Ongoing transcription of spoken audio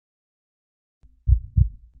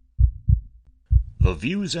The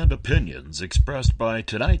views and opinions expressed by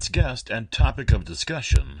tonight's guest and topic of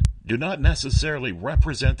discussion do not necessarily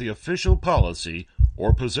represent the official policy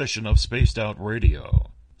or position of Spaced Out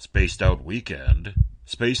Radio, Spaced Out Weekend,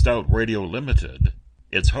 Spaced Out Radio Limited,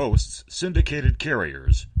 its hosts, syndicated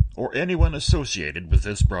carriers, or anyone associated with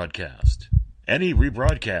this broadcast. Any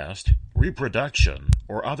rebroadcast, reproduction,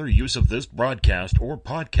 or other use of this broadcast or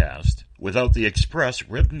podcast without the express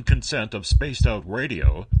written consent of Spaced Out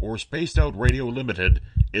Radio or Spaced Out Radio Limited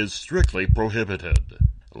is strictly prohibited.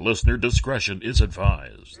 Listener discretion is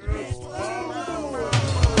advised.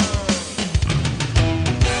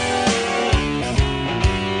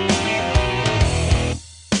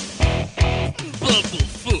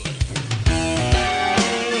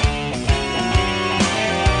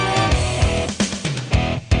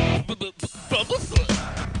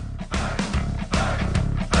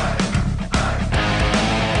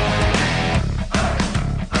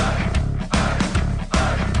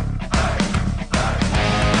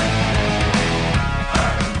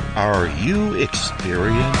 Are you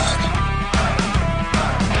experienced?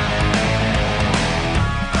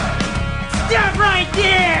 Stop right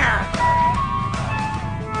there!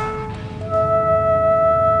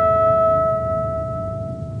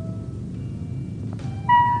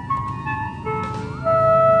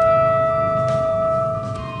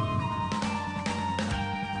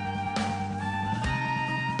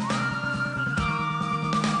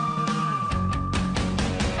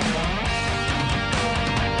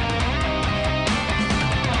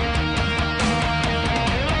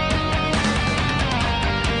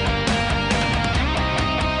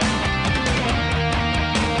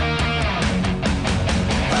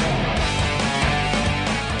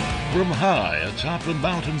 From high atop the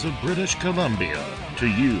mountains of British Columbia to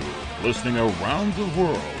you listening around the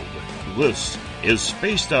world, this is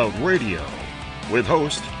Spaced Out Radio with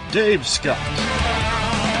host Dave Scott.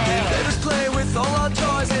 They let us play with all our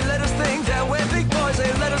toys, they let us think that we're big boys,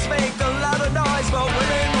 they let us make a lot of noise, but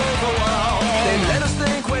women rule the world. They let us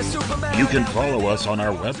think we're Superman. You can follow us on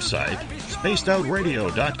our website,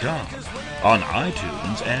 spacedoutradio.com, on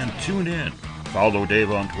iTunes and TuneIn. Follow Dave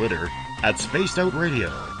on Twitter at Spaced Out Radio,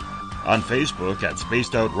 on Facebook at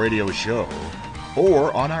Spaced Out Radio Show,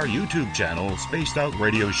 or on our YouTube channel, Spaced Out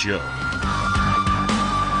Radio Show. I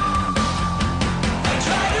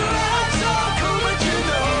try to act so cool, but you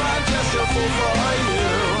know I'm just a fool for you.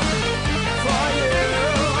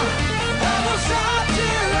 I will stop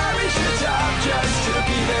till I reach the top just to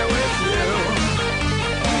be there with you.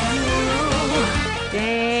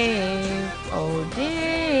 Dave, oh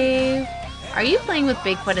Dave, are you playing with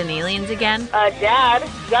Bigfoot and aliens again? Dad,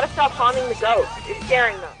 you gotta stop haunting the ghost. It's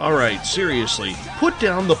scaring them. All right, seriously, put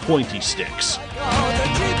down the pointy sticks. Oh, the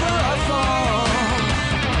deeper I fall.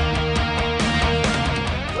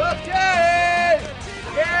 Okay!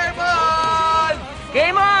 Game on!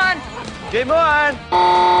 Game on! Game on!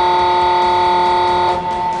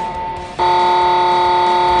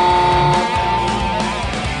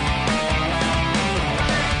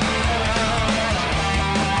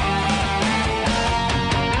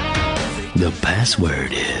 The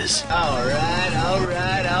password is... All right.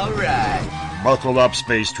 Buckle up,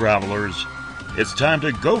 space travelers. It's time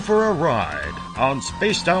to go for a ride on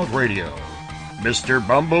Spaced Out Radio. Mr.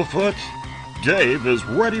 Bumblefoot, Dave is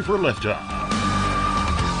ready for liftoff.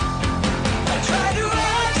 I try to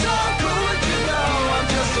act so cool, but you know I'm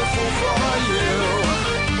just a fool for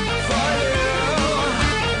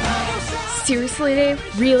you. Seriously, Dave?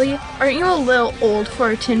 Really? Aren't you a little old for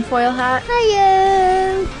a tinfoil hat?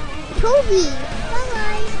 Hello, Toby.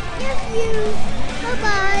 Bye-bye. Nephew.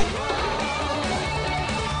 Bye-bye.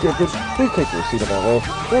 Yeah, please take your seat above us.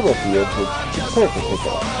 We're with you. It's time for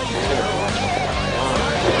pickup.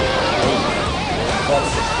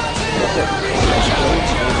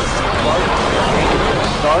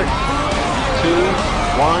 Start. 2,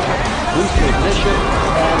 1. Boost ignition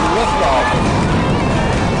and liftoff.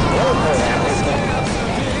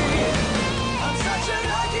 I'm such a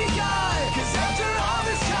lucky guy, 'cause after all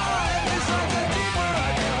this time, it's like the deeper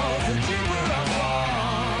I go, the deeper I fall.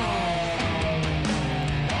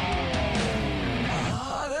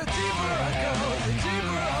 The deeper I go, the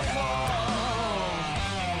deeper I fall.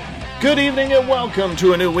 Good evening and welcome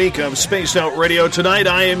to a new week of Spaced Out Radio. Tonight,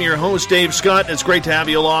 I am your host, Dave Scott. It's great to have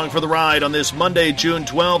you along for the ride on this Monday, June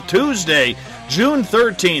 12th, Tuesday, June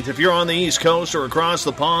 13th. If you're on the East Coast or across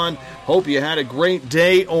the pond, Hope you had a great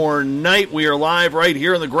day or night. We are live right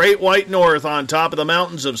here in the Great White North on top of the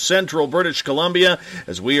mountains of central British Columbia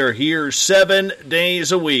as we are here 7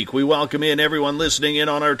 days a week. We welcome in everyone listening in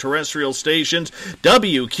on our terrestrial stations.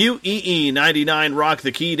 WQEE 99 Rock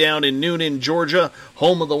the Key down in Noonan, Georgia,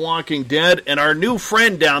 home of The Walking Dead. And our new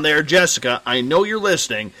friend down there, Jessica, I know you're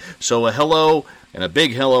listening, so a hello. And a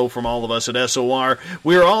big hello from all of us at SOR.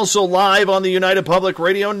 We are also live on the United Public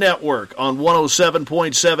Radio Network on 107.7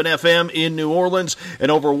 FM in New Orleans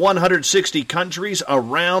and over 160 countries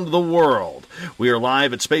around the world. We are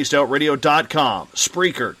live at spacedoutradio.com,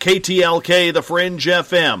 Spreaker, KTLK, The Fringe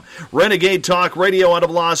FM, Renegade Talk Radio out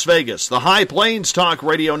of Las Vegas, the High Plains Talk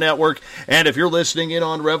Radio Network, and if you're listening in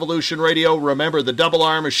on Revolution Radio, remember the Double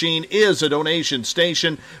R Machine is a donation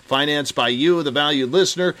station financed by you, the valued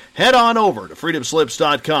listener. Head on over to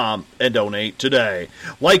freedomslips.com and donate today.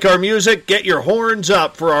 Like our music, get your horns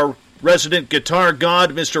up for our resident guitar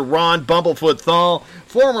god, Mr. Ron Bumblefoot Thal,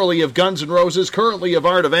 formerly of Guns N' Roses, currently of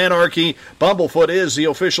Art of Anarchy. Bumblefoot is the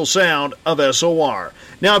official sound of SOR.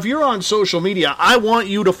 Now, if you're on social media, I want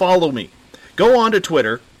you to follow me. Go on to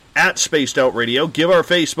Twitter, at Spaced Out Radio. Give our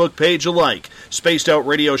Facebook page a like. Spaced Out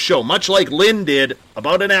Radio Show, much like Lynn did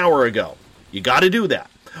about an hour ago. You got to do that.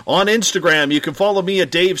 On Instagram, you can follow me at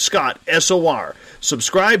Dave Scott, SOR.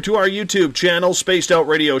 Subscribe to our YouTube channel, Spaced Out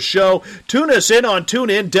Radio Show. Tune us in on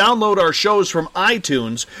TuneIn. Download our shows from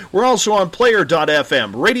iTunes. We're also on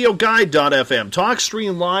Player.fm, RadioGuide.fm,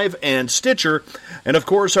 TalkStream Live, and Stitcher. And, of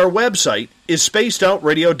course, our website is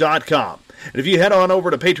SpacedOutRadio.com. And if you head on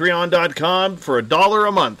over to Patreon.com for $1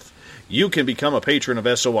 a month, you can become a patron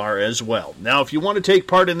of SOR as well. Now, if you want to take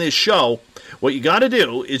part in this show, what you got to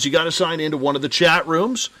do is you got to sign into one of the chat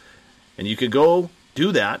rooms, and you can go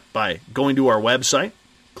do that by going to our website,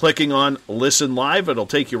 clicking on Listen Live. It'll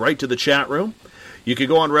take you right to the chat room. You can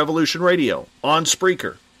go on Revolution Radio, on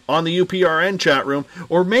Spreaker, on the UPRN chat room,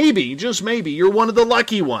 or maybe, just maybe, you're one of the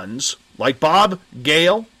lucky ones, like Bob,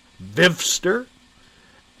 Gail, Vivster,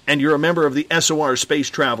 and you're a member of the SOR Space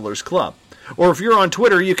Travelers Club. Or if you're on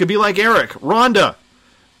Twitter, you could be like Eric, Rhonda,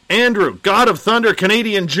 Andrew, God of Thunder,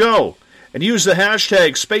 Canadian Joe, and use the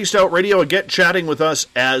hashtag Spaced Out Radio and get chatting with us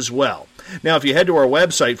as well. Now, if you head to our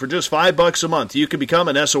website for just $5 a month, you can become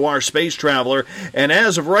an SOR Space Traveler. And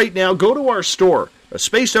as of right now, go to our store, a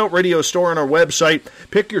Spaced Out Radio store on our website.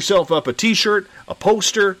 Pick yourself up a T-shirt, a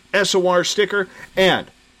poster, SOR sticker, and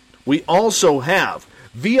we also have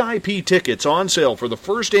VIP tickets on sale for the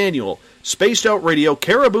first annual Spaced Out Radio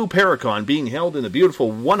Caribou Paracon being held in the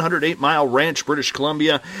beautiful 108-mile Ranch, British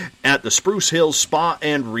Columbia at the Spruce Hills Spa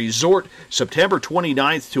and Resort, September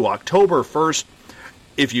 29th to October 1st.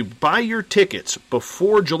 If you buy your tickets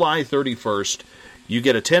before July 31st, you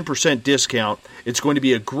get a 10% discount. It's going to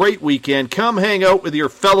be a great weekend. Come hang out with your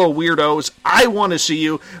fellow weirdos. I want to see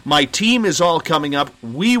you. My team is all coming up.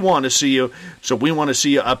 We want to see you. So we want to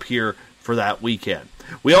see you up here for that weekend.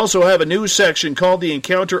 We also have a news section called The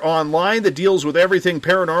Encounter Online that deals with everything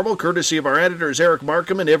paranormal, courtesy of our editors Eric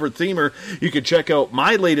Markham and Everett Thiemer. You can check out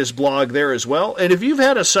my latest blog there as well. And if you've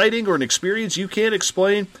had a sighting or an experience you can't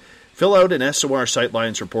explain, fill out an SOR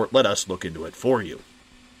Sightlines report. Let us look into it for you.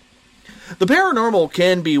 The paranormal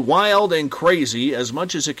can be wild and crazy as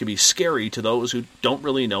much as it can be scary to those who don't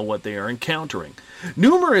really know what they are encountering.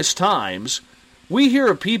 Numerous times, we hear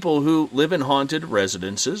of people who live in haunted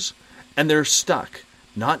residences and they're stuck,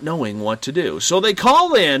 not knowing what to do. So they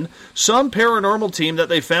call in some paranormal team that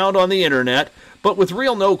they found on the internet, but with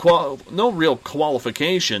no real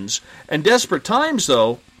qualifications. And desperate times,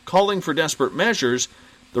 though, calling for desperate measures,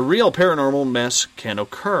 the real paranormal mess can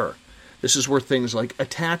occur. This is where things like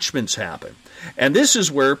attachments happen. And this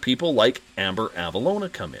is where people like Amber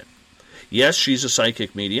Avalona come in. Yes, she's a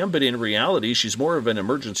psychic medium, but in reality, she's more of an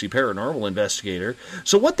emergency paranormal investigator.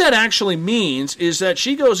 So what that actually means is that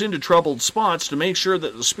she goes into troubled spots to make sure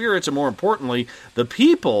that the spirits, and more importantly, the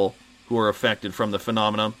people who are affected from the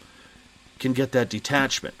phenomenon, can get that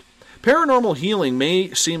detachment. Paranormal healing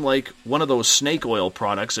may seem like one of those snake oil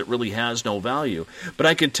products that really has no value, but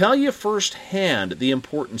I can tell you firsthand the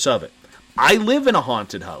importance of it. I live in a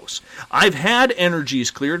haunted house. I've had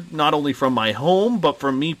energies cleared, not only from my home, but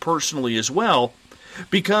from me personally as well,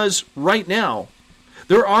 because right now,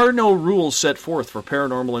 there are no rules set forth for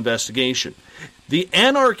paranormal investigation. The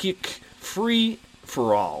anarchic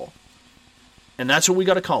free-for-all, and that's what we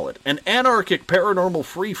got to call it, an anarchic paranormal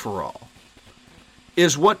free-for-all,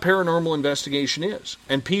 is what paranormal investigation is.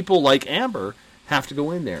 And people like Amber have to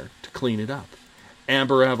go in there to clean it up.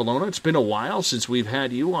 Amber Avalona, it's been a while since we've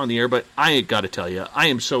had you on the air, but I got to tell you, I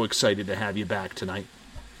am so excited to have you back tonight.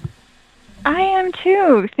 I am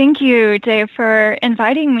too. Thank you, Dave, for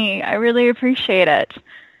inviting me. I really appreciate it.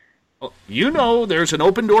 You know there's an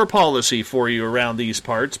open door policy for you around these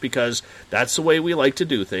parts because that's the way we like to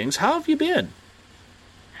do things. How have you been?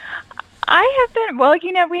 I have been, well,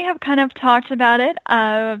 we have kind of talked about it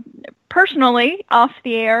personally off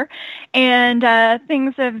the air, and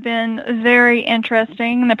things have been very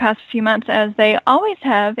interesting in the past few months, as they always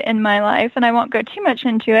have in my life, and I won't go too much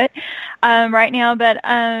into it right now, but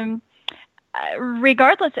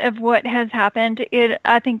regardless of what has happened, it,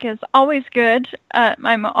 I think, is always good.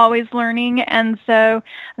 I'm always learning, and so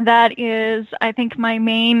that is, I think, my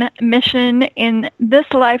main mission in this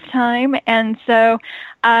lifetime. And so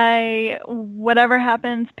whatever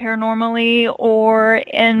happens paranormally or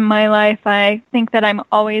in my life, I think that I'm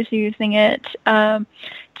always using it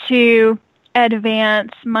to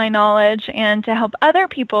advance my knowledge and to help other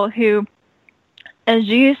people who, as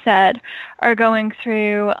you said, are going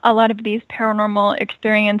through a lot of these paranormal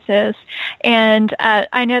experiences. And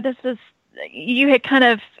I know you had kind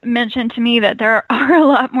of mentioned to me that there are a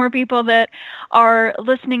lot more people that are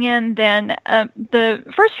listening in than the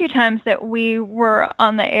first few times that we were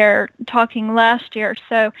on the air talking last year.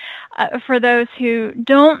 So for those who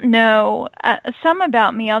don't know some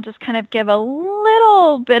about me, I'll just kind of give a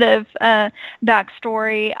little bit of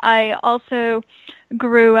backstory. I also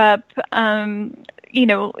grew up,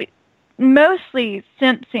 mostly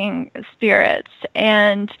sensing spirits,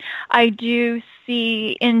 and I do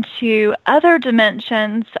see into other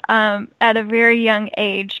dimensions at a very young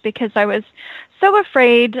age because I was so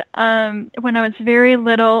afraid. When I was very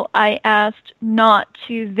little, I asked not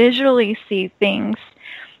to visually see things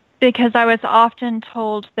because I was often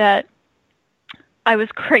told that I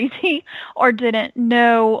was crazy or didn't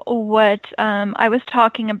know what I was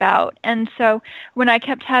talking about. And so when I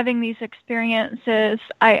kept having these experiences,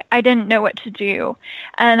 I didn't know what to do.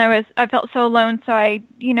 And I felt so alone, so I,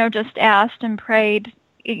 just asked and prayed,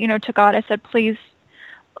 to God. I said, please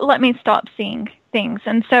let me stop seeing things.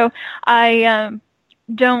 And so I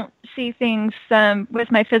don't see things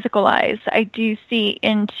with my physical eyes. I do see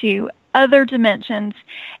into other dimensions.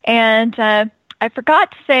 And I forgot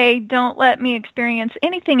to say, don't let me experience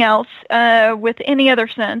anything else with any other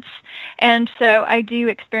sense. And so I do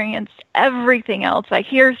experience everything else. I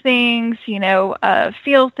hear things,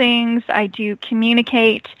 feel things. I do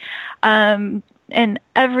communicate in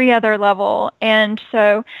every other level. And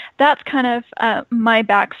so that's kind of my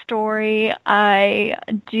backstory. I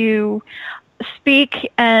do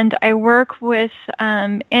speak and I work with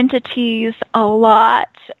entities a lot.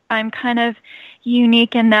 I'm kind of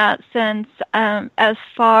unique in that sense, as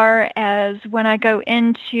far as when I go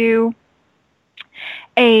into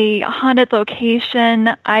a haunted location,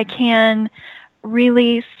 I can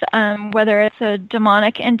release, whether it's a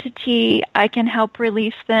demonic entity, I can help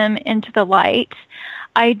release them into the light.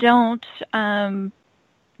 I don't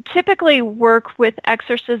typically work with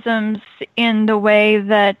exorcisms in the way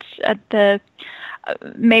that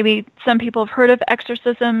maybe some people have heard of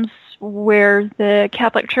exorcisms, where the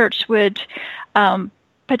Catholic Church would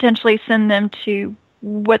potentially send them to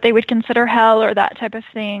what they would consider hell or that type of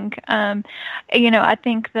thing. I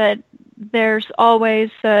think that there's always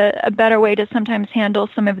a better way to sometimes handle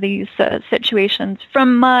some of these situations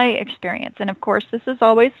from my experience. And of course, this is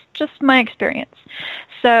always just my experience.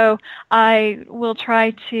 So I will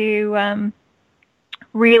try to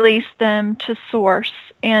release them to source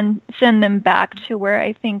and send them back to where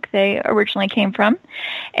I think they originally came from.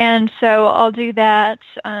 And so I'll do that.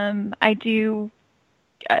 I do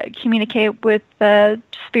communicate with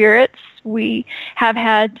spirits. We have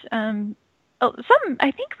had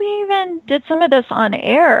I think we even did some of this on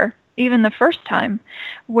air, even the first time,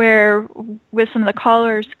 where with some of the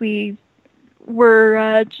callers we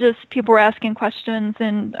were people were asking questions,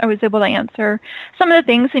 and I was able to answer some of the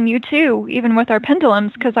things, and you too, even with our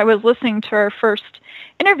pendulums, because I was listening to our first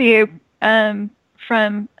interview from,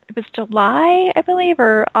 it was July, I believe,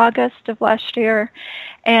 or August of last year,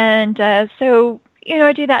 and so,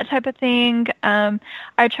 I do that type of thing.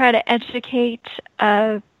 I try to educate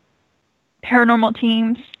paranormal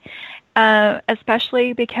teams,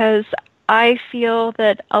 especially because I feel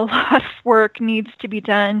that a lot of work needs to be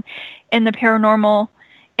done in the paranormal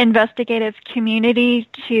investigative community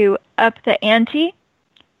to up the ante.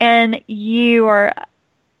 And you are,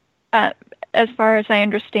 as far as I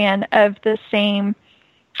understand, of the same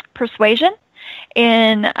persuasion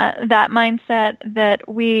in that mindset that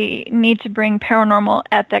we need to bring paranormal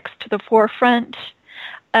ethics to the forefront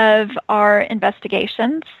of our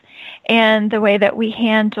investigations and the way that we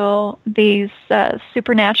handle these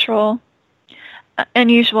supernatural,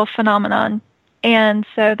 unusual phenomenon And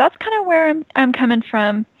so that's kind of where I'm coming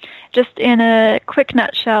from, just in a quick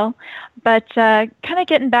nutshell. But kind of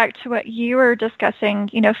getting back to what you were discussing,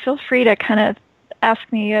 feel free to kind of ask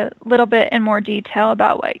me a little bit in more detail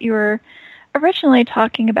about what you were originally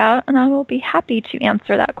talking about, and I will be happy to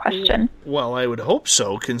answer that question. Well, I would hope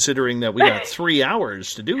so, considering that we got 3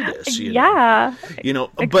 hours to do this. Yeah.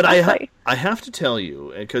 Exactly. But I have to tell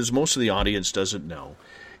you, because most of the audience doesn't know,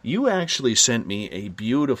 you actually sent me a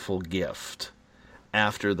beautiful gift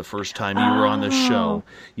after the first time you were on the show.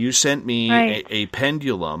 You sent me a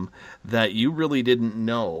pendulum that you really didn't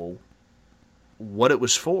know what it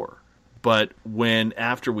was for. But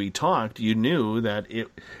after we talked, you knew that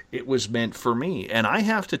it was meant for me. And I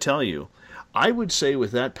have to tell you, I would say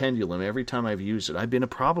with that pendulum, every time I've used it, I've been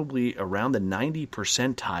probably around the 90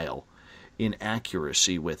 percentile in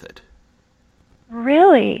accuracy with it.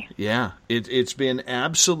 Really? Yeah, it's been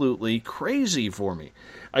absolutely crazy for me.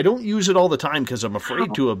 I don't use it all the time because I'm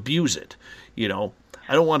afraid to abuse it. I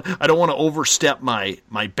don't want to overstep my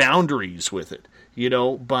boundaries with it.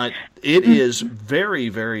 But it is very,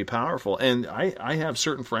 very powerful. And I have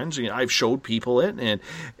certain friends, I've showed people it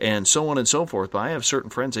and so on and so forth, but I have certain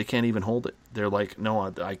friends, they can't even hold it. They're like, no,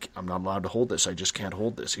 I'm not allowed to hold this. I just can't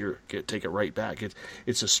hold this. Here, take it right back.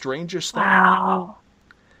 It's the strangest thing. Wow.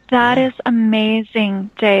 That is amazing,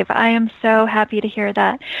 Dave. I am so happy to hear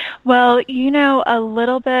that. Well, a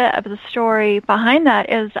little bit of the story behind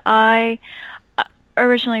that is I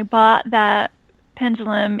originally bought that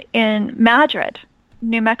pendulum in Madrid,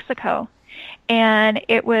 New Mexico, and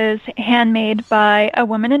it was handmade by a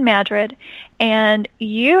woman in Madrid. And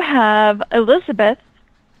you have Elizabeth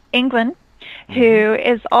England, who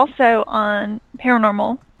is also on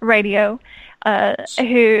paranormal radio,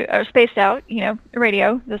 or Spaced Out,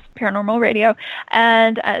 radio, this paranormal radio,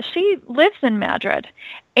 and she lives in Madrid.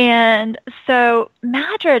 And so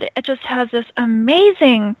Madrid, it just has this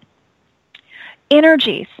amazing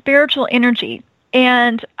energy, spiritual energy.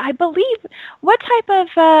 And I believe, what type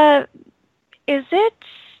of, is it,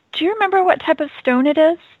 do you remember what type of stone it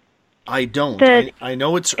is? I don't. I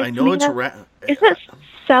know it's, is it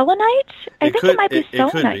selenite? I think it might be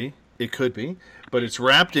selenite. It could be. But it's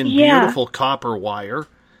wrapped in beautiful copper wire,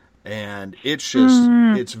 and it's just,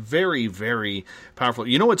 it's very, very powerful.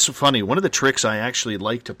 What's funny? One of the tricks I actually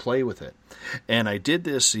like to play with it, and I did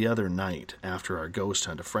this the other night after our ghost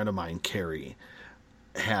hunt. A friend of mine, Carrie,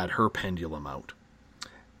 had her pendulum out.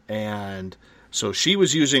 And so she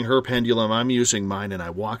was using her pendulum, I'm using mine, and I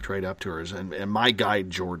walked right up to her. And my guide,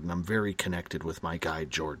 Jordan, I'm very connected with my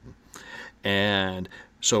guide, Jordan. And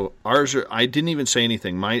so ours I didn't even say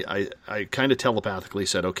anything. I kind of telepathically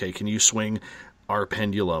said, okay, can you swing our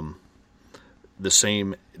pendulum the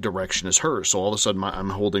same direction as hers? So all of a sudden I'm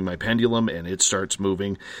holding my pendulum and it starts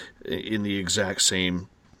moving in the exact same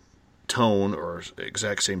tone or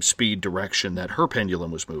exact same speed direction that her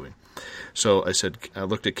pendulum was moving. So I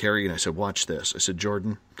looked at Carrie and I said, watch this. I said,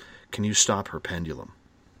 Jordan, can you stop her pendulum?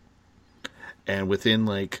 And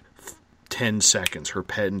within 10 seconds, her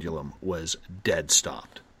pendulum was dead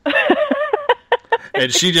stopped.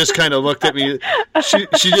 And she just kind of looked at me.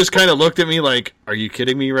 She just kind of looked at me like, "Are you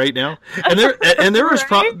kidding me right now?" And there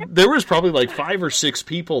was probably 5 or 6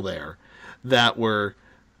 people there that were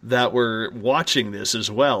watching this as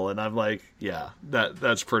well. And I'm like, "Yeah,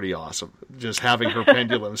 that's pretty awesome." Just having her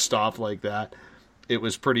pendulum stop like that, it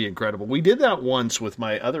was pretty incredible. We did that once with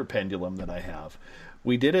my other pendulum that I have.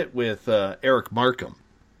 We did it with Eric Markham.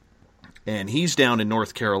 And he's down in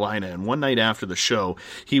North Carolina, and one night after the show,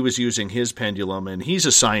 he was using his pendulum, and he's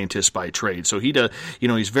a scientist by trade, so he does,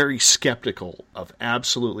 he's very skeptical of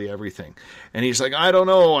absolutely everything. And he's like, I don't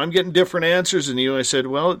know, I'm getting different answers than you. I said,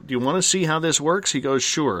 well, do you want to see how this works? He goes,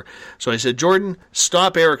 sure. So I said, Jordan,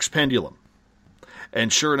 stop Eric's pendulum.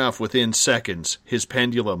 And sure enough, within seconds, his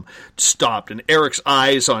pendulum stopped, and Eric's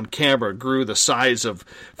eyes on camera grew the size of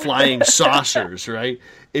flying saucers, right?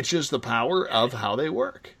 It's just the power of how they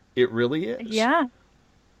work. It really is. Yeah,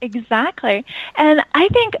 exactly. And I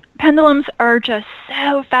think pendulums are just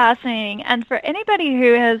so fascinating. And for anybody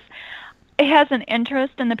who has an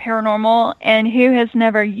interest in the paranormal and who has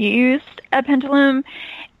never used a pendulum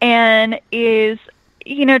and is,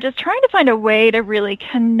 just trying to find a way to really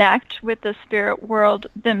connect with the spirit world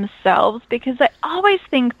themselves, because I always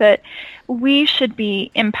think that we should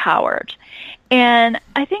be empowered. And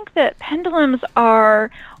I think that pendulums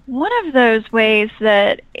are one of those ways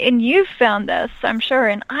that, and you've found this, I'm sure,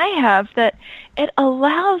 and I have, that it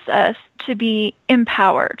allows us to be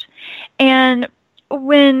empowered. And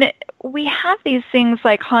when we have these things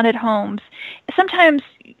like haunted homes, sometimes,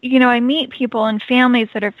 I meet people and families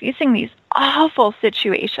that are facing these awful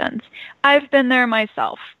situations. I've been there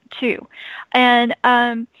myself, too. And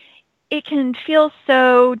it can feel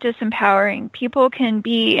so disempowering. People can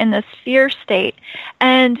be in this fear state.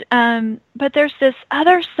 And but there's this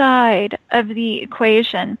other side of the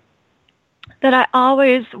equation that I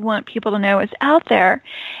always want people to know is out there.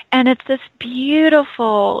 And it's this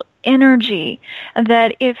beautiful energy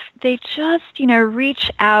that if they just,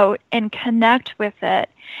 reach out and connect with it,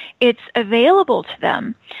 it's available to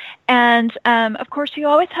them. And, of course, you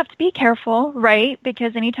always have to be careful, right?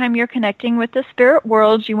 Because anytime you're connecting with the spirit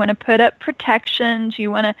world, you want to put up protections.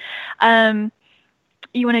 You want to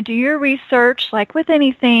do your research, like with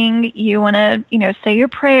anything. You want to, say your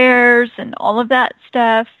prayers and all of that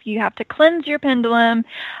stuff. You have to cleanse your pendulum.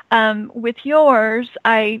 With yours,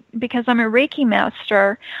 because I'm a Reiki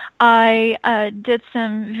master, I did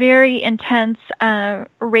some very intense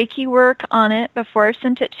Reiki work on it before I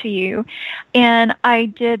sent it to you. And I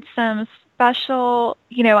did some special,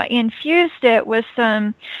 I infused it with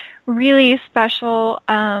some really special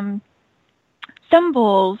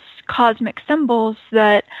symbols, cosmic symbols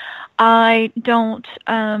that I don't,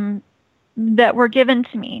 that were given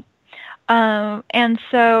to me. And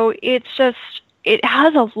so it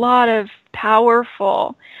has a lot of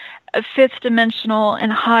powerful fifth dimensional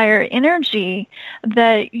and higher energy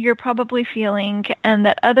that you're probably feeling and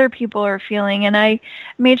that other people are feeling. And I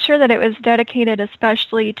made sure that it was dedicated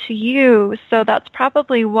especially to you. So that's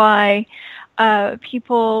probably why some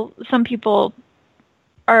people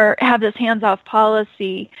have this hands-off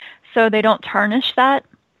policy so they don't tarnish that,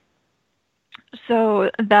 so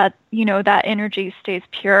that, that energy stays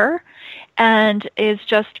pure and is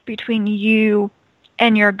just between you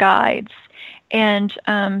and your guides and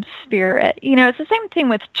spirit. It's the same thing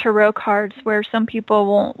with tarot cards, where some people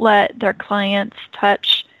won't let their clients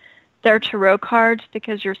touch their tarot cards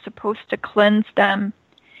because you're supposed to cleanse them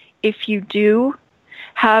if you do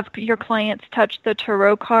have your clients touch the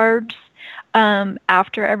tarot cards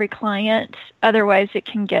after every client. Otherwise it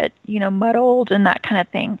can get, muddled and that kind of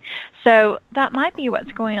thing. So that might be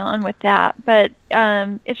what's going on with that. But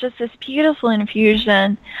it's just this beautiful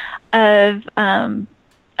infusion of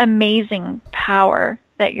amazing power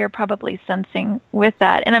that you're probably sensing with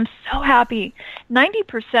that. And I'm so happy.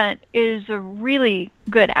 90% is a really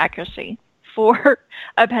good accuracy for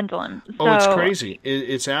a pendulum. Oh, it's crazy.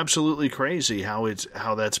 It's absolutely crazy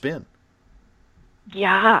how that's been.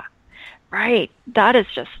 Yeah. Right. That is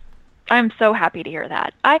just, I'm so happy to hear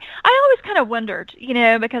that. I always kind of wondered,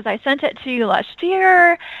 because I sent it to you last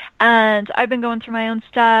year and I've been going through my own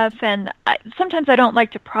stuff, and sometimes I don't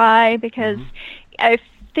like to pry because I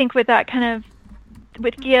think with that kind of,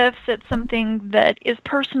 with gifts, it's something that is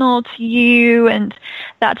personal to you and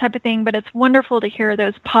that type of thing. But it's wonderful to hear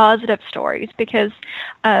those positive stories because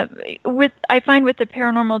I find with the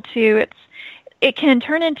paranormal too, it can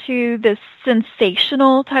turn into this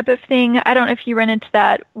sensational type of thing. I don't know if you run into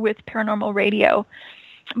that with paranormal radio,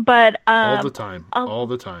 but all the time.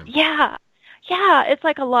 Yeah. It's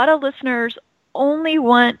like a lot of listeners only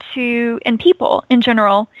want to, and people in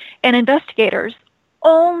general, and investigators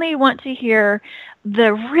only want to hear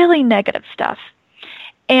the really negative stuff.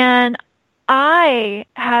 And I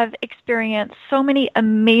have experienced so many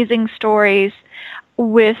amazing stories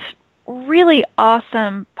with really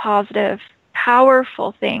awesome, positive,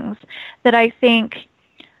 powerful things that I think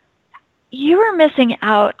you are missing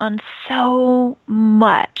out on so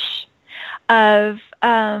much of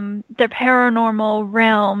the paranormal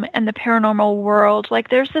realm and the paranormal world. Like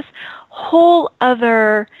there's this whole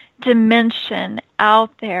other dimension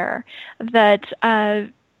out there that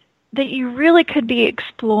you really could be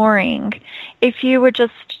exploring if you would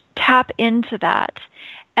just tap into that.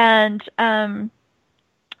 And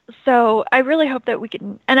so I really hope that we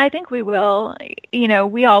can, and I think we will,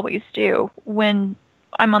 we always do. When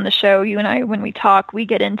I'm on the show, you and I, when we talk, we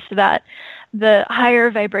get into that, the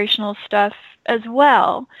higher vibrational stuff as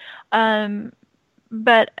well.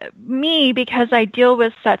 But me, because I deal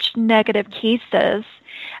with such negative cases,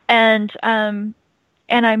 and I'm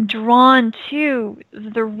drawn to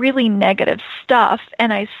the really negative stuff,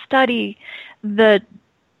 and I study the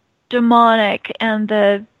demonic and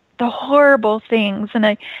the horrible things, and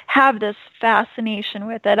I have this fascination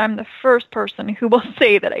with it. I'm the first person who will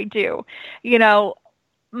say that I do. Some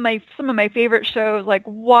of my favorite shows, like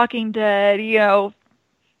Walking Dead,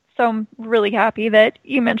 so I'm really happy that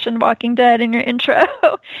you mentioned Walking Dead in your intro,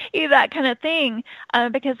 that kind of thing,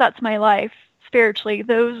 because that's my life spiritually.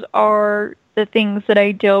 Those are the things that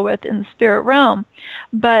I deal with in the spirit realm.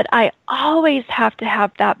 But I always have to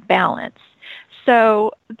have that balance.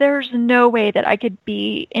 So there's no way that I could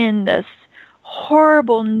be in this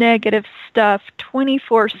horrible negative stuff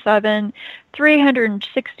 24/7,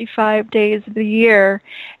 365 days of the year,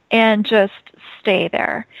 and just stay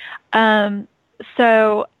there.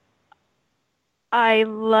 So I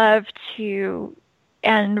love to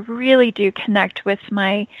and really do connect with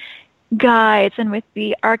my guides and with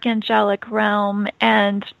the archangelic realm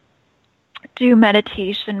and do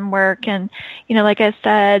meditation work. And, like I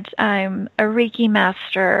said, I'm a Reiki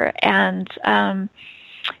master and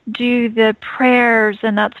do the prayers,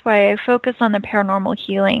 and that's why I focus on the paranormal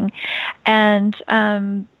healing and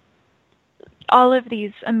all of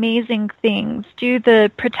these amazing things. Do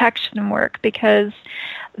the protection work, because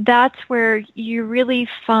that's where you really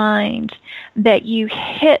find that you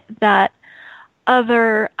hit that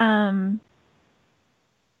other, I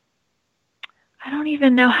don't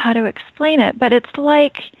even know how to explain it, but it's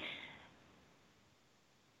like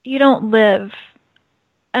you don't live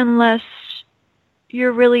unless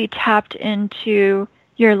you're really tapped into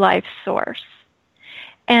your life source.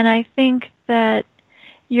 And I think that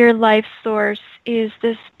your life source is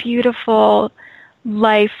this beautiful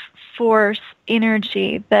life force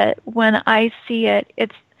energy that when I see it,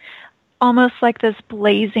 it's almost like this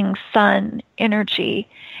blazing sun energy.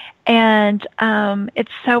 And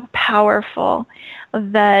it's so powerful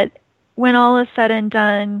that when all is said and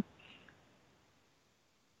done,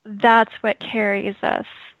 that's what carries us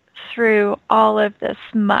through all of this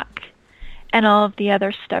muck and all of the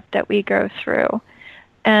other stuff that we go through.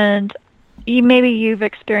 And maybe you've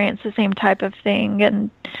experienced the same type of thing,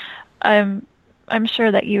 and I'm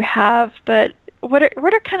sure that you have, but what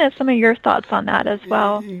are kind of some of your thoughts on that as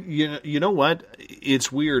well? You know what?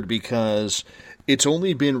 It's weird because it's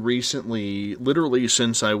only been recently, literally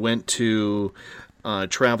since I went to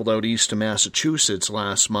traveled out east to Massachusetts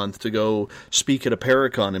last month to go speak at a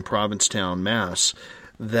Paracon in Provincetown, Mass,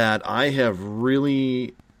 that I have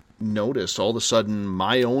really noticed all of a sudden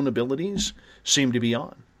my own abilities seem to be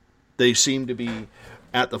on. They seem to be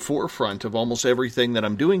at the forefront of almost everything that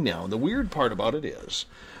I'm doing now. And the weird part about it is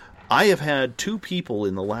I have had 2 people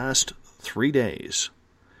in the last 3 days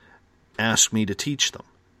ask me to teach them.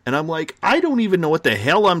 And I'm like, I don't even know what the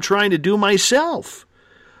hell I'm trying to do myself.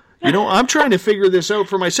 I'm trying to figure this out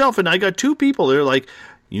for myself. And I got 2 people. They're like,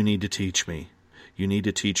 you need to teach me. You need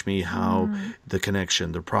to teach me how the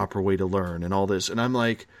connection, the proper way to learn and all this. And I'm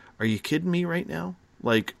like, are you kidding me right now?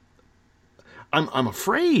 Like, I'm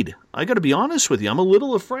afraid. I got to be honest with you. I'm a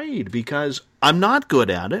little afraid because I'm not good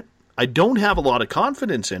at it. I don't have a lot of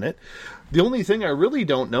confidence in it. The only thing I really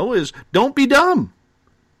don't know is don't be dumb.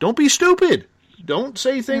 Don't be stupid. Don't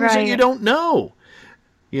say things that you don't know.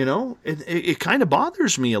 It kind of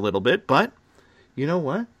bothers me a little bit, but you know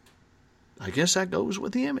what? I guess that goes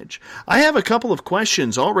with the image. I have a couple of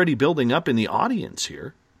questions already building up in the audience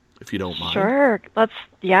here, if you don't mind. Sure. Let's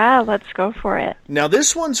go for it. Now,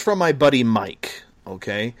 this one's from my buddy Mike,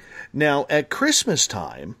 okay? Now, at Christmas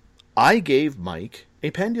time, I gave Mike a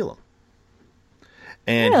pendulum.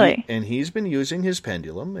 And really? He's been using his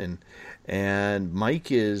pendulum, and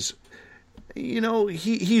Mike is,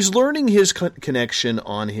 he's learning his connection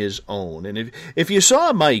on his own. And if you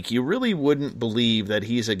saw Mike, you really wouldn't believe that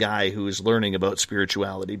he's a guy who's learning about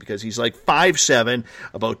spirituality, because he's like 5'7",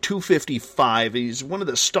 about 255. He's one of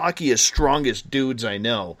the stockiest, strongest dudes I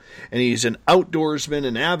know. And he's an outdoorsman,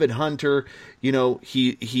 an avid hunter.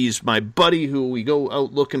 He's my buddy who we go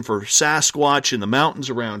out looking for Sasquatch in the mountains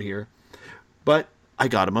around here. But I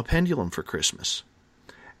got him a pendulum for Christmas.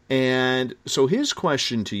 And so his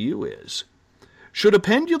question to you is, should a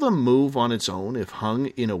pendulum move on its own if hung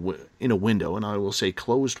in a window, and I will say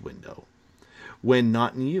closed window, when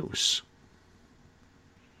not in use?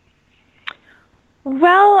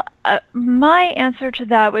 Well, my answer to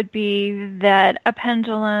that would be that a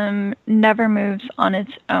pendulum never moves on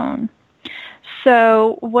its own.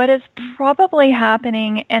 So what is probably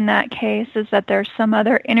happening in that case is that there's some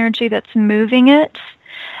other energy that's moving it.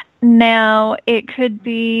 Now, it could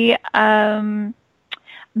be that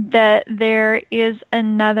there is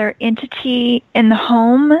another entity in the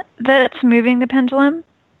home that's moving the pendulum.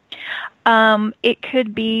 It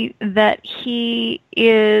could be that he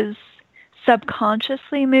is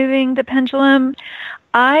subconsciously moving the pendulum.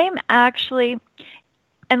 I'm actually,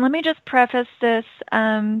 and let me just preface this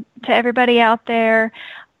to everybody out there,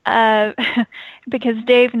 because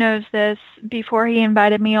Dave knows this before he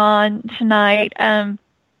invited me on tonight.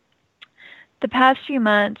 The past few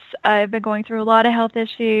months, I've been going through a lot of health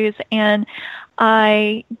issues, and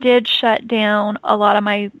I did shut down a lot of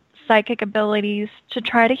my psychic abilities to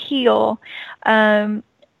try to heal. And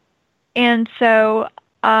so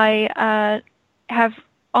I have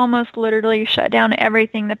almost literally shut down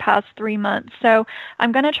everything the past 3 months. So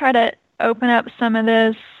I'm going to try to open up some of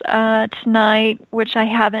this tonight, which I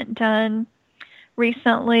haven't done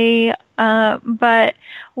recently. But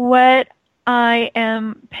what I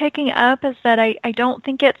am picking up is that I don't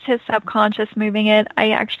think it's his subconscious moving it.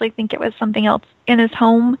 I actually think it was something else in his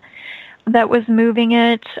home that was moving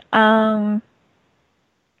it. And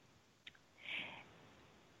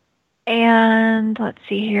let's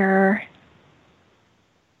see here.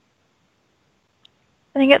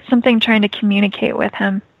 I think it's something trying to communicate with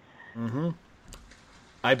him. Mm-hmm.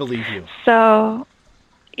 I believe you. So,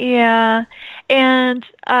 yeah. And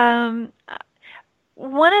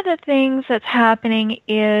one of the things that's happening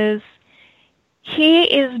is he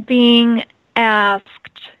is being asked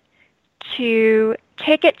to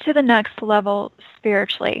take it to the next level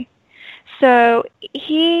spiritually. So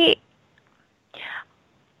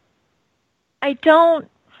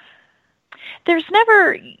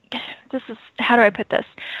how do I put this?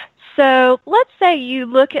 So let's say you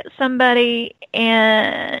look at somebody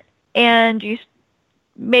and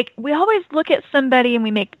we always look at somebody and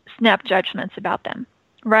we make snap judgments about them,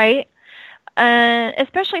 right?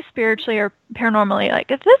 Especially spiritually or paranormally,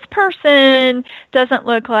 like if this person doesn't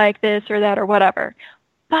look like this or that or whatever.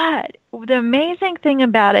 But the amazing thing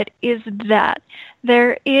about it is that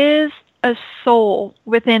there is a soul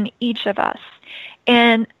within each of us.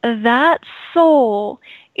 And that soul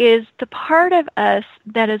is the part of us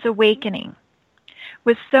that is awakening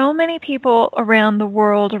with so many people around the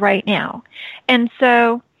world right now. And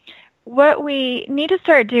so what we need to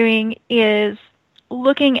start doing is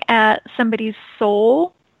looking at somebody's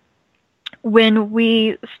soul when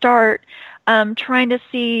we start trying to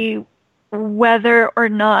see whether or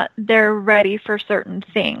not they're ready for certain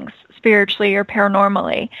things, spiritually or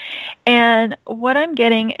paranormally. And what I'm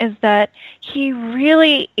getting is that he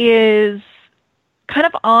really is kind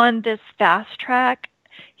of on this fast track.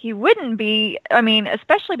 He wouldn't be,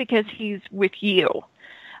 especially because he's with you.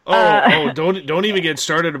 Don't even get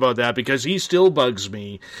started about that, because he still bugs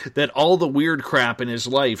me that all the weird crap in his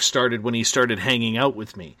life started when he started hanging out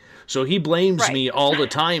with me. So he blames me all the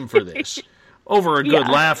time for this. Over a good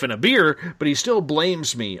laugh and a beer, but he still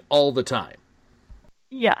blames me all the time.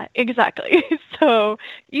 Yeah, exactly. So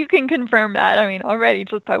you can confirm that, already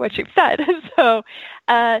just by what you've said. So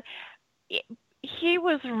he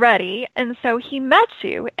was ready, and so he met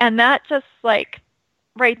you, and that just,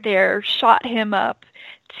 right there shot him up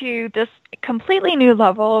to this completely new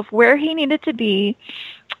level of where he needed to be,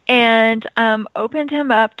 and opened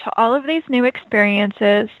him up to all of these new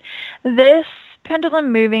experiences. This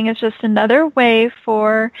pendulum moving is just another way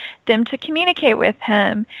for them to communicate with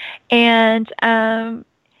him. And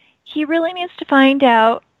he really needs to find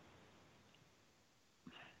out,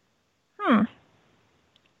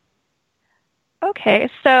 okay,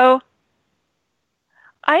 so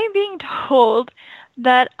I'm being told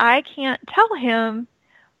that I can't tell him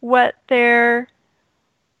what they're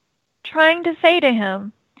trying to say to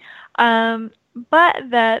him, but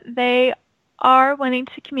that they are wanting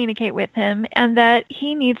to communicate with him and that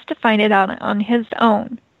he needs to find it out on his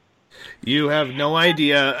own. You have no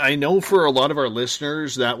idea. I know for a lot of our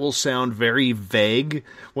listeners that will sound very vague,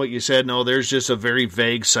 what you said. No, there's just a very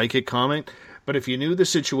vague psychic comment. But if you knew the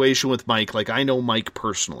situation with Mike, like I know Mike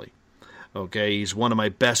personally, okay, he's one of my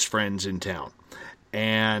best friends in town.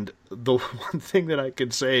 And the one thing that I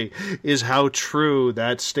can say is how true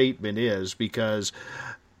that statement is, because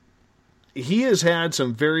he has had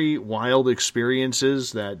some very wild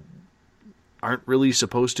experiences that aren't really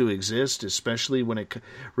supposed to exist, especially when it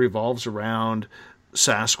revolves around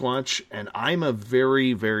Sasquatch. And I'm a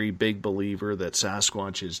very, very big believer that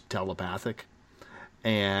Sasquatch is telepathic.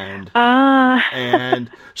 And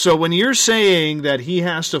so when you're saying that he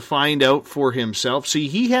has to find out for himself, see,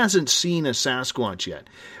 he hasn't seen a Sasquatch yet.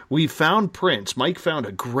 We found prints. Mike found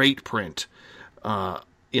a great print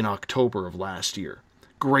in October of last year.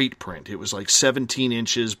 Great print. It was like 17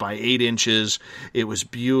 inches by 8 inches. It was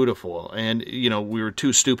beautiful. And, we were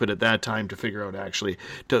too stupid at that time to figure out actually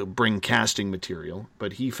to bring casting material.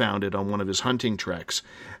 But he found it on one of his hunting treks.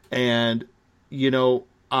 And,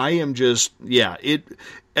 I am just,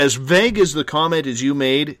 as vague as the comment as you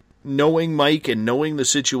made, knowing Mike and knowing the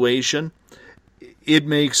situation, it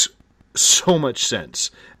makes so much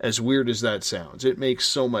sense. As weird as that sounds, it makes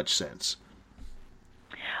so much sense.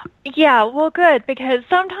 Yeah, well, good, because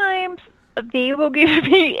sometimes they will give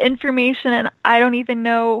me information and I don't even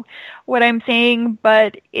know what I'm saying,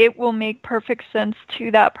 but it will make perfect sense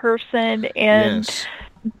to that person, and yes.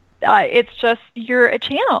 It's just, you're a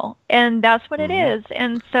channel, and that's what it is.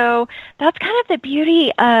 And so that's kind of the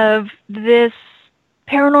beauty of this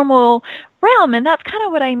paranormal realm. And that's kind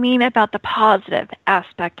of what I mean about the positive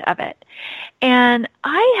aspect of it. And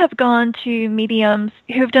I have gone to mediums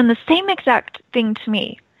who've done the same exact thing to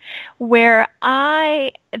me, where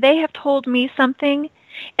they have told me something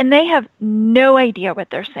and they have no idea what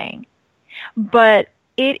they're saying. But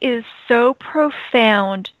it is so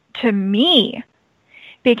profound to me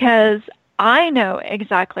because I know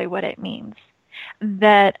exactly what it means.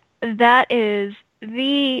 That is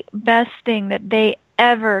the best thing that they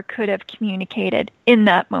ever could have communicated in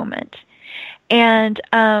that moment. And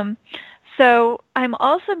so I'm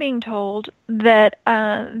also being told that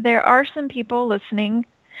there are some people listening,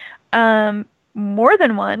 more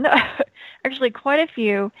than one, actually quite a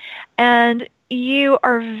few, and you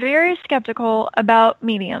are very skeptical about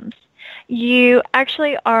mediums. You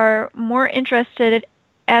actually are more interested,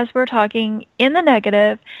 as we're talking, in the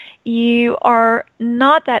negative. You are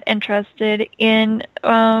not that interested in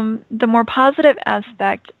the more positive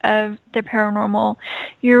aspect of the paranormal.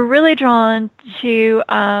 You're really drawn to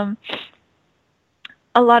a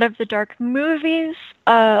lot of the dark movies,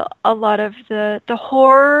 a lot of the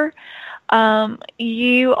horror.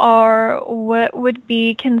 You are what would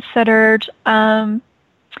be considered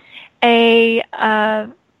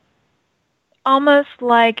almost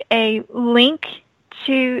like a link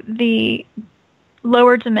to the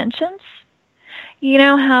lower dimensions. You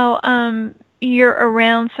know how you're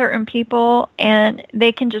around certain people and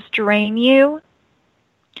they can just drain you?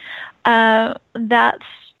 That's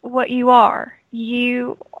what you are.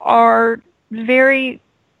 You are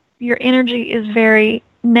your energy is very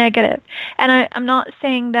negative. And I'm not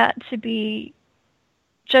saying that to be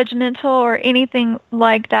judgmental or anything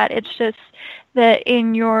like that. It's just that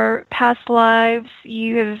in your past lives,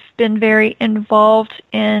 you have been very involved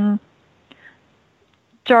in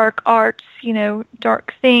dark arts,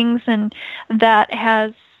 dark things, and that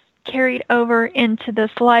has carried over into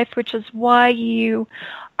this life, which is why you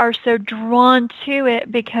are so drawn to it,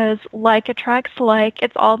 because like attracts like.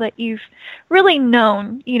 It's all that you've really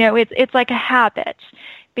known. It's like a habit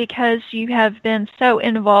because you have been so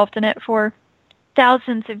involved in it for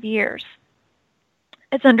thousands of years.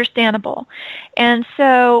 It's understandable. And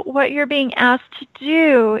so what you're being asked to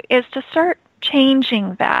do is to start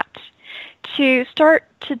changing that, to start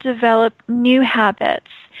to develop new habits,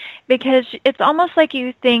 because it's almost like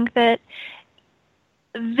you think that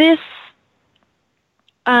this,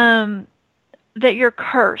 that you're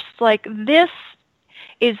cursed, like this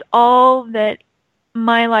is all that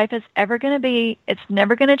my life is ever going to be. It's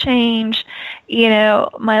never going to change. My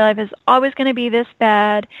life is always going to be this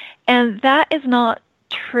bad. And that is not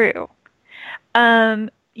true.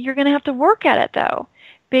 You're going to have to work at it, though,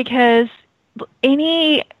 because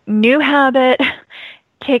any new habit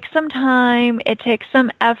takes some time. It takes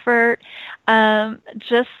some effort.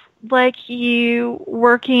 Just like you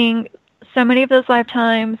working so many of those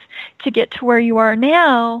lifetimes to get to where you are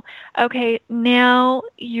now, okay, now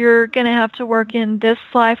you're going to have to work in this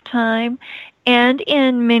lifetime and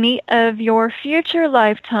in many of your future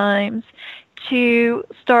lifetimes to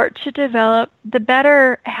start to develop the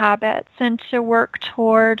better habits and to work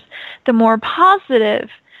towards the more positive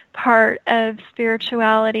part of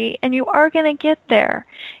spirituality, and you are going to get there.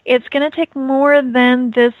 It's going to take more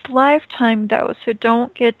than this lifetime, though, so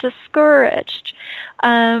don't get discouraged.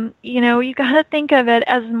 You got to think of it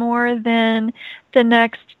as more than the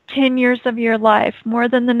next 10 years of your life, more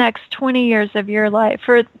than the next 20 years of your life,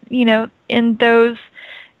 or, in those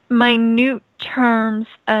minute terms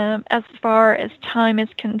as far as time is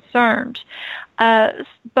concerned.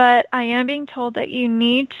 But I am being told that you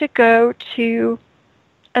need to go to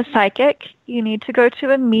a psychic, you need to go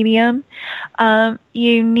to a medium,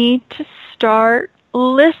 you need to start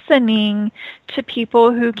listening to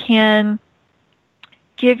people who can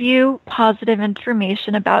give you positive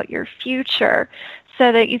information about your future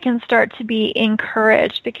so that you can start to be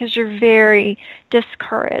encouraged, because you're very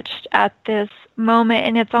discouraged at this moment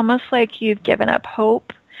and it's almost like you've given up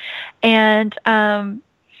hope. And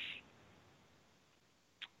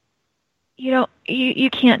you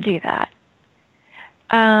can't do that.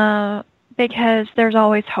 Because there's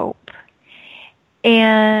always hope.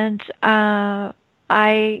 And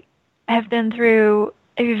I have been through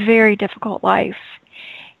a very difficult life,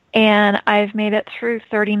 and I've made it through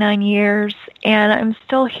 39 years, and I'm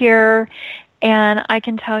still here, and I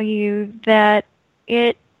can tell you that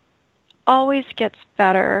it always gets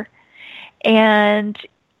better, and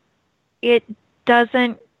it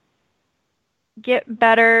doesn't get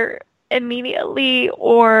better immediately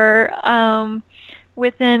or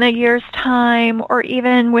within a year's time or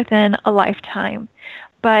even within a lifetime.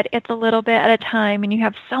 but it's a little bit at a time, and you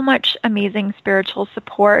have so much amazing spiritual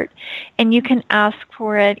support, and you can ask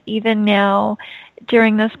for it even now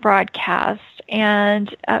during this broadcast.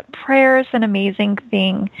 And prayer is an amazing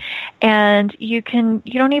thing, and you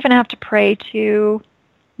don't even have to pray to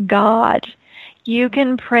God. You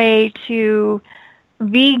can pray to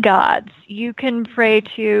the gods. You can pray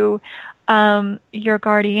to your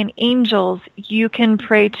guardian angels. You can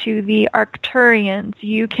pray to the Arcturians.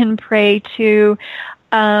 You can pray to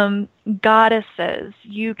goddesses.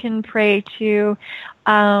 You can pray to,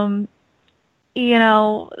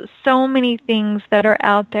 so many things that are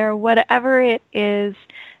out there, whatever it is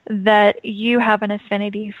that you have an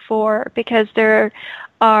affinity for, because there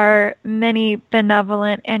are many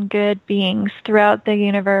benevolent and good beings throughout the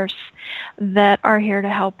universe that are here to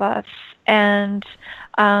help us. And,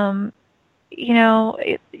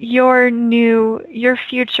 your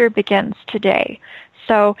future begins today.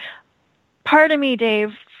 So pardon me,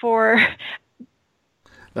 Dave, for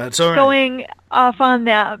that's all right. Going off on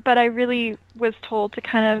that, but I really was told to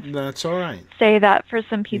kind of that's all right. Say that for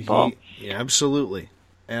some people. Absolutely.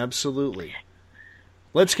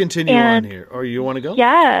 Let's continue on here. Or you want to go?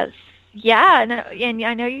 Yes. Yeah, no, and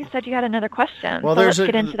I know you said you had another question. Well, so let's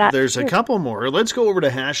get into that. There's a couple more. Let's go over to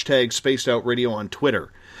hashtag Spaced Out Radio on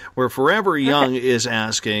Twitter, where Forever Young is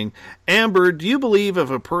asking, Amber, do you believe if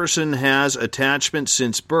a person has attachment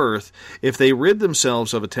since birth, if they rid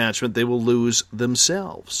themselves of attachment, they will lose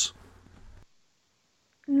themselves?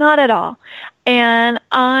 Not at all. And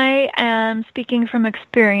I am speaking from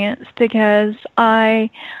experience because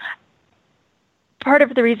part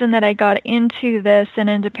of the reason that I got into this and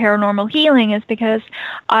into paranormal healing is because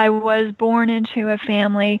I was born into a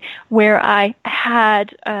family where I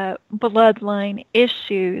had bloodline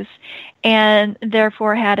issues and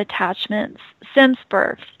therefore had attachments since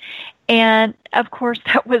birth. And of course,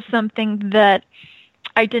 that was something that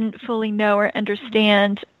I didn't fully know or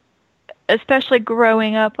understand, especially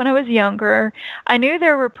growing up when I was younger. I knew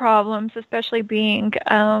there were problems, especially being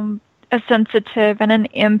a sensitive and an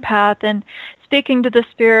empath and speaking to the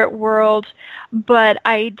spirit world, but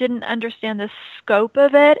I didn't understand the scope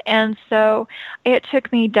of it, and so it took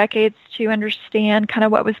me decades to understand kind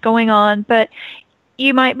of what was going on. But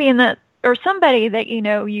you might be in that, or somebody that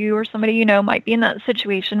you or somebody might be in that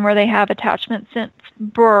situation where they have attachments since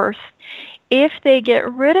birth. If they get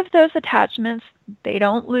rid of those attachments, they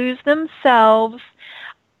don't lose themselves,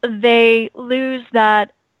 they lose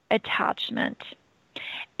that attachment.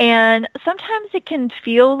 And sometimes it can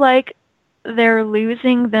feel like they're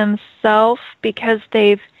losing themselves because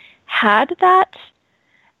they've had that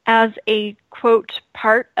as a, quote,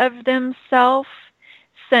 part of themselves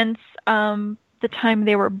since the time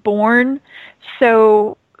they were born.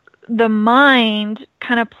 So the mind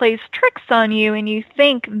kind of plays tricks on you, and you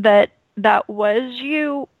think that that was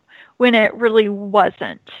you when it really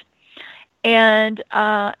wasn't. And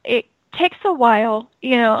it takes a while,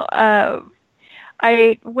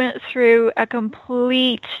 I went through a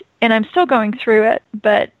complete, and I'm still going through it,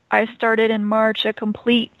 but I started in March, a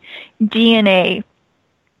complete DNA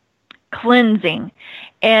cleansing.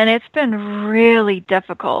 And it's been really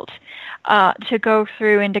difficult to go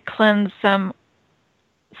through and to cleanse some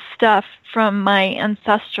stuff from my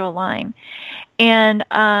ancestral line. And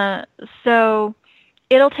so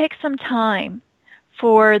it'll take some time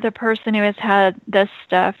for the person who has had this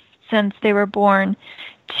stuff since they were born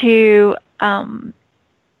to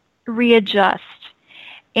readjust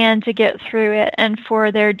and to get through it, and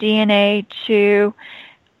for their DNA to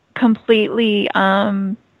completely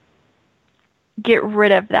get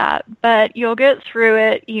rid of that. But you'll get through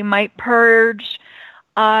it. You might purge.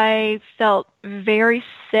 I felt very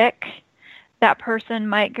sick. That person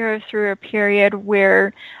might go through a period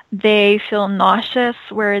where they feel nauseous,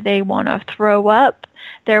 where they want to throw up.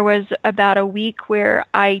 There was about a week where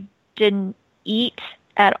I didn't eat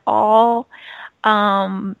at all.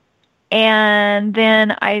 And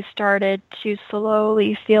then I started to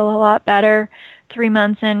slowly feel a lot better. 3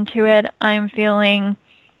 months into it, I'm feeling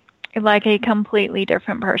like a completely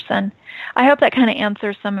different person. I hope that kind of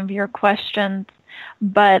answers some of your questions,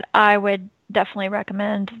 but I would definitely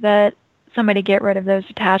recommend that somebody get rid of those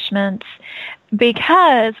attachments,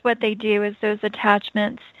 because what they do is those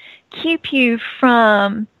attachments keep you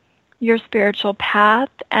from your spiritual path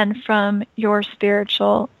and from your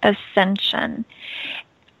spiritual ascension,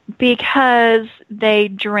 because they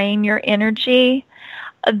drain your energy.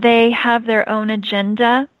 They have their own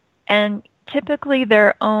agenda, and typically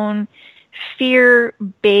their own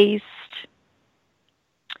fear-based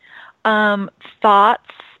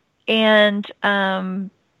thoughts and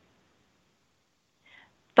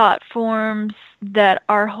thought forms that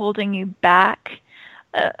are holding you back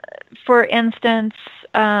for instance,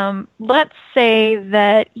 let's say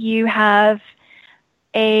that you have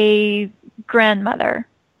a grandmother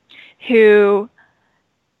who,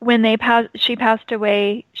 when she passed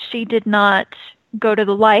away, she did not go to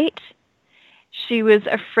the light. She was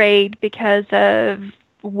afraid because of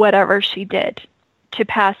whatever she did to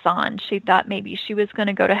pass on. She thought maybe she was going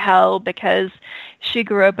to go to hell because she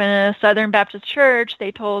grew up in a Southern Baptist church.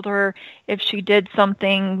 They told her if she did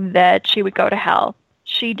something that she would go to hell.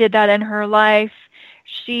 She did that in her life.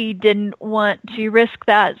 She didn't want to risk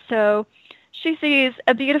that. So she sees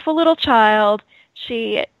a beautiful little child.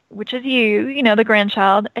 Which is you know, the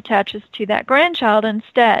grandchild, attaches to that grandchild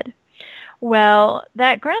instead. Well,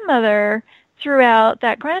 that grandmother, throughout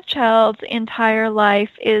that grandchild's entire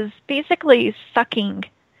life, is basically sucking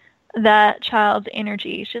that child's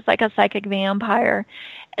energy. She's like a psychic vampire.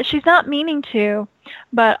 She's not meaning to,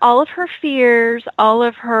 but all of her fears, all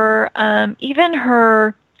of her, even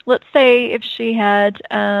her, let's say if she had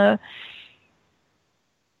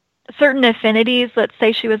certain affinities, let's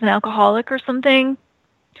say she was an alcoholic or something,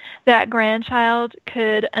 that grandchild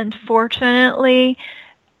could unfortunately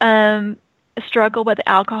struggle with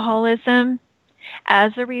alcoholism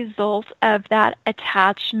as a result of that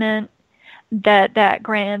attachment that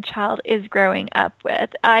grandchild is growing up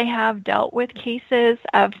with. I have dealt with cases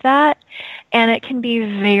of that, and it can be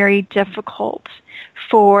very difficult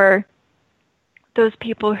for those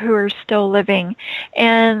people who are still living.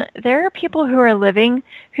 And there are people who are living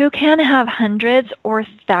who can have hundreds or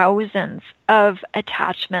thousands of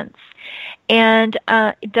attachments. And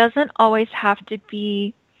it doesn't always have to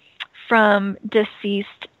be from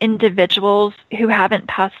deceased individuals who haven't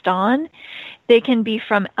passed on. They can be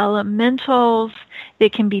from elementals. They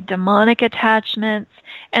can be demonic attachments.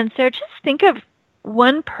 And so just think of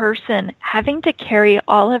one person having to carry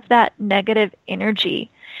all of that negative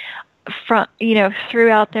energy from,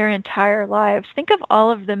 throughout their entire lives. Think of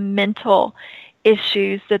all of the mental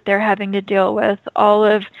issues that they're having to deal with, all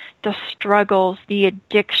of the struggles, the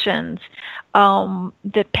addictions,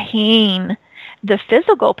 the pain, the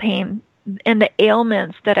physical pain, and the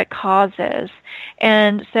ailments that it causes.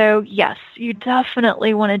 And so, yes, you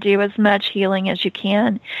definitely want to do as much healing as you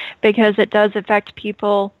can, because it does affect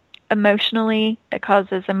people emotionally. It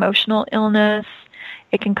causes emotional illness.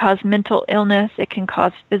 It can cause mental illness. It can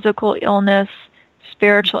cause physical illness,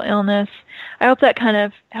 spiritual illness. I hope that kind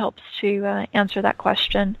of helps to answer that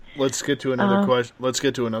question. Let's get to another question. Let's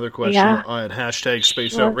get to another question at hashtag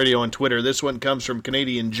Spaced Out Radio on Twitter. This one comes from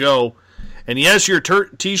Canadian Joe. And yes, your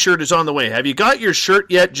T-shirt is on the way. Have you got your shirt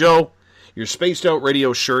yet, Joe? Your Spaced Out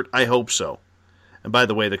Radio shirt? I hope so. And by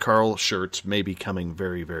the way, the Carl shirts may be coming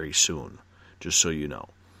very, very soon, just so you know.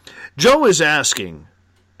 Joe is asking,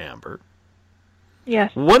 Amber,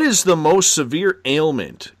 yes, what is the most severe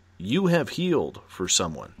ailment you have healed for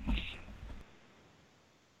someone?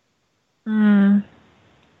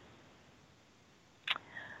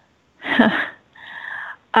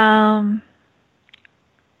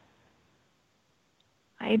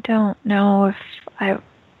 I don't know if I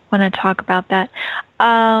want to talk about that.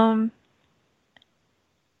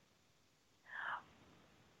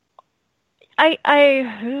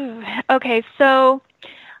 Okay, so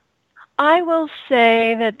I will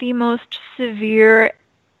say that the most severe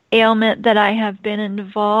ailment that I have been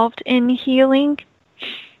involved in healing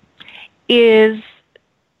is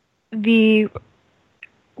the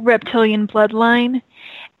reptilian bloodline.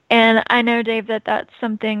 And I know, Dave, that that's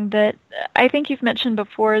something that I think you've mentioned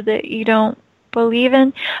before that you don't believe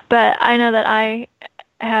in, but I know that I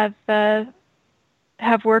have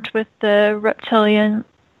worked with the reptilian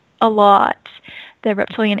a lot, the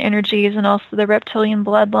reptilian energies and also the reptilian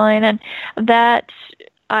bloodline, and that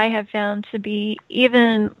I have found to be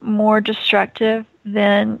even more destructive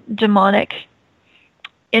than demonic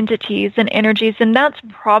entities and energies, and that's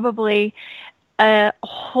probably a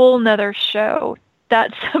whole nother show.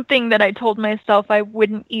 That's something that I told myself I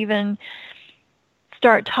wouldn't even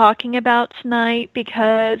start talking about tonight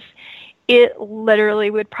because it literally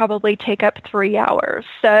would probably take up 3 hours.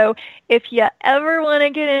 So if you ever want to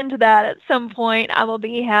get into that at some point, I will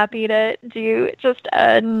be happy to do just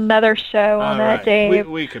another show on that, Dave.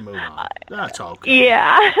 We can move on. That's okay.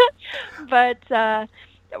 Yeah. But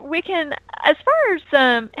we can, as far as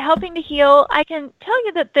helping to heal, I can tell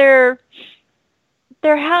you that there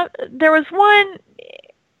was one.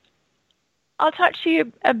 I'll talk to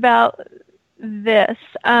you about this.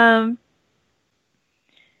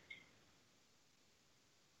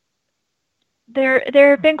 There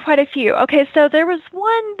have been quite a few. Okay, so there was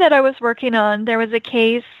one that I was working on. There was a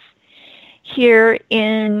case here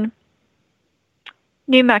in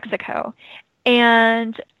New Mexico,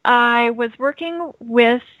 and I was working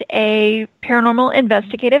with a paranormal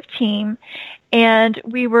investigative team, and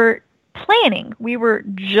we were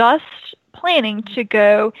just planning to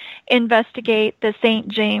go investigate the St.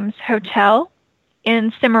 James Hotel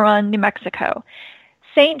in Cimarron, New Mexico.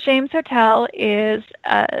 St. James Hotel is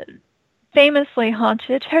a famously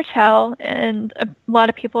haunted hotel, and a lot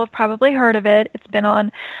of people have probably heard of it. It's been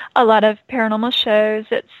on a lot of paranormal shows.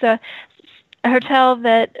 It's a hotel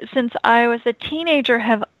that, since I was a teenager,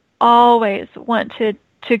 have always wanted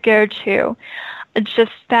to go to. It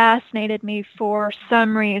just fascinated me for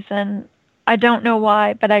some reason. I don't know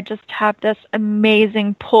why, but I just have this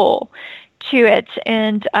amazing pull to it,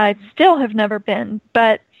 and I still have never been.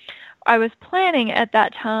 But I was planning at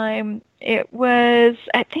that time. It was,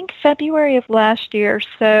 I think, February of last year,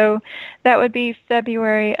 so that would be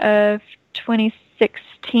February of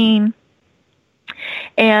 2016.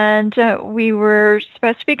 And we were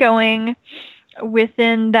supposed to be going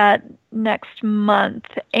within that next month.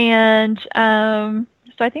 And so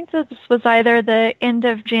I think this was either the end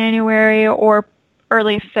of January or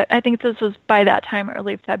I think this was by that time,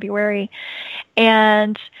 early February.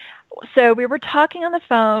 And so we were talking on the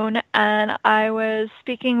phone, and I was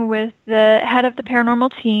speaking with the head of the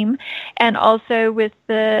paranormal team and also with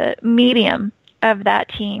the medium of that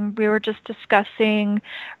team. We were just discussing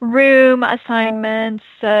room assignments,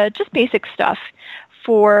 just basic stuff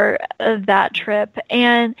for that trip.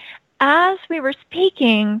 And as we were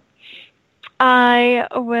speaking, I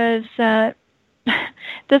was,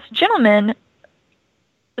 this gentleman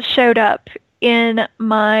showed up in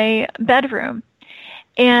my bedroom,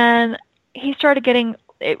 and he started getting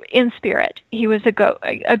in spirit. He was a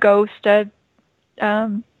ghost.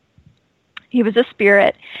 He was a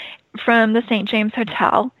spirit from the St. James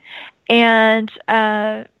Hotel, and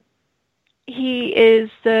he is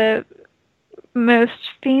the most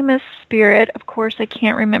famous spirit. Of course, I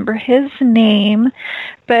can't remember his name,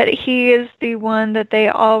 but he is the one that they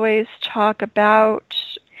always talk about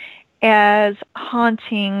as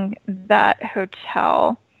haunting that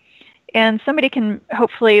hotel. And somebody can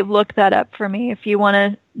hopefully look that up for me. If you want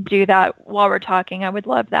to do that while we're talking, I would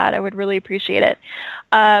love that. I would really appreciate it.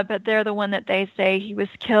 But they're the one that they say he was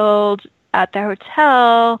killed at the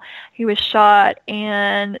hotel. He was shot,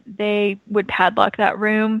 and they would padlock that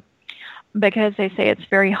room because they say it's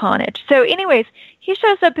very haunted. So anyways, he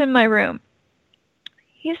shows up in my room.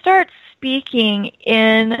 He starts speaking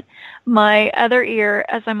in my other ear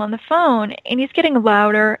as I'm on the phone, and he's getting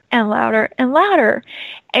louder and louder and louder.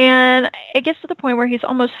 And it gets to the point where he's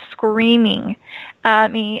almost screaming at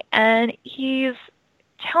me, and he's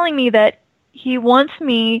telling me that he wants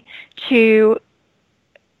me to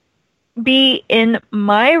be in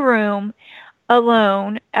my room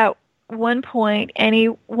alone at one point, and he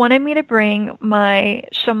wanted me to bring my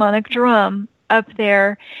shamanic drum up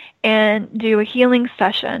there and do a healing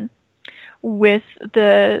session with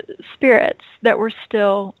the spirits that were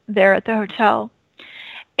still there at the hotel.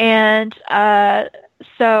 And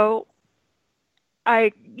so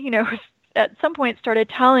I, at some point started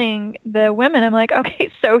telling the women, I'm like,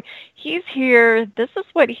 okay, so he's here. This is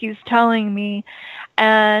what he's telling me.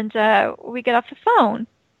 And we get off the phone.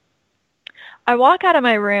 I walk out of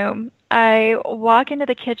my room. I walk into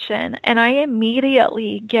the kitchen, and I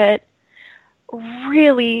immediately get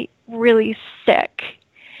really, really sick.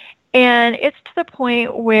 And it's to the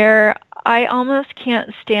point where I almost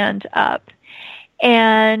can't stand up.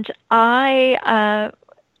 And I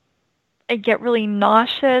get really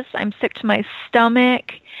nauseous. I'm sick to my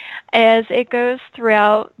stomach. As it goes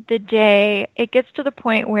throughout the day, it gets to the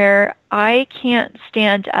point where I can't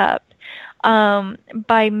stand up.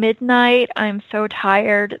 By midnight, I'm so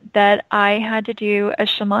tired that I had to do a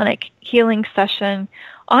shamanic healing session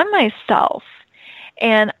on myself.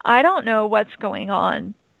 And I don't know what's going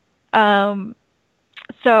on.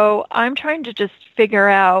 So I'm trying to just figure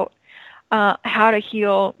out how to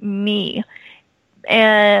heal me.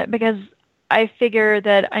 And because I figure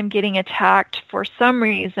that I'm getting attacked for some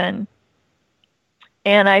reason.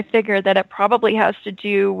 And I figure that it probably has to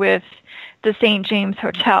do with the St. James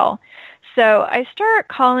Hotel. So I start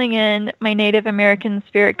calling in my Native American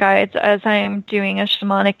spirit guides as I'm doing a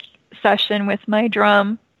shamanic session with my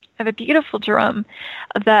drum. I have a beautiful drum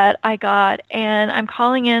that I got, and I'm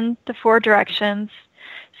calling in the 4 directions.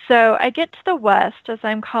 So I get to the west as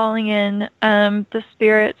I'm calling in the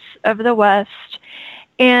spirits of the west.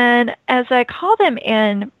 And as I call them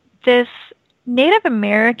in, this Native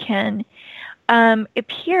American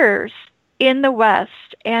appears in the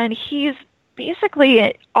west, and he's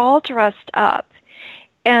basically all dressed up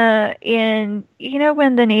in,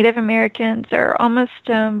 when the Native Americans are almost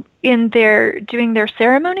doing their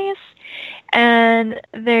ceremonies, and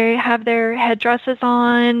they have their headdresses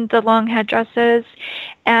on, the long headdresses,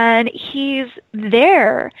 and he's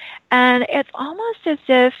there. And it's almost as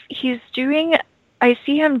if I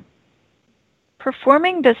see him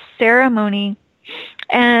performing this ceremony,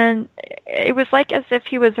 and it was like as if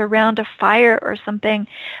he was around a fire or something,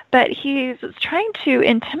 but he was trying to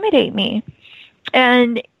intimidate me.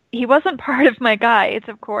 And he wasn't part of my guides,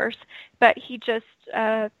 of course, but he just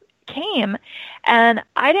came, and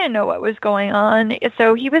I didn't know what was going on,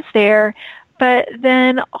 so he was there. But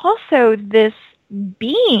then also this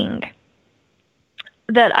being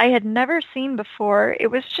that I had never seen before,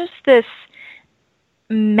 it was just this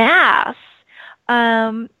mass,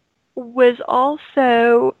 was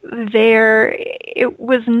also there. It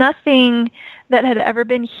was nothing that had ever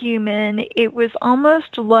been human. It was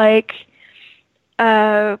almost like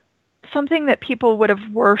something that people would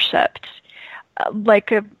have worshipped,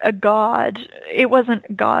 like a god. It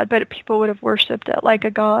wasn't God, but people would have worshipped it like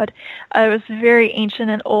a god. It was very ancient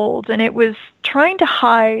and old, and it was trying to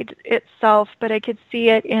hide itself, but I could see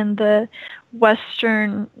it in the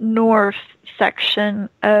western north section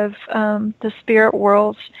of the spirit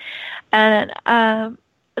world. And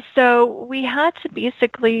so we had to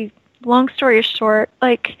basically, long story short,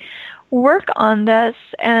 like work on this,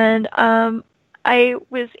 and I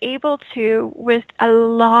was able to, with a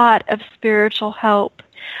lot of spiritual help,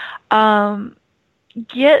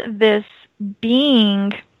 get this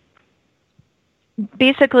being,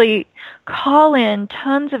 basically call in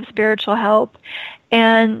tons of spiritual help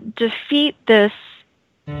and defeat this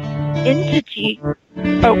entity.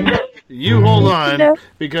 Oh. You hold on,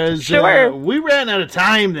 because Sure. We ran out of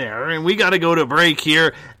time there, and we got to go to break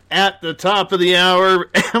here. At the top of the hour,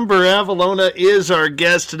 Amber Avalona is our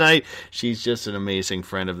guest tonight. She's just an amazing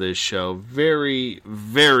friend of this show. Very,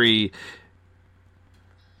 very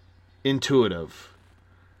intuitive.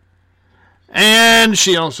 And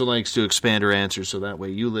she also likes to expand her answers, so that way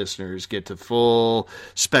you listeners get the full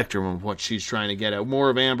spectrum of what she's trying to get at. More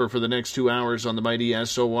of Amber for the next 2 hours on the mighty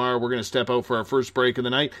SOR. We're going to step out for our first break of the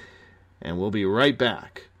night, and we'll be right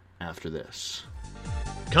back after this.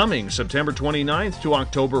 Coming September 29th to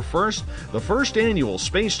October 1st, the first annual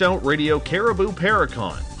Spaced Out Radio Caribou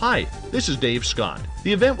Paracon. Hi, this is Dave Scott.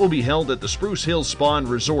 The event will be held at the Spruce Hills Spa and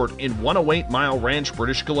Resort in 108 Mile Ranch,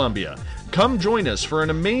 British Columbia. Come join us for an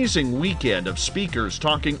amazing weekend of speakers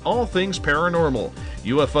talking all things paranormal,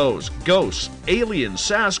 UFOs, ghosts, aliens,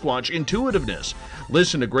 Sasquatch, intuitiveness.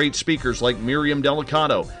 Listen to great speakers like Miriam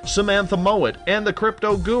Delicato, Samantha Mowat, and the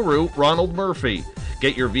crypto guru, Ronald Murphy.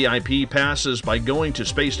 Get your VIP passes by going to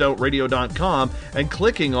spacedoutradio.com and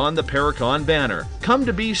clicking on the Paracon banner. Come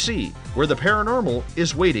to BC, where the paranormal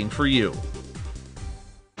is waiting for you.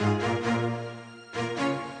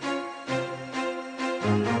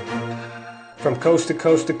 From coast to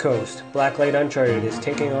coast to coast, Blacklight Uncharted is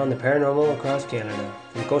taking on the paranormal across Canada.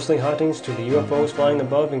 From ghostly hauntings to the UFOs flying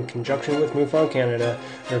above in conjunction with MUFON Canada,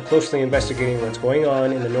 we're closely investigating what's going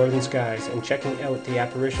on in the northern skies and checking out the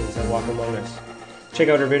apparitions that walk among us. Check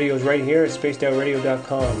out our videos right here at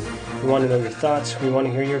spacedoutradio.com. We want to know your thoughts, we want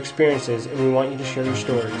to hear your experiences, and we want you to share your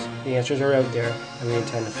stories. The answers are out there, and we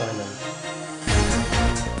intend to find them.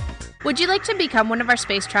 Would you like to become one of our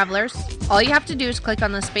space travelers? All you have to do is click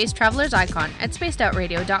on the Space Travelers icon at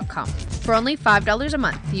spacedoutradio.com. For only $5 a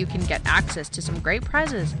month, you can get access to some great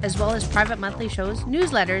prizes, as well as private monthly shows,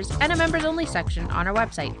 newsletters, and a members-only section on our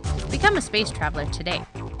website. Become a space traveler today.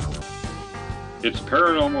 It's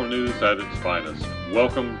paranormal news at its finest.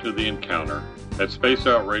 Welcome to The Encounter. At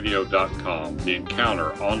spacedoutradio.com, The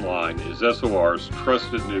Encounter online is SOR's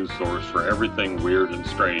trusted news source for everything weird and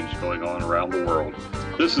strange going on around the world.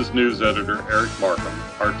 This is news editor Eric Markham.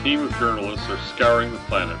 Our team of journalists are scouring the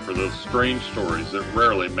planet for those strange stories that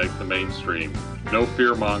rarely make the mainstream. No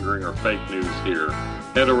fear-mongering or fake news here.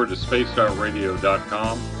 Head over to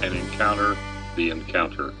spacedoutradio.com and encounter The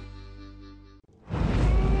Encounter.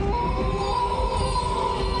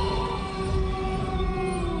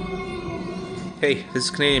 Hey, this is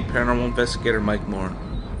Canadian paranormal investigator Mike Moore.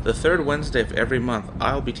 The third Wednesday of every month,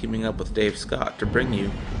 I'll be teaming up with Dave Scott to bring you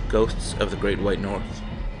Ghosts of the Great White North.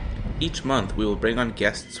 Each month, we will bring on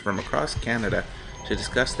guests from across Canada to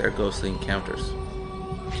discuss their ghostly encounters.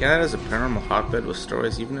 Canada is a paranormal hotbed with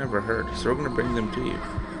stories you've never heard, so we're going to bring them to you.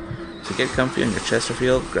 So get comfy on your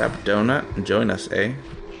Chesterfield, grab a donut, and join us, eh?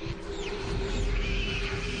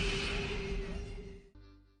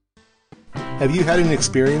 Have you had an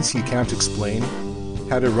experience you can't explain?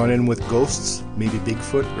 Had a run-in with ghosts, maybe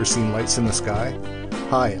Bigfoot, or seen lights in the sky?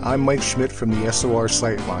 Hi, I'm Mike Schmidt from the SOR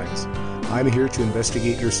Sightlines. I'm here to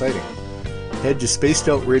investigate your sighting. Head to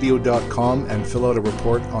spacedoutradio.com and fill out a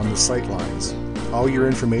report on the Sightlines. All your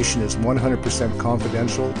information is 100%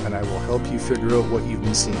 confidential, and I will help you figure out what you've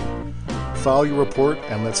been seeing. File your report,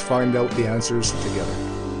 and let's find out the answers together.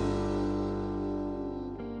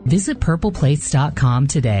 Visit purpleplates.com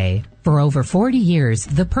today. For over 40 years,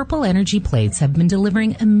 the Purple Energy Plates have been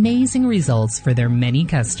delivering amazing results for their many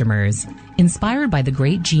customers. Inspired by the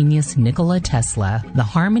great genius Nikola Tesla, the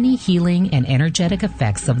harmony, healing, and energetic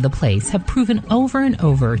effects of the plates have proven over and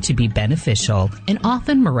over to be beneficial and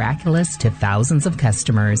often miraculous to thousands of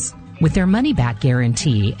customers. With their money-back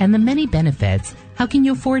guarantee and the many benefits, how can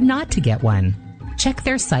you afford not to get one? Check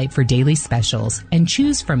their site for daily specials and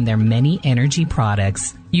choose from their many energy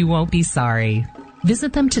products. You won't be sorry.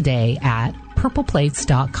 Visit them today at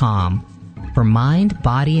purpleplates.com for mind,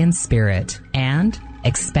 body, and spirit, and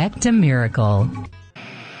expect a miracle.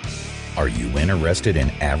 Are you interested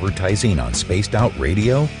in advertising on Spaced Out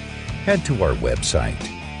Radio? Head to our website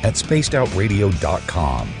at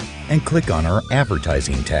spacedoutradio.com and click on our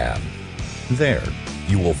advertising tab. There,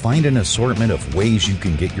 you will find an assortment of ways you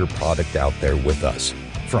can get your product out there with us,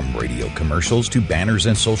 from radio commercials to banners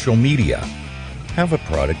and social media. Have a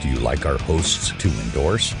product you like our hosts to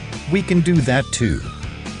endorse? We can do that too.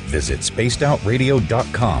 Visit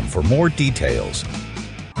spacedoutradio.com for more details.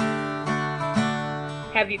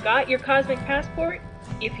 Have you got your Cosmic Passport?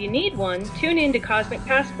 If you need one, tune in to Cosmic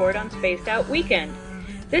Passport on Spaced Out Weekend.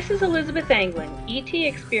 This is Elizabeth Anglin, ET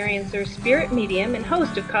Experiencer, spirit medium, and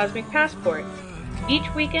host of Cosmic Passport.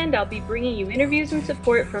 Each weekend I'll be bringing you interviews and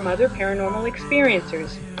support from other paranormal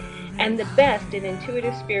experiencers, and the best in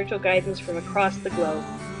intuitive spiritual guidance from across the globe.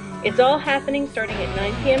 It's all happening starting at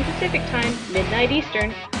 9 p.m. Pacific Time, midnight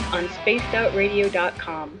Eastern, on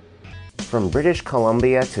spacedoutradio.com. From British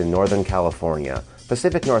Columbia to Northern California,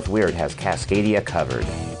 Pacific North Weird has Cascadia covered.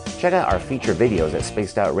 Check out our feature videos at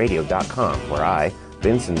spacedoutradio.com, where I,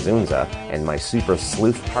 Vincent Zunza, and my super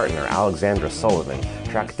sleuth partner Alexandra Sullivan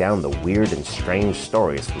track down the weird and strange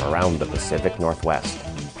stories from around the Pacific Northwest.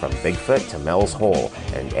 From Bigfoot to Mel's Hole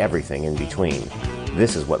and everything in between.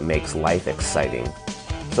 This is what makes life exciting.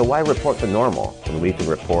 So why report the normal when we can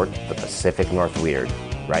report the Pacific North Weird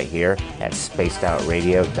right here at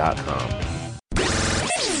spacedoutradio.com.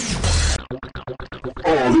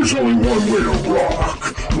 Oh, there's only one way to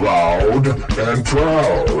rock. Loud and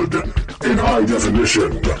proud. In high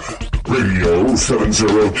definition. Radio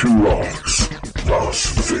 702 rocks.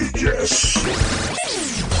 Las Vegas.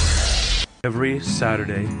 Every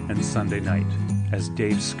Saturday and Sunday night, as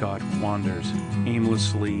Dave Scott wanders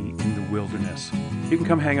aimlessly in the wilderness, you can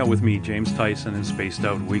come hang out with me, James Tyson, in Spaced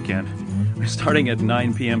Out Weekend. Starting at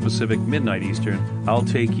 9 p.m. Pacific, midnight Eastern, I'll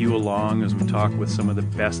take you along as we talk with some of the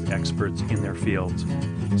best experts in their fields.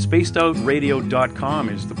 SpacedOutRadio.com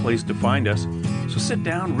is the place to find us. So sit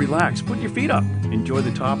down, relax, put your feet up, enjoy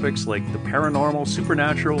the topics like the paranormal,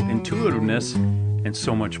 supernatural, intuitiveness, and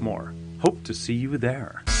so much more. Hope to see you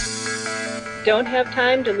there. Don't have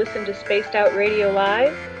time to listen to Spaced Out Radio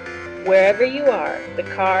live? Wherever you are, the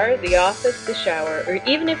car, the office, the shower, or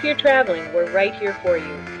even if you're traveling, we're right here for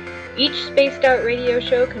you. Each Spaced Out Radio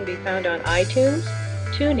show can be found on iTunes,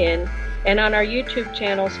 TuneIn, and on our YouTube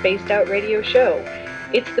channel, Spaced Out Radio Show.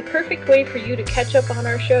 It's the perfect way for you to catch up on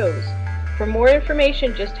our shows. For more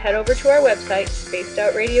information, just head over to our website,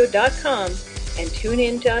 spacedoutradio.com, and tune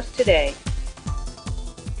in to us today.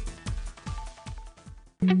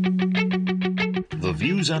 The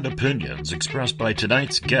views and opinions expressed by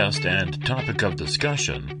tonight's guest and topic of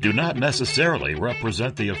discussion do not necessarily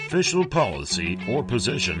represent the official policy or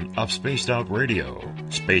position of Spaced Out Radio,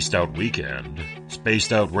 Spaced Out Weekend,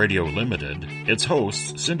 Spaced Out Radio Limited, its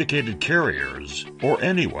hosts, syndicated carriers, or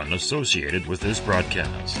anyone associated with this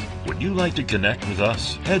broadcast. Would you like to connect with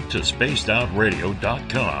us? Head to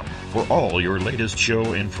spacedoutradio.com for all your latest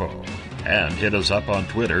show info. And hit us up on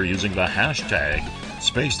Twitter using the hashtag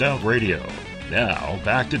Spaced Out Radio. Now,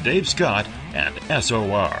 back to Dave Scott and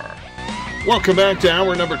SOR. Welcome back to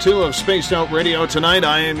hour number 2 of Spaced Out Radio tonight.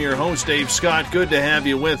 I am your host, Dave Scott. Good to have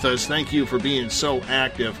you with us. Thank you for being so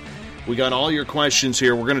active. We got all your questions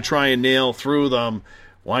here. We're going to try and nail through them.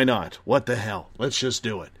 Why not? What the hell? Let's just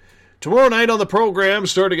do it. Tomorrow night on the program,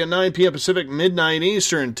 starting at 9 p.m. Pacific, midnight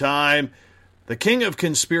Eastern Time, the King of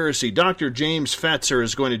Conspiracy, Dr. James Fetzer,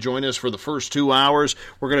 is going to join us for the first 2 hours.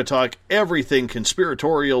 We're going to talk everything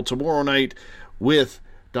conspiratorial tomorrow night with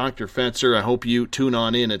Dr. Fetzer. I hope you tune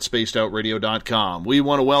on in at spacedoutradio.com. We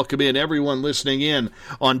want to welcome in everyone listening in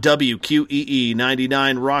on WQEE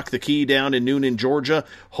 99 Rock the Key down in Noonan, Georgia,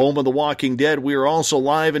 home of The Walking Dead. We are also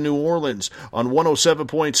live in New Orleans on 107.7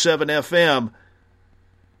 FM.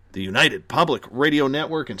 the United Public Radio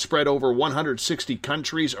Network, and spread over 160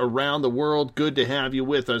 countries around the world. Good to have you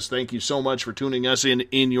with us. Thank you so much for tuning us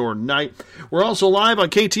in your night. We're also live on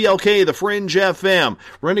KTLK, The Fringe FM,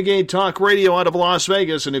 Renegade Talk Radio out of Las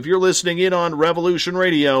Vegas. And if you're listening in on Revolution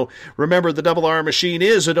Radio, remember the Double R Machine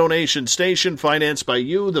is a donation station financed by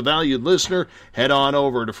you, the valued listener. Head on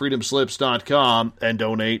over to freedomslips.com and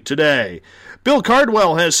donate today. Bill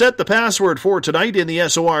Cardwell has set the password for tonight in the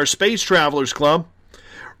SOR Space Travelers Club.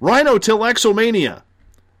 Rhinotilexomania.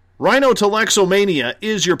 Rhinotilexomania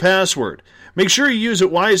is your password. Make sure you use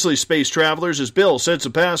it wisely, Space Travelers, as Bill sets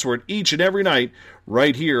a password each and every night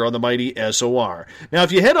right here on the mighty SOR. Now,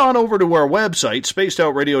 if you head on over to our website,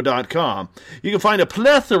 spacedoutradio.com, you can find a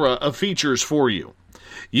plethora of features for you.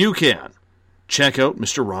 You can check out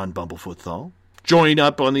Mr. Ron Bumblefoot Thal. Join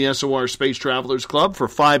up on the SOR Space Travelers Club for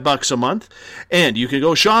 $5 a month, and you can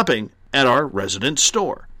go shopping at our resident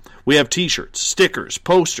store. We have t-shirts, stickers,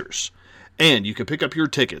 posters, and you can pick up your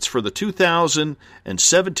tickets for the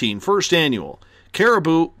 2017 first annual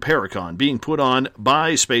Caribou Paracon being put on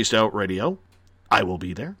by Spaced Out Radio. I will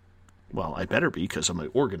be there. Well, I better be because I'm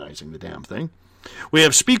organizing the damn thing. We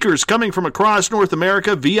have speakers coming from across North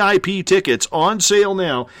America, VIP tickets on sale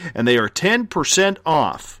now, and they are 10%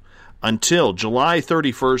 off until July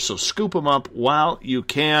 31st, so scoop them up while you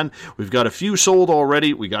can. We've got a few sold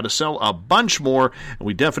already. We got to sell a bunch more, and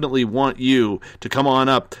we definitely want you to come on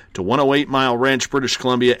up to 108 Mile Ranch, British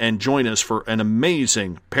Columbia, and join us for an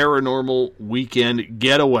amazing paranormal weekend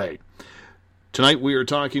getaway. Tonight we are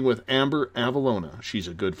talking with Amber Avalona. She's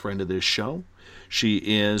a good friend of this show. She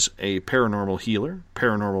is a paranormal healer,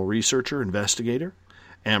 paranormal researcher, investigator.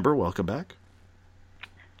 Amber, welcome back.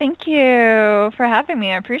 Thank you for having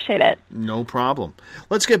me. I appreciate it. No problem.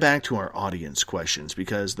 Let's get back to our audience questions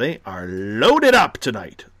because they are loaded up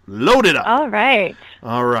tonight. Loaded up. All right.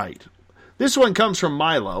 All right. This one comes from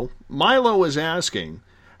Milo. Milo is asking,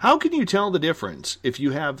 how can you tell the difference if you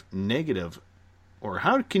have negative, or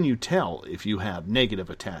how can you tell if you have negative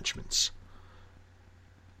attachments?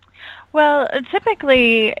 Well,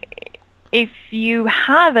 typically, if you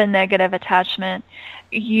have a negative attachment,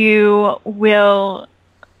 you'll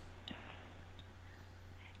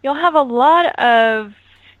have a lot of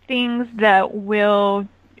things that will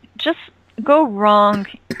just go wrong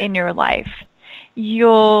in your life.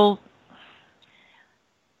 You'll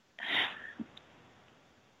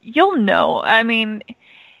know. I mean,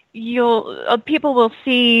 people will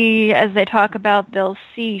see, as they talk about, they'll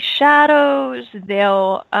see shadows.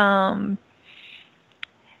 They'll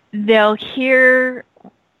hear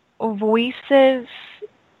voices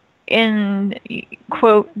in,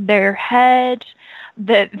 quote, their head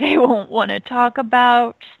that they won't want to talk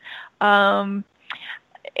about. There'll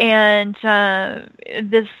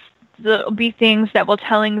be things that will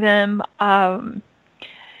telling them,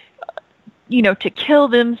 to kill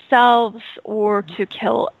themselves or to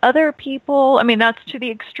kill other people. I mean, that's to the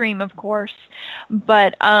extreme, of course,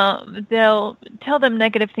 but they'll tell them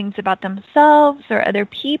negative things about themselves or other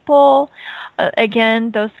people.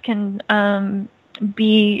 Again, those can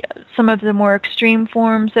be some of the more extreme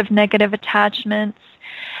forms of negative attachments.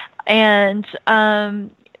 And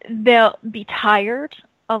they'll be tired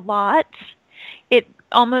a lot. It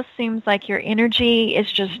almost seems like your energy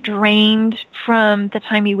is just drained from the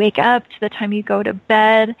time you wake up to the time you go to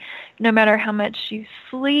bed. No matter how much you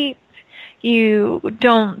sleep, you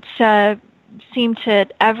don't seem to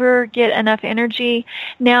ever get enough energy.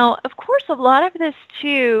 Now, of course, a lot of this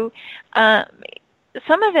too,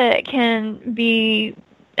 some of it can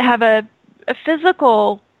have a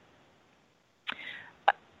physical,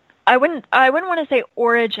 I wouldn't want to say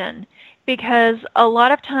origin, because a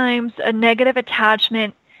lot of times a negative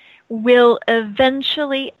attachment will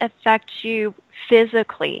eventually affect you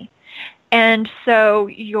physically. And so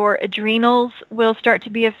your adrenals will start to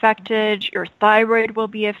be affected, your thyroid will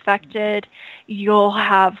be affected, you'll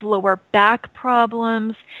have lower back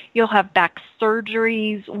problems, you'll have back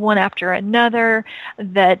surgeries one after another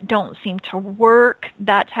that don't seem to work,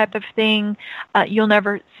 that type of thing. You'll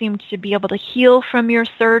never seem to be able to heal from your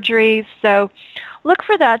surgeries. So look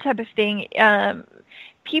for that type of thing.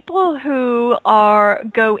 People who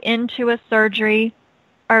go into a surgery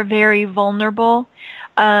are very vulnerable.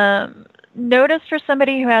 Notice for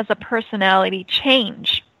somebody who has a personality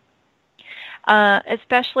change,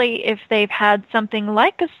 especially if they've had something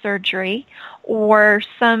like a surgery or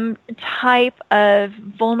some type of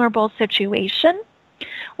vulnerable situation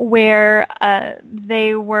where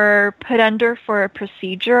they were put under for a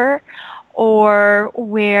procedure, or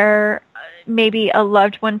where maybe a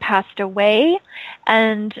loved one passed away,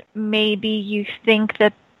 and maybe you think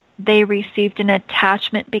that they received an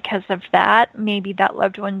attachment because of that. Maybe that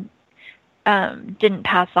loved one didn't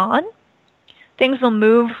pass on. Things will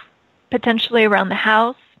move potentially around the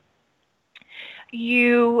house.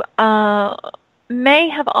 You may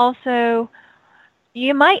have also,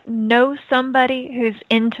 you might know somebody who's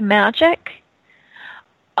into magic,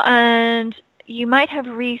 and you might have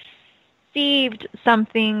received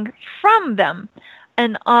something from them,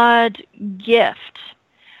 an odd gift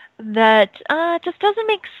that just doesn't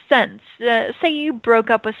make sense. Say you broke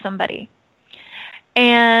up with somebody,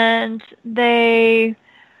 and they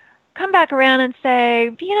come back around and say,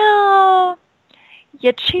 you know,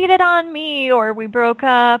 you cheated on me, or we broke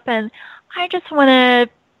up, and I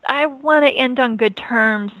want to end on good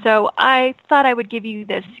terms, so I thought I would give you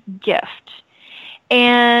this gift.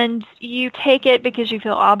 And you take it because you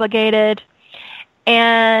feel obligated,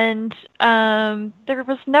 and there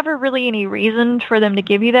was never really any reason for them to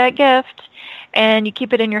give you that gift, and you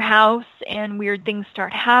keep it in your house, and weird things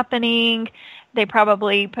start happening. They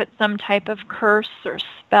probably put some type of curse or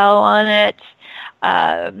spell on it.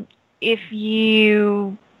 If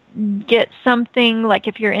you get something, like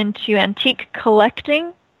if you're into antique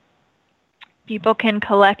collecting, people can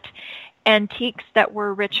collect antiques that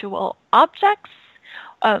were ritual objects,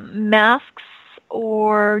 masks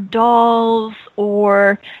or dolls,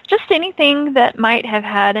 or just anything that might have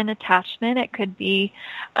had an attachment. It could be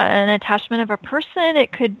an attachment of a person.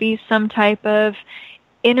 It could be some type of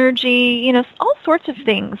energy, you know, all sorts of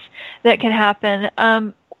things that can happen.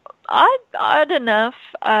 Odd enough,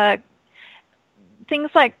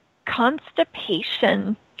 things like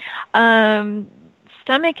constipation,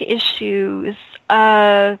 stomach issues,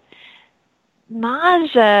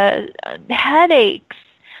 nausea, headaches,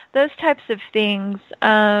 those types of things.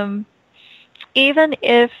 Even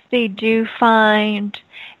if they do find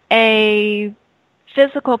a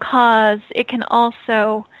physical cause, it can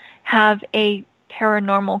also have a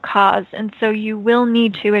paranormal cause. And so you will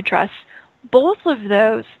need to address both of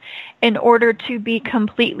those in order to be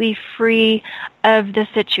completely free of the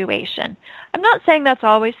situation. I'm not saying that's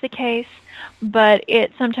always the case, but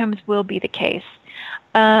it sometimes will be the case.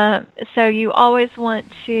 So you always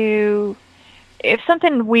want to, if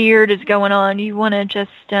something weird is going on, you want to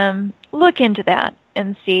just look into that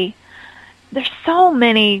and see. There's so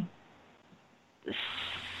many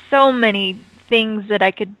things that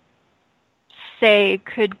I could say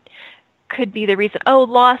could be the reason. Oh,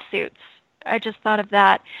 lawsuits. I just thought of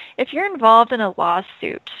that. If you're involved in a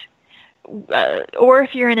lawsuit, or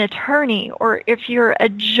if you're an attorney, or if you're a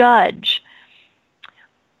judge,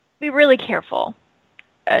 be really careful.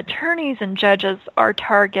 Attorneys and judges are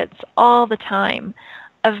targets all the time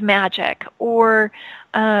of magic, or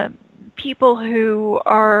people who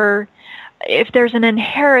are, if there's an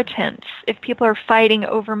inheritance, if people are fighting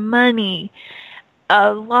over money,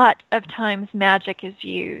 a lot of times magic is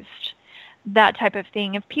used. That type of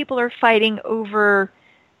thing. If people are fighting over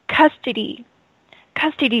custody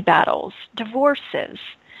battles, divorces,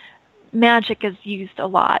 magic is used a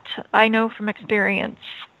lot. I know from experience.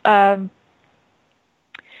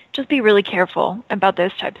 Just be really careful about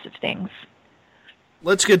those types of things.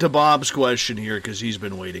 Let's get to Bob's question here, because he's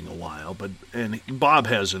been waiting a while. And Bob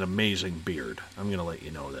has an amazing beard. I'm going to let you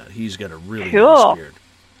know that. He's got a really nice beard.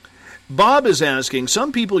 Bob is asking,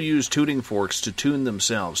 some people use tuning forks to tune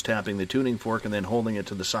themselves, tapping the tuning fork and then holding it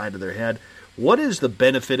to the side of their head. What is the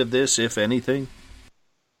benefit of this, if anything?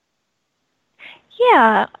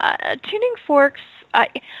 Yeah, tuning forks,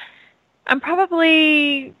 I'm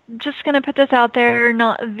probably just going to put this out there,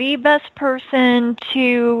 not the best person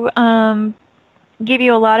to give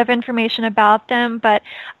you a lot of information about them, but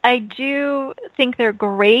I do think they're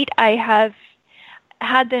great. I have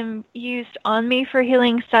had them used on me for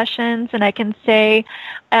healing sessions, and I can say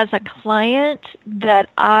as a client that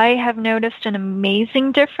I have noticed an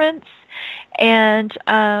amazing difference. And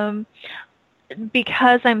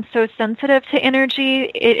because I'm so sensitive to energy,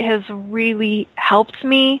 it has really helped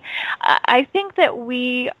me. I think that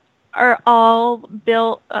we are all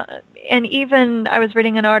built, and even I was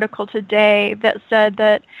reading an article today that said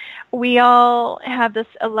that we all have this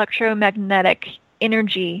electromagnetic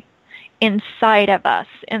energy inside of us.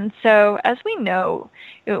 And so, as we know,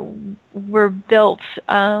 we're built,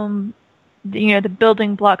 the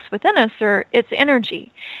building blocks within us it's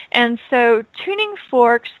energy. And so tuning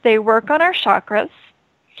forks, they work on our chakras.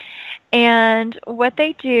 And what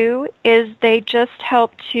they do is they just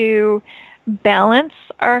help to balance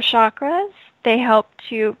our chakras. They help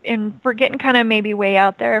to, and we're getting kind of maybe way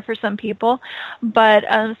out there for some people, but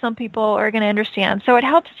some people are going to understand. So it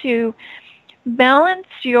helps to balance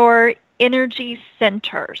your energy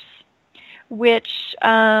centers, which,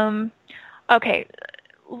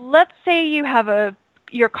 let's say you have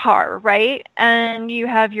your car, right? And you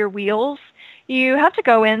have your wheels. You have to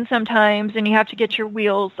go in sometimes and you have to get your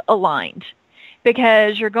wheels aligned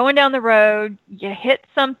because you're going down the road, you hit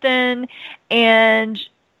something, and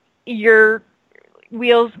your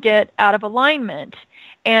wheels get out of alignment.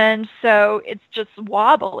 And so it's just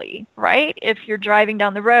wobbly, right? If you're driving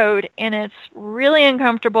down the road and it's really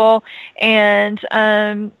uncomfortable and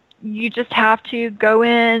you just have to go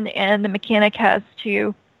in and the mechanic has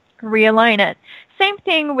to realign it. Same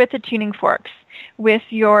thing with the tuning forks, with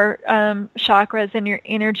your chakras and your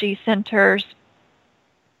energy centers,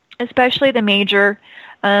 especially the major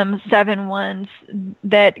 7 ones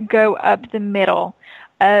that go up the middle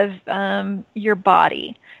of your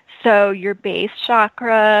body. So your base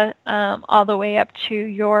chakra all the way up to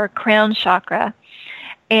your crown chakra.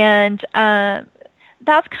 And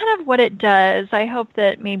that's kind of what it does. I hope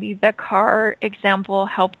that maybe the car example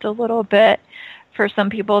helped a little bit for some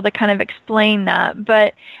people to kind of explain that.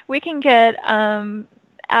 But we can get out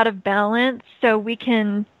of balance, so we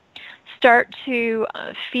can start to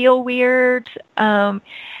feel weird. For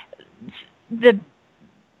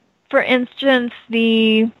instance,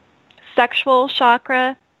 the sexual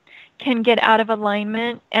chakra can get out of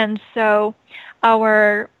alignment, and so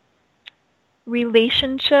our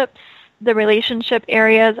relationships, the relationship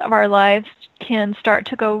areas of our lives can start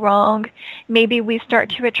to go wrong. Maybe we start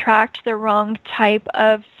to attract the wrong type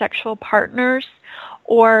of sexual partners,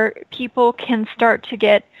 or people can start to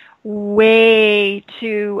get way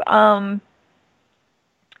too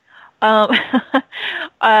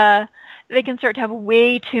they can start to have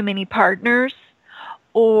way too many partners,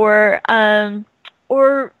 or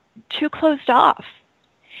too closed off,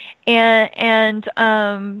 and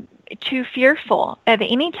too fearful of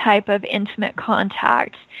any type of intimate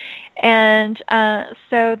contact. And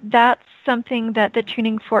so that's something that the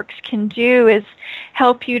tuning forks can do, is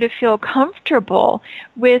help you to feel comfortable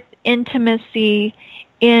with intimacy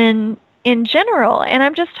in general. And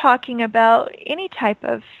I'm just talking about any type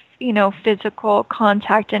of physical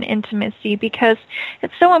contact and intimacy, because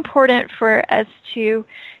it's so important for us to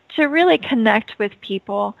really connect with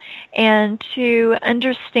people and to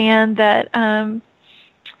understand that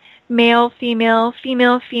male, female,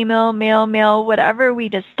 female, female, male, male, whatever we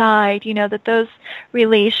decide, that those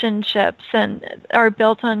relationships are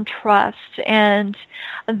built on trust, and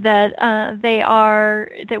that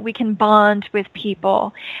that we can bond with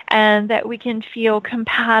people, and that we can feel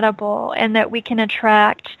compatible, and that we can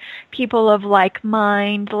attract people of like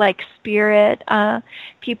mind, like spirit,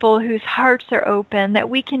 people whose hearts are open, that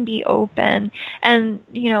we can be open and,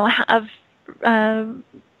 have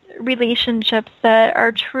relationships that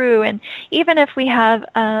are true. And even if we have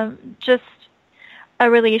just a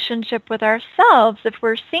relationship with ourselves, if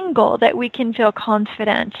we're single, that we can feel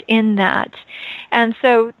confident in that. And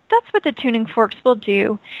so that's what the tuning forks will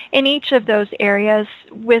do in each of those areas.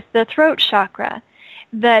 With the throat chakra,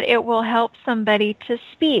 that it will help somebody to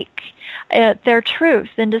speak their truth,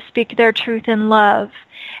 and to speak their truth in love,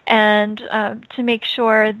 and to make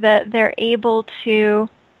sure that they're able to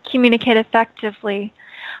communicate effectively,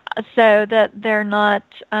 so that they're not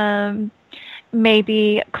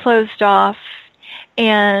maybe closed off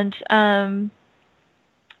and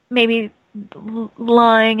maybe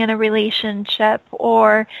lying in a relationship,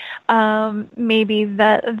 or maybe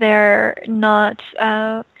that they're not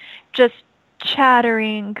just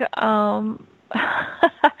chattering,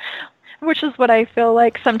 which is what I feel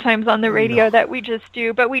like sometimes on the radio that we just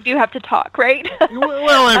do, but we do have to talk, right?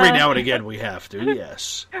 Well, every now and again we have to,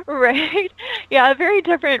 yes. Right. Yeah, very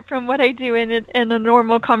different from what I do in a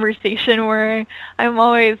normal conversation, where I'm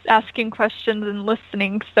always asking questions and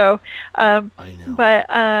listening. So, I know.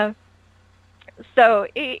 But so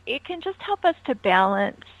it can just help us to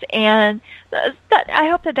balance, and I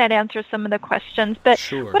hope that answers some of the questions. But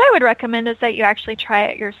sure. What I would recommend is that you actually try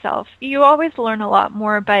it yourself. You always learn a lot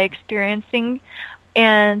more by experiencing,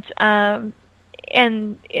 and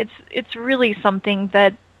it's really something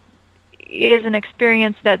that is an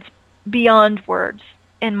experience that's beyond words,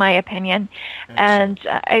 in my opinion. Excellent.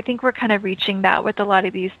 And I think we're kind of reaching that with a lot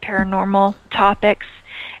of these paranormal topics,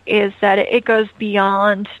 is that it goes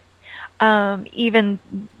beyond even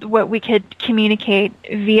what we could communicate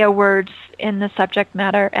via words in the subject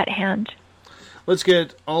matter at hand. Let's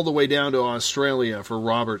get all the way down to Australia for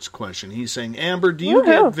Robert's question. He's saying, Amber, do you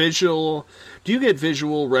get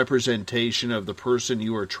visual representation of the person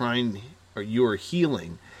you are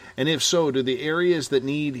healing? And if so, do the areas that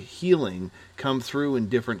need healing come through in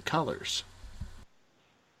different colors?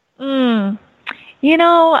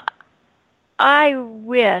 I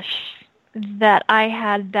wish that I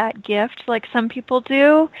had that gift like some people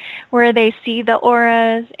do, where they see the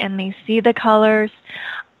auras and they see the colors.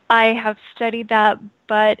 I have studied that,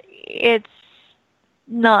 but it's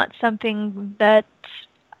not something that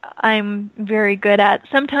I'm very good at.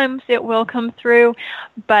 Sometimes it will come through,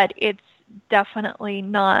 but it's definitely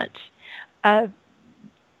not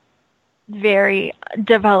very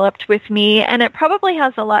developed with me. And it probably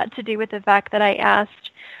has a lot to do with the fact that I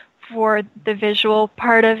asked for the visual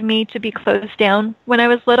part of me to be closed down when I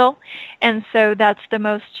was little. And so that's the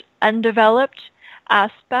most undeveloped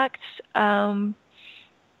aspect of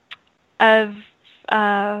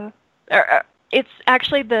it's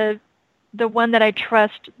actually the one that I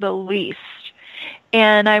trust the least.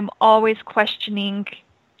 And I'm always questioning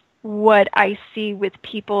what I see with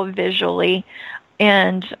people visually.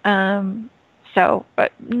 And so,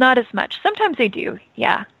 but not as much. Sometimes I do,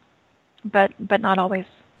 yeah, but not always.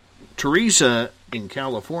 Teresa in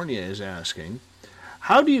California is asking,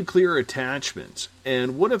 how do you clear attachments?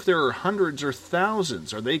 And what if there are hundreds or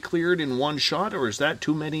thousands? Are they cleared in one shot, or is that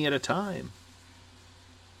too many at a time?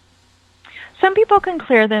 Some people can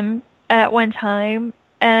clear them at one time,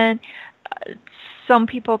 and some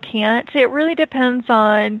people can't. It really depends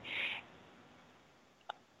on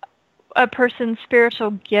a person's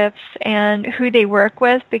spiritual gifts and who they work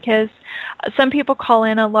with, because some people call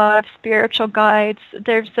in a lot of spiritual guides.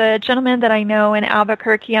 There's a gentleman that I know in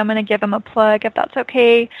Albuquerque. I'm going to give him a plug, if that's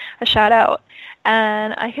okay, a shout out.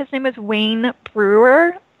 And his name is Wayne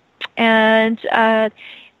Brewer, and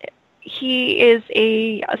he is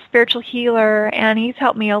a spiritual healer, and he's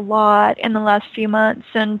helped me a lot in the last few months.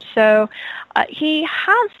 And so he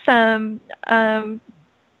has some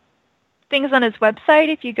things on his website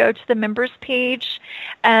if you go to the members page,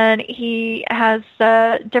 and he has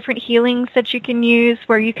different healings that you can use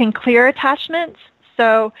where you can clear attachments.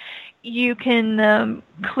 So you can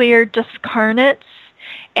clear discarnates,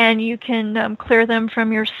 and you can clear them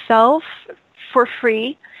from yourself for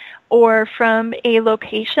free or from a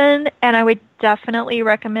location. And I would definitely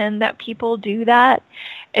recommend that people do that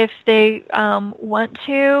if they want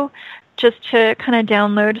to, just to kind of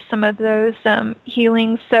download some of those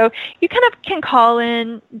healings. So you kind of can call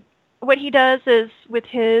in. What he does is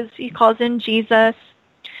he calls in Jesus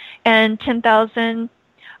and 10,000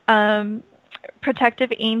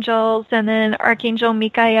 protective angels, and then Archangel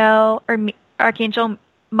Michael, or Archangel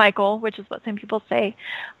Michael, which is what some people say,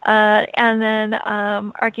 and then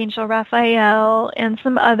Archangel Raphael and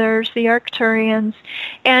some others, the Arcturians.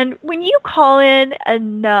 And when you call in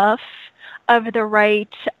enough of the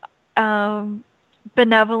right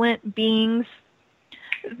benevolent beings,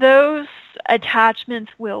 those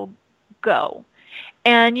attachments will go.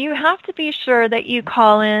 And you have to be sure that you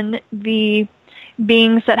call in the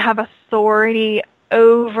beings that have authority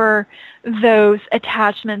over those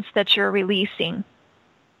attachments that you're releasing.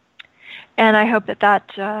 And I hope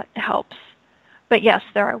that helps. But yes,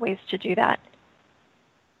 there are ways to do that.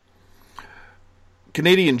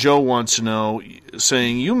 Canadian Joe wants to know,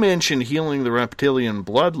 saying, you mentioned healing the reptilian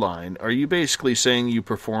bloodline. Are you basically saying you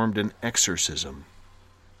performed an exorcism?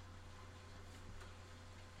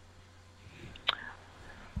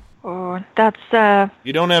 Oh, that's...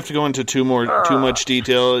 You don't have to go into too much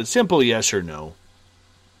detail. It's simple yes or no.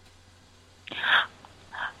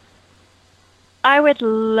 I would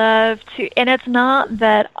love to, and it's not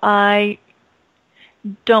that I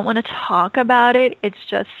don't want to talk about it. It's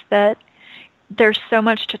just that there's so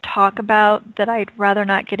much to talk about that I'd rather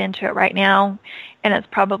not get into it right now. And it's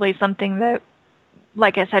probably something that,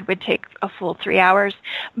 like I said, would take a full 3 hours.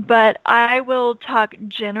 But I will talk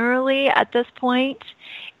generally at this point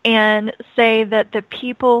and say that the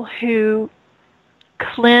people who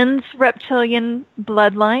cleanse reptilian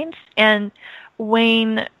bloodlines, and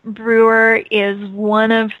Wayne Brewer is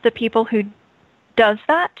one of the people who does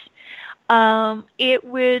that, it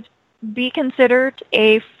would be considered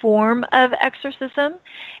a form of exorcism.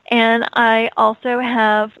 And I also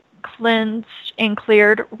have cleansed and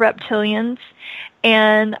cleared reptilians,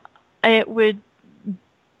 and it would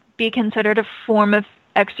be considered a form of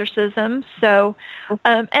exorcism. So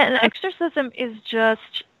and exorcism is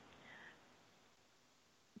just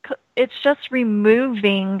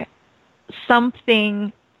removing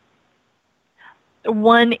something,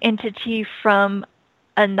 one entity from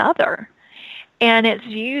another. And it's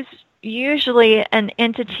usually an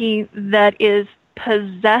entity that is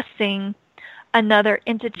possessing another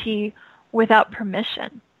entity without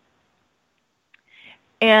permission.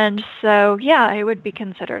 And so, yeah, it would be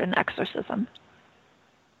considered an exorcism.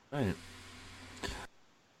 Right.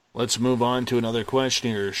 Let's move on to another question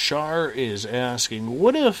here. Shar is asking,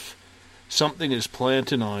 what if something is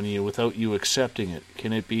planted on you without you accepting it?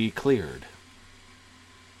 Can it be cleared?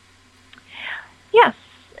 Yes,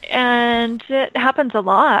 and it happens a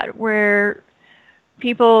lot where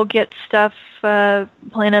people get stuff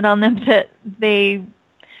planted on them that they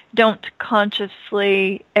don't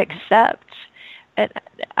consciously accept.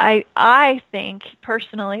 I think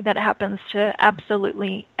personally that it happens to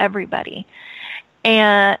absolutely everybody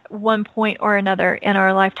at one point or another in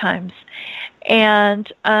our lifetimes.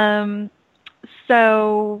 And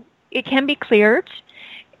so it can be cleared.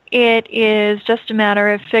 It is just a matter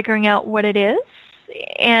of figuring out what it is.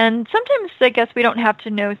 And sometimes I guess we don't have to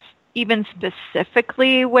know even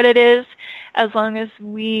specifically what it is, as long as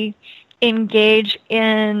we engage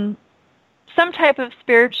in some type of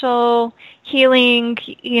spiritual healing,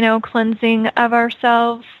 cleansing of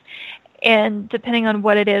ourselves, and depending on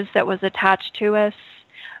what it is that was attached to us.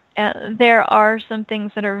 There are some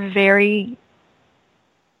things that are very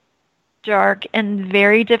dark and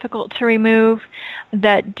very difficult to remove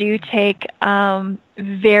that do take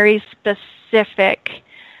very specific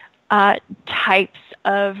types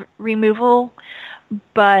of removal,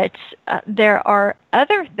 but there are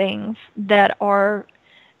other things that are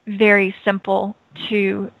very simple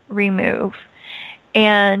to remove,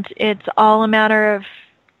 and it's all a matter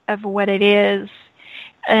of what it is.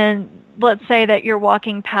 And let's say that you're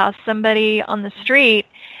walking past somebody on the street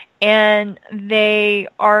and they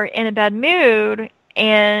are in a bad mood,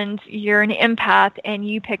 and you're an empath and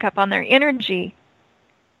you pick up on their energy.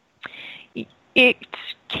 It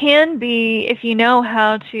can be, if you know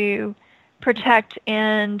how to protect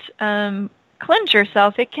and cleanse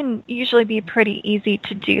yourself, it can usually be pretty easy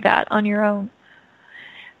to do that on your own.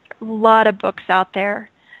 A lot of books out there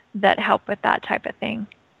that help with that type of thing.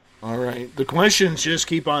 All right. The questions just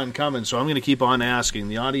keep on coming, so I'm going to keep on asking.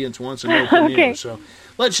 The audience wants to know from you, so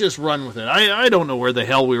let's just run with it. I don't know where the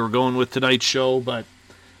hell we were going with tonight's show, but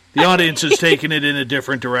the audience is taking it in a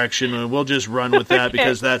different direction, and we'll just run with that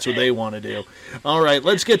because that's what they want to do. All right,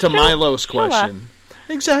 let's get to Milo's question.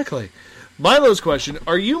 Exactly. Milo's question,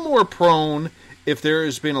 are you more prone, if there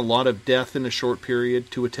has been a lot of death in a short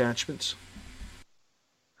period, to attachments?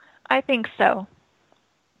 I think so.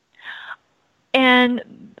 And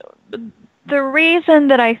the reason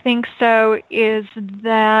that I think so is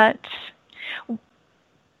that,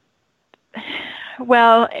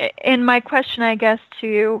 well, in my question, I guess,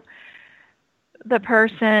 to the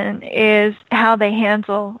person is how they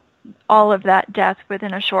handle all of that death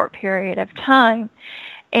within a short period of time.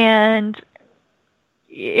 And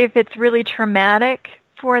if it's really traumatic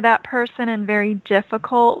for that person and very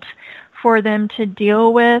difficult for them to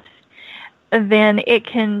deal with, then it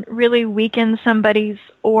can really weaken somebody's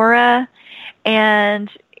aura.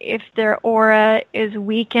 And if their aura is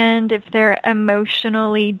weakened, if they're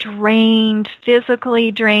emotionally drained,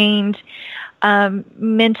 physically drained,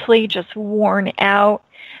 mentally just worn out,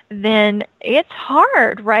 then it's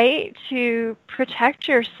hard, right, to protect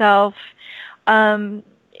yourself and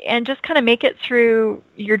just kind of make it through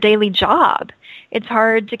your daily job. It's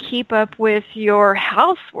hard to keep up with your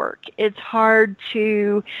housework. It's hard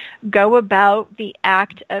to go about the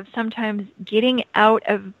act of sometimes getting out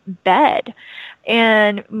of bed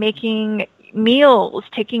and making meals,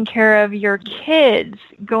 taking care of your kids,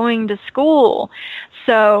 going to school.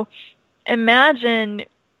 So imagine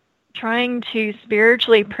trying to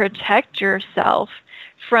spiritually protect yourself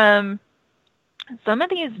from some of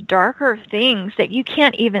these darker things that you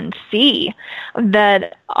can't even see,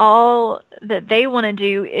 that all that they want to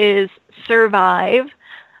do is survive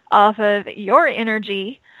off of your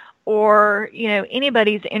energy or,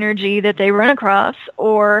 anybody's energy that they run across,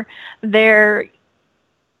 or their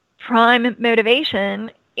prime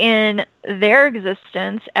motivation in their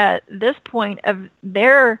existence at this point of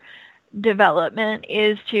their development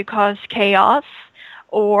is to cause chaos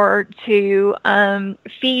or to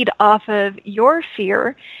feed off of your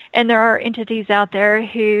fear. And there are entities out there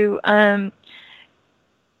who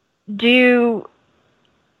do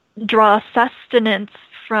draw sustenance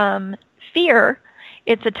from fear.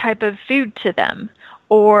 It's a type of food to them,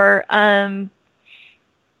 or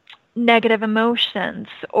negative emotions,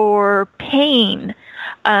 or pain,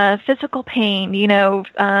 physical pain,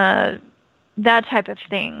 that type of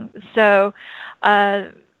thing. So,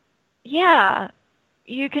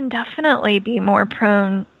 you can definitely be more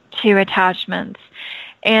prone to attachments.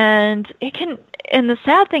 And the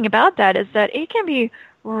sad thing about that is that it can be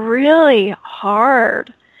really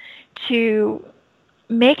hard to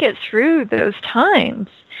make it through those times.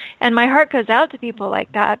 And my heart goes out to people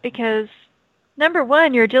like that because, number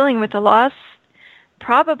one, you're dealing with the loss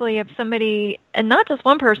probably of somebody, and not just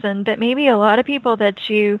one person, but maybe a lot of people that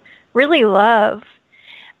you really love.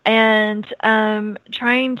 and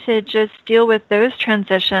trying to just deal with those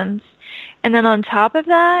transitions. And then on top of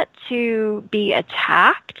that, to be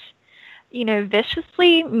attacked,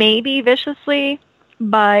 viciously, maybe viciously,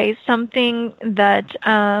 by something that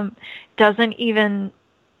doesn't even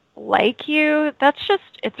like you,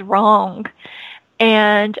 it's wrong.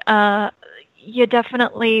 And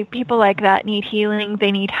people like that need healing.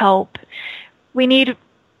 They need help. We need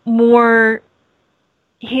more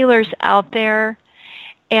healers out there.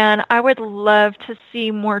 And I would love to see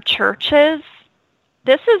more churches.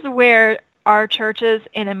 This is where our churches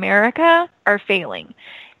in America are failing.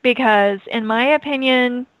 Because in my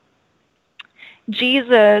opinion,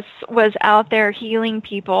 Jesus was out there healing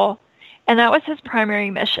people, and that was his primary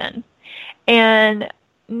mission. And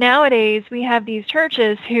nowadays we have these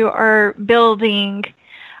churches who are building,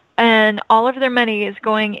 and all of their money is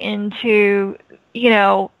going into,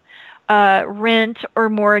 rent or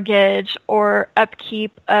mortgage or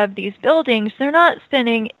upkeep of these buildings. They're not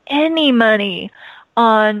spending any money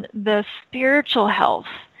on the spiritual health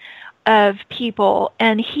of people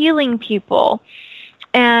and healing people.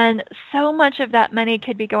 And so much of that money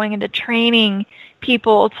could be going into training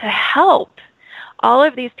people to help all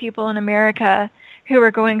of these people in America who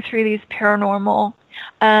are going through these paranormal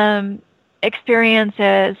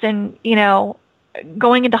experiences and,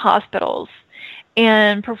 going into hospitals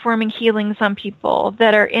and performing healings on people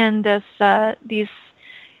that are in these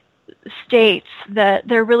states that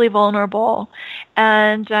they're really vulnerable.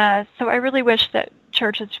 And so I really wish that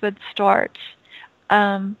churches would start,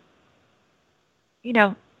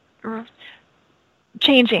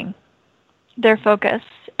 changing their focus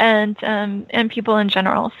and people in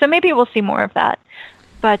general. So maybe we'll see more of that.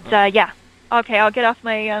 But yeah, okay, I'll get off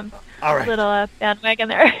my all right. little bandwagon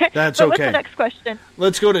there. That's so okay. What's the next question?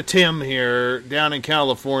 Let's go to Tim here, down in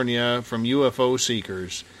California, from UFO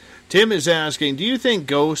Seekers. Tim is asking, do you think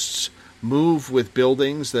ghosts move with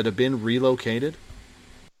buildings that have been relocated?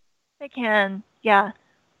 They can, yeah,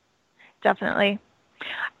 definitely.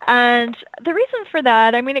 And the reason for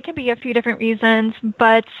that, it can be a few different reasons,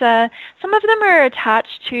 but some of them are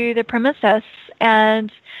attached to the premises,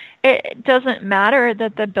 and it doesn't matter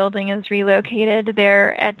that the building is relocated.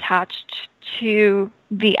 They're attached to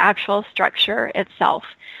the actual structure itself,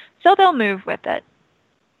 so they'll move with it.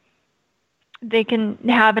 They can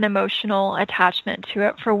have an emotional attachment to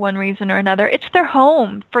it for one reason or another. It's their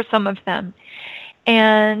home for some of them.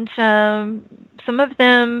 And some of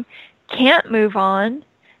them can't move on.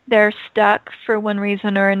 They're stuck for one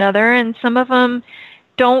reason or another. And some of them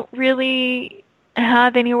don't really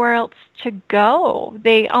have anywhere else to go.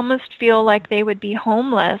 They almost feel like they would be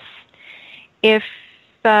homeless if,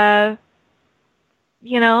 it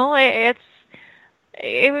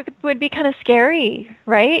would be kind of scary,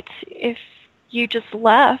 right? If you just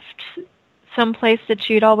left someplace that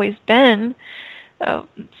you'd always been.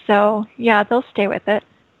 So, yeah, they'll stay with it.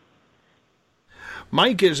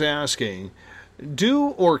 Mike is asking, do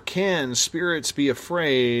or can spirits be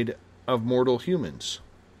afraid of mortal humans?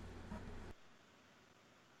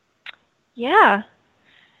 Yeah.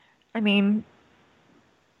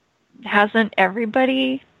 Hasn't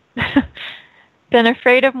everybody been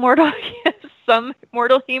afraid of some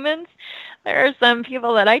mortal humans? There are some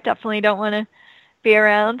people that I definitely don't want to be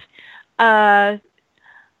around.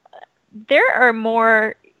 There are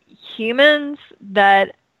more humans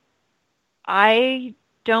that I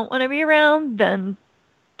don't want to be around than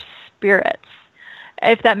spirits,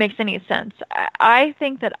 if that makes any sense. I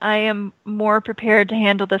think that I am more prepared to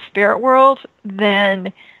handle the spirit world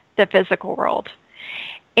than the physical world.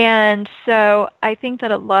 And so I think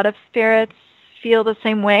that a lot of spirits feel the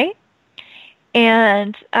same way.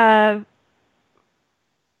 And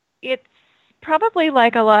it's probably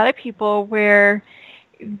like a lot of people where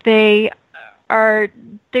they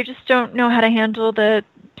just don't know how to handle the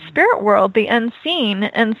spirit world, the unseen.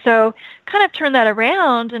 And so kind of turn that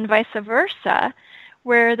around and vice versa,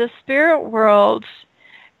 where the spirit world,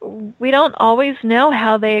 we don't always know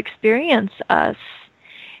how they experience us.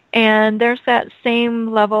 And there's that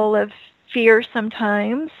same level of fear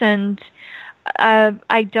sometimes. And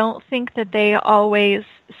I don't think that they always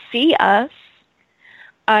see us.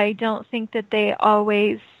 I don't think that they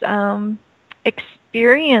always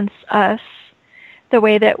experience us the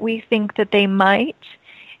way that we think that they might.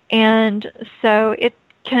 And so it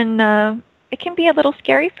can be a little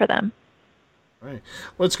scary for them. Right.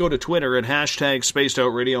 Let's go to Twitter at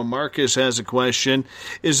 #SpacedOutRadio. Marcus has a question.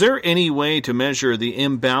 Is there any way to measure the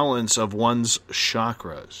imbalance of one's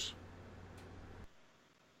chakras?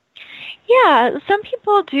 Yeah, some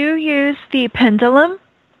people do use the pendulum.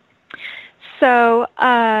 So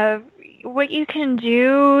what you can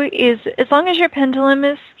do is, as long as your pendulum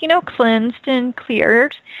is, cleansed and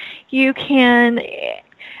cleared, you can,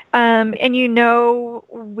 and you know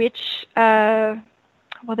which, well,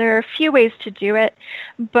 there are a few ways to do it,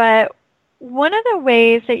 but one of the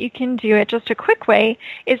ways that you can do it, just a quick way,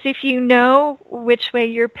 is if you know which way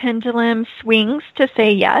your pendulum swings to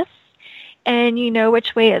say yes, and you know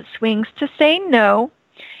which way it swings to say no,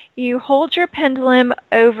 you hold your pendulum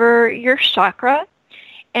over your chakra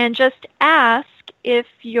and just ask if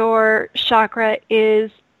your chakra is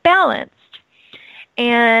balanced.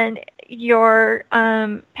 And your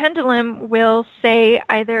pendulum will say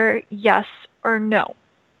either yes or no.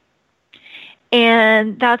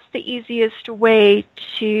 And that's the easiest way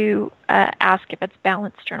to ask if it's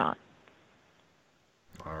balanced or not.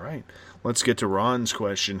 All right. Let's get to Ron's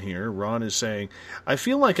question here. Ron is saying, I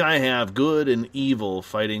feel like I have good and evil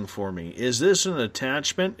fighting for me. Is this an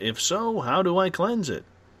attachment? If so, how do I cleanse it?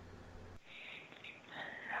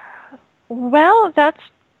 Well, that's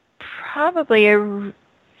probably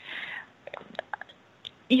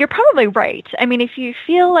you're probably right. I mean, if you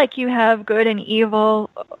feel like you have good and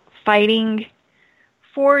evil fighting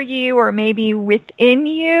for you or maybe within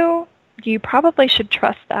you, you probably should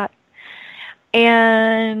trust that.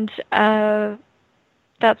 And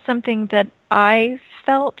that's something that I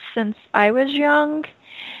felt since I was young.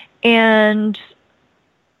 And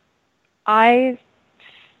I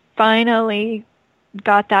finally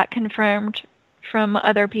got that confirmed from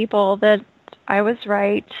other people that I was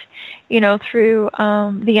right, through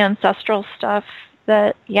the ancestral stuff,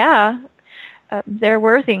 that, there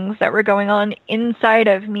were things that were going on inside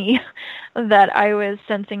of me that I was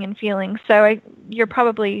sensing and feeling. So you're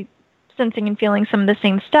probably sensing and feeling some of the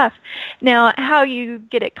same stuff. Now, how you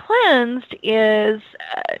get it cleansed is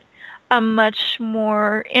a much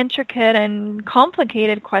more intricate and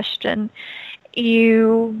complicated question.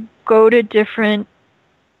 You go to different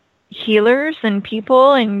healers and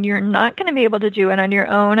people, and you're not going to be able to do it on your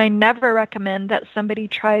own. I never recommend that somebody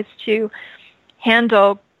tries to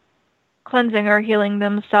handle cleansing or healing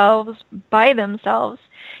themselves by themselves.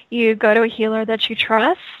 You go to a healer that you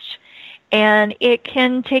trust, and it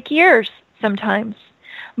can take years sometimes.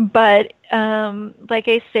 But like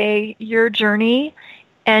I say, your journey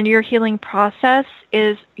and your healing process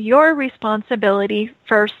is your responsibility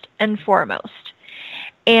first and foremost.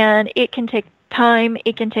 And it can take time,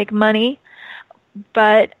 it can take money,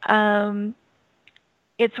 but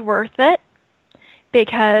it's worth it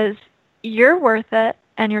because you're worth it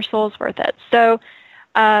and your soul's worth it. So,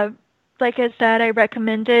 like I said, I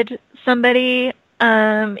recommended somebody.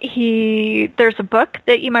 There's a book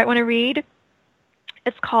that you might want to read.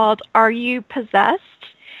 It's called Are You Possessed?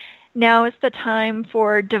 Now is the time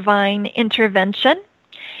for divine intervention.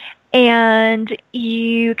 And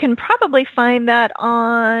you can probably find that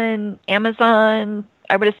on Amazon,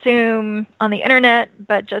 I would assume on the internet,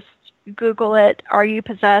 but just Google it, Are You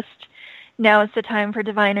Possessed? Now is the time for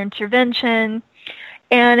divine intervention.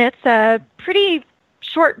 And it's a pretty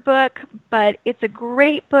short book, but it's a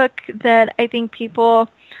great book that I think people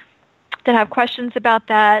that have questions about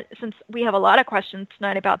that, since we have a lot of questions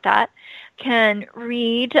tonight about that, can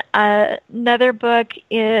read. Another book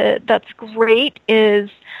that's great is,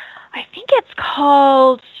 I think it's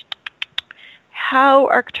called How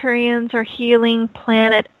Arcturians Are Healing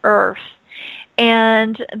Planet Earth.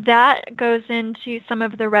 And that goes into some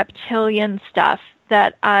of the reptilian stuff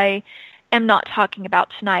that I am not talking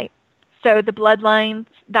about tonight. So the bloodlines,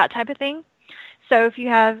 that type of thing. So if you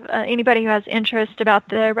have anybody who has interest about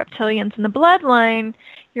the reptilians and the bloodline,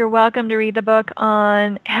 you're welcome to read the book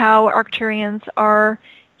on how Arcturians are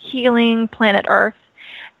healing planet Earth.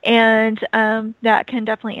 And that can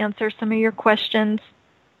definitely answer some of your questions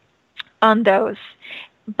on those.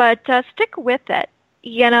 But stick with it.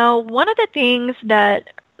 One of the things that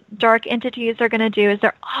dark entities are going to do is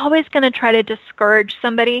they're always going to try to discourage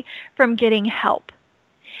somebody from getting help.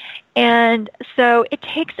 And so it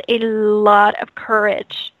takes a lot of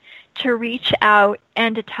courage to reach out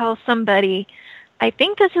and to tell somebody, I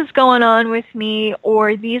think this is going on with me,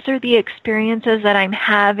 or these are the experiences that I'm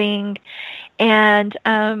having, and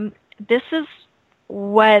this is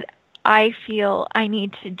what I feel I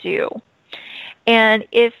need to do. And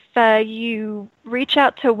if you reach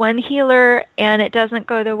out to one healer and it doesn't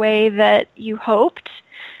go the way that you hoped,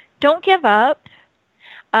 don't give up.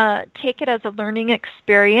 Take it as a learning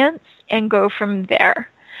experience and go from there.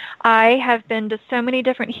 I have been to so many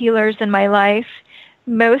different healers in my life.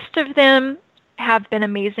 Most of them have been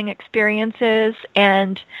amazing experiences,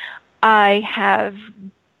 and I have,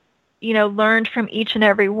 learned from each and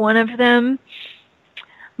every one of them.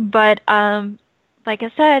 But like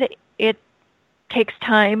I said, it takes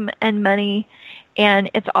time and money,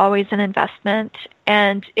 and it's always an investment,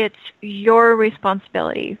 and it's your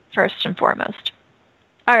responsibility first and foremost.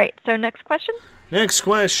 All right, so next question? Next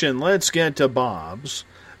question, let's get to Bob's.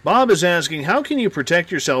 Bob is asking, how can you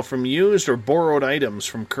protect yourself from used or borrowed items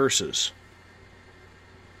from curses?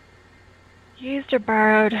 Used or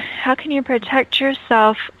borrowed. How can you protect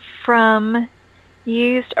yourself from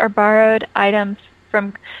used or borrowed items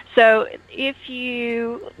from... So if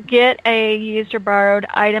you get a used or borrowed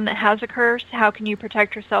item that has a curse, how can you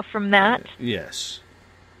protect yourself from that? Yes.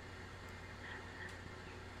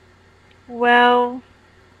 Well,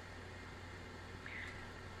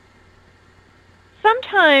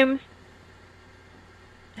 sometimes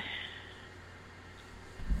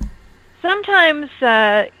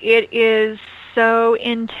it is so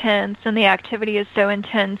intense and the activity is so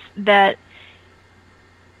intense that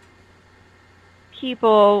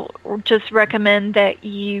people just recommend that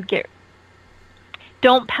you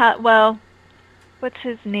what's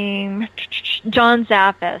his name? John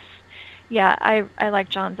Zaffis. Yeah, I like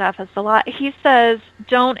John Zaffis a lot. He says,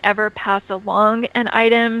 don't ever pass along an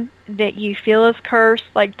item that you feel is cursed.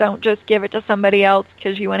 Like, don't just give it to somebody else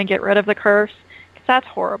because you want to get rid of the curse, because that's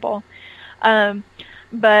horrible.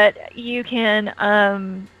 But you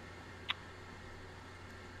can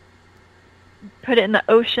put it in the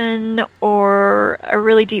ocean or a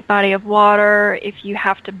really deep body of water if you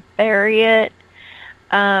have to bury it.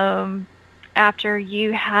 After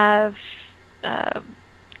you have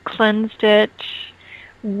cleansed it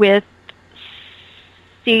with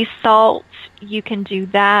sea salt, you can do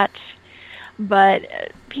that.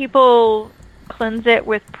 But people cleanse it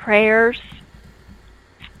with prayers.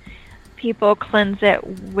 People cleanse it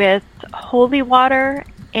with holy water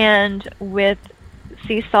and with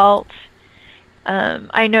sea salt.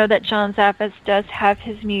 I know that John Zaffis does have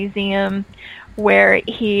his museum where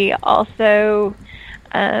he also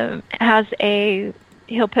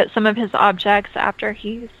he'll put some of his objects after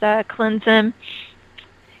he's cleansed them.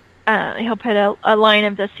 He'll put a line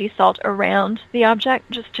of the sea salt around the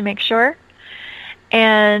object just to make sure.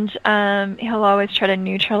 And he'll always try to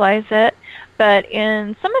neutralize it. But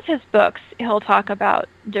in some of his books, he'll talk about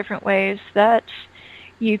different ways that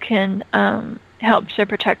you can help to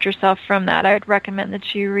protect yourself from that. I would recommend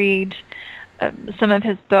that you read some of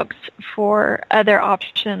his books for other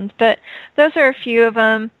options. But those are a few of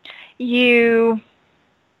them. You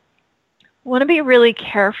want to be really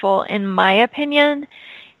careful, in my opinion,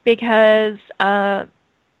 because, what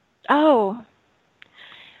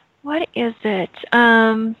is it?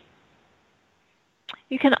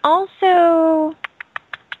 You can also...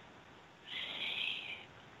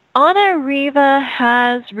 Ana Riva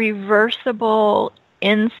has reversible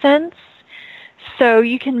incense, so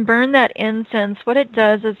you can burn that incense. What it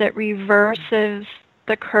does is it reverses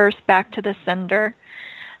the curse back to the sender.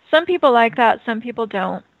 Some people like that, some people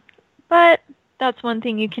don't, but that's one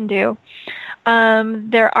thing you can do.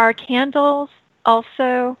 There are candles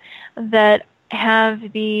also that have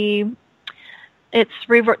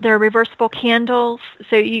they're reversible candles,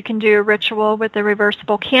 so you can do a ritual with the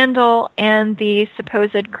reversible candle and the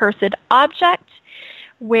supposed cursed object,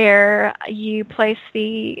 where you place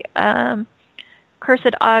the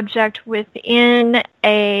cursed object within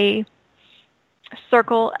a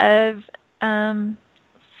circle of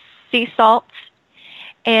sea salt,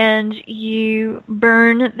 and you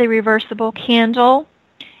burn the reversible candle.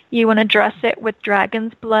 You want to dress it with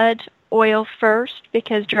dragon's blood oil first,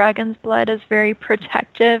 because dragon's blood is very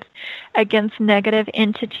protective against negative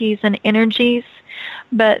entities and energies.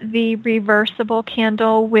 But the reversible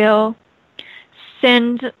candle will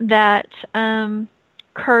send that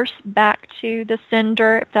curse back to the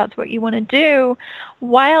sender, if that's what you want to do,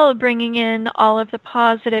 while bringing in all of the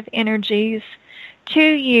positive energies to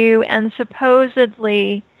you and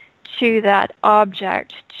supposedly to that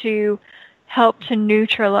object to help to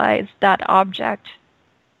neutralize that object.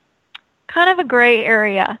 Kind of a gray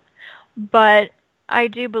area, but I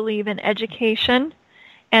do believe in education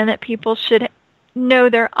and that people should know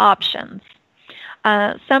their options.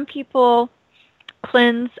 Some people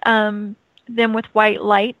cleanse them with white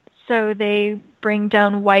light, so they bring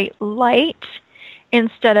down white light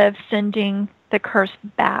instead of sending the curse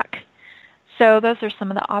back. So those are some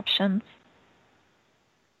of the options.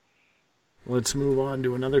 Let's move on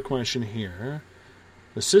to another question here.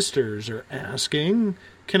 The sisters are asking,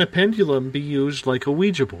 can a pendulum be used like a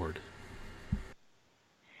Ouija board?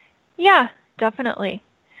 Yeah, definitely.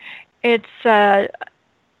 It's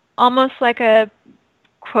almost like a,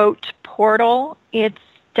 quote, portal. It's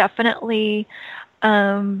definitely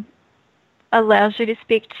allows you to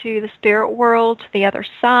speak to the spirit world, to the other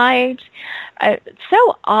side. It's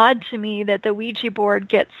so odd to me that the Ouija board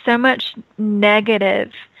gets so much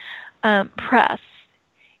negative press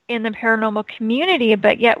in the paranormal community,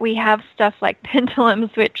 but yet we have stuff like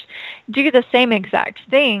pendulums which do the same exact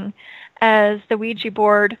thing as the Ouija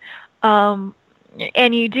board, and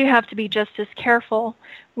you do have to be just as careful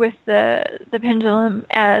with the pendulum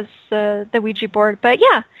as the Ouija board. But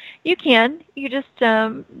yeah, you can. You just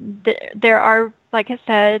there are, like I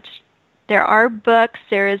said, there are books.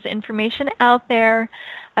 There is information out there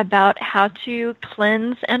about how to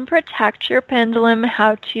cleanse and protect your pendulum,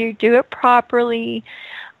 how to do it properly.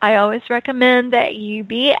 I always recommend that you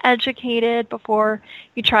be educated before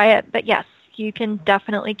you try it. But yes, you can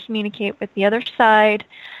definitely communicate with the other side.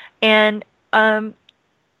 And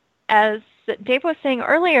as Dave was saying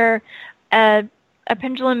earlier, a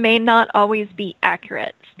pendulum may not always be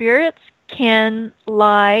accurate. Spirits can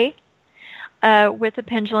lie with a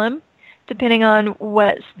pendulum, depending on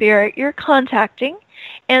what spirit you're contacting.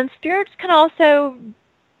 And spirits can also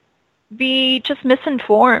be just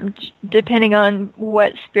misinformed, depending on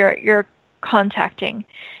what spirit you're contacting.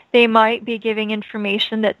 They might be giving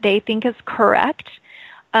information that they think is correct,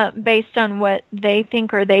 based on what they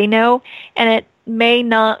think or they know, and it may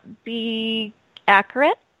not be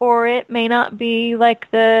accurate, or it may not be like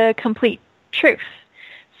the complete truth.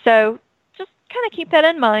 So just kind of keep that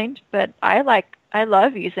in mind. But I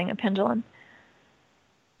love using a pendulum.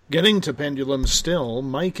 Getting to pendulums still,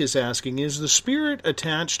 Mike is asking, is the spirit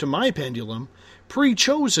attached to my pendulum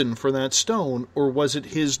pre-chosen for that stone, or was it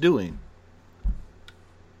his doing?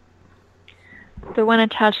 The one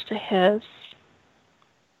attached to his.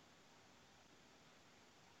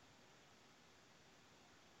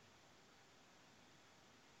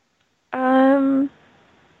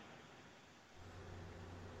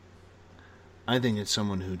 I think it's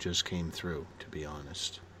someone who just came through, to be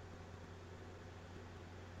honest.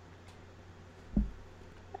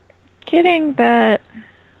 Getting that.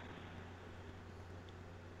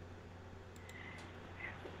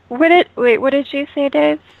 What did you say,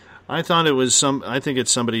 Dave? I thought it was I think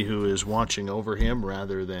it's somebody who is watching over him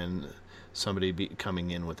rather than somebody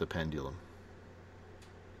coming in with a pendulum.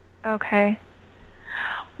 Okay.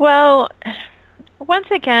 Well, once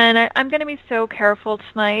again, I'm going to be so careful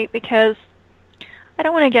tonight because I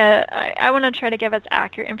don't want to I want to try to give as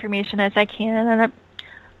accurate information as I can,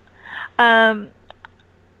 and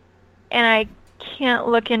I can't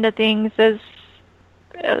look into things as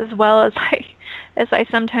well as I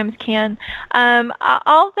sometimes can.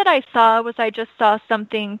 All that I saw was I just saw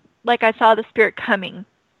something, like I saw the spirit coming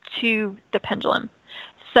to the pendulum.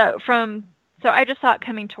 So I just saw it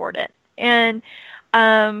coming toward it, and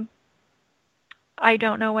I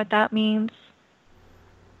don't know what that means.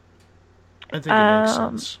 I think it makes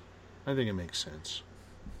sense. I think it makes sense.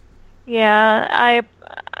 Yeah,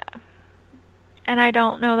 I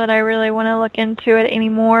don't know that I really want to look into it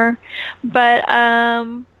anymore. But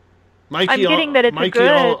Mikey, I'm getting that it's a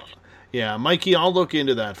good. Mikey, I'll look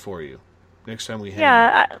into that for you next time we hang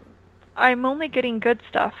out. Yeah, I'm only getting good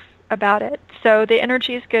stuff about it, so the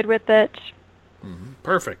energy is good with it. Mm-hmm.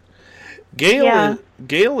 Perfect.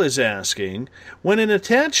 Gail is asking, when an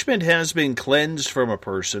attachment has been cleansed from a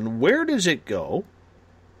person, where does it go?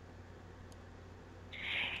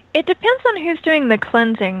 It depends on who's doing the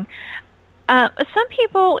cleansing. Some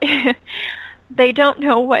people, they don't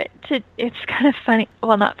know what to... It's kind of funny.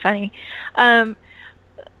 Well, not funny.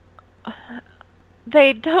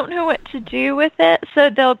 They don't know what to do with it, so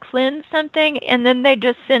they'll cleanse something, and then they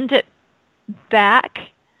just send it back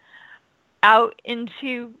out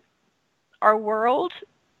into our world.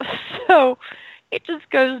 So it just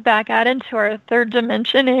goes back out into our third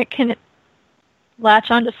dimension, and it can latch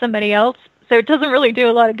onto somebody else. So it doesn't really do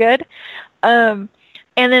a lot of good. And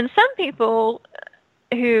then some people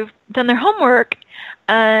who've done their homework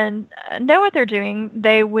and know what they're doing,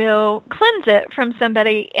 they will cleanse it from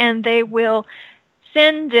somebody, and they will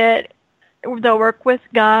send it. They'll work with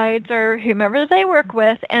guides or whomever they work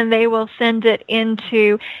with, and they will send it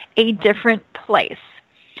into a different place.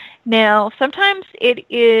 Now, sometimes it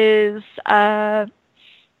is, there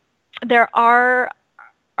are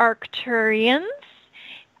Arcturians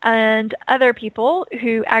and other people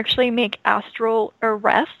who actually make astral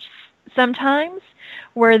arrests sometimes,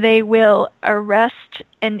 where they will arrest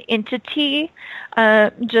an entity,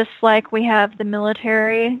 just like we have the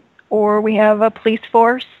military or we have a police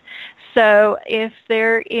force. So if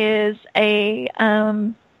there is a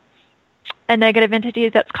negative entity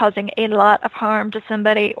that's causing a lot of harm to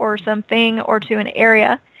somebody or something or to an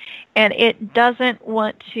area, and it doesn't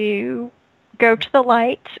want to go to the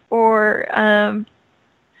light or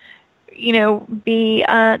be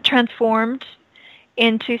transformed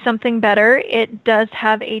into something better, it does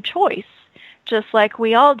have a choice, just like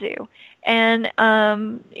we all do. And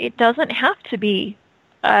it doesn't have to be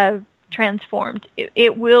transformed.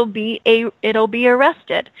 It'll be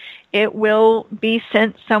arrested. It will be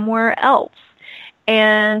sent somewhere else.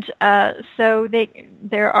 And so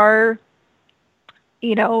there are,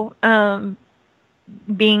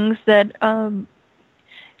 beings that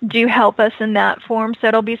do help us in that form. So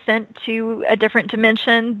it'll be sent to a different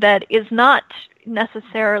dimension that is not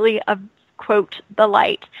necessarily of, quote, the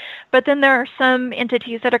light. But then there are some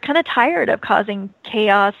entities that are kind of tired of causing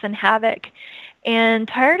chaos and havoc and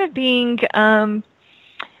tired of being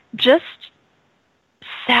just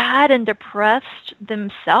sad and depressed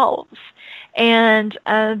themselves. And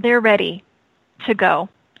they're ready to go.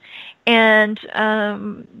 And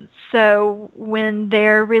so when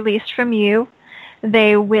they're released from you,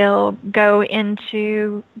 they will go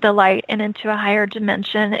into the light and into a higher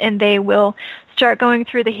dimension, and they will start going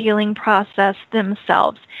through the healing process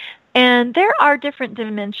themselves. And there are different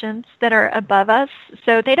dimensions that are above us,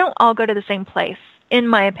 so they don't all go to the same place, in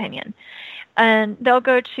my opinion. And they'll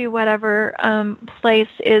go to whatever place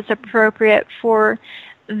is appropriate for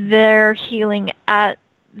their healing at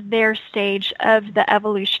their stage of the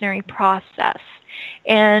evolutionary process,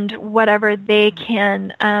 and whatever they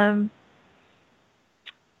can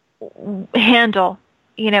handle,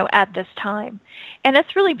 at this time. And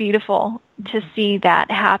it's really beautiful to see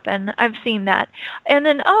that happen. I've seen that. And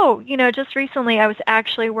then, just recently I was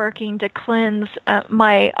actually working to cleanse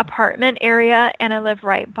my apartment area, and I live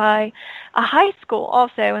right by a high school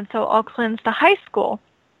also, and so I'll cleanse the high school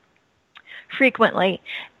frequently.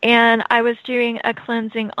 And I was doing a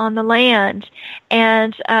cleansing on the land,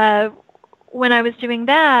 and when I was doing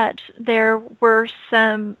that, there were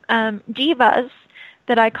some divas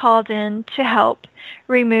that I called in to help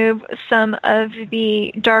remove some of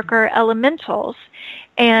the darker elementals.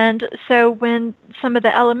 And so when some of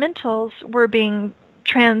the elementals were being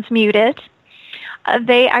transmuted,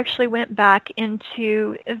 they actually went back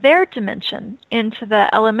into their dimension, into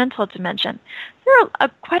the elemental dimension. There are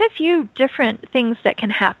quite a few different things that can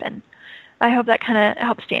happen. I hope that kind of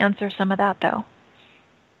helps to answer some of that, though.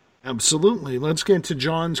 Absolutely. Let's get to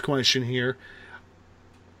John's question here.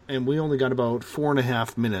 And we only got about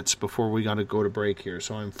 4.5 minutes before we got to go to break here.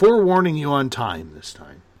 So I'm forewarning you on time this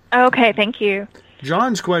time. Okay, thank you.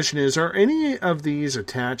 John's question is, are any of these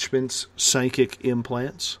attachments psychic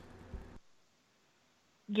implants?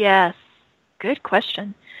 Yes. Good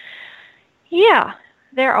question. Yeah,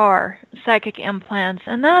 there are psychic implants,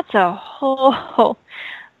 and that's a whole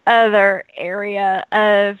other area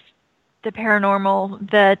of the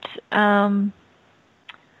paranormal that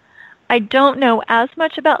I don't know as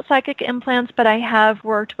much about psychic implants, but I have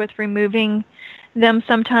worked with removing them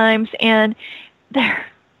sometimes, and they're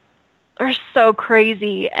so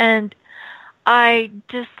crazy, and I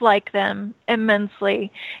dislike them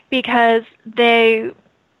immensely because they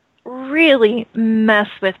really mess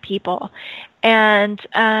with people, and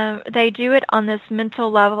they do it on this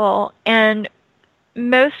mental level, and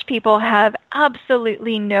most people have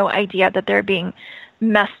absolutely no idea that they're being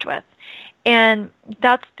messed with. And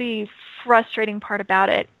that's the frustrating part about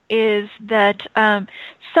it, is that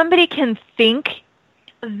somebody can think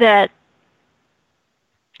that,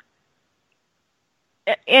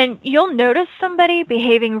 and you'll notice somebody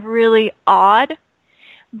behaving really odd,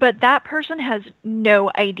 but that person has no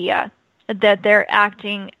idea that they're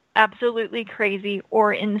acting absolutely crazy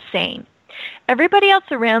or insane. Everybody else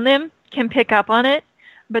around them can pick up on it,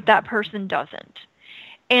 but that person doesn't.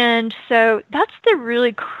 And so that's the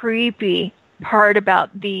really creepy part about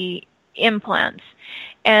the implants.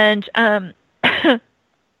 And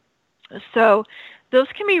so those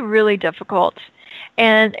can be really difficult.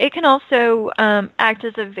 And it can also act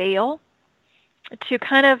as a veil to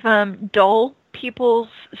kind of dull people's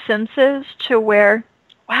senses to where,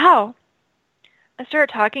 wow, I start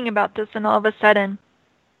talking about this and all of a sudden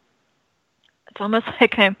it's almost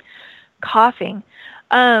like I'm coughing.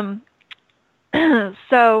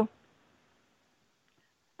 So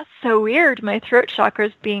that's so weird. My throat chakra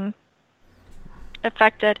is being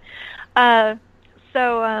affected. Yeah,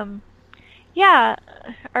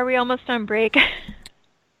 are we almost on break?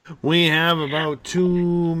 We have about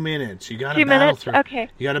 2 minutes. You got to 2 battle minutes? through. Okay.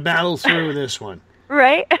 You got to battle through this one.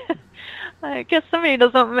 Right? I guess somebody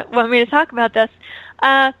doesn't want me to talk about this.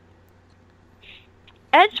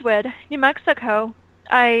 Edgewood, New Mexico,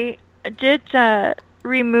 I did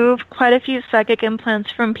remove quite a few psychic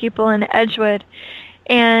implants from people in Edgewood.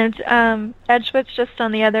 And Edgewood's just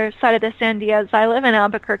on the other side of the Sandias. I live in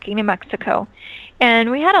Albuquerque, New Mexico.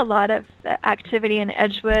 And we had a lot of activity in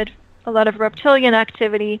Edgewood a lot of reptilian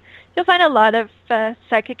activity, you'll find a lot of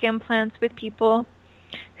psychic implants with people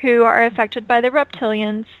who are affected by the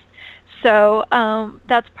reptilians. So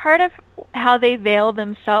that's part of how they veil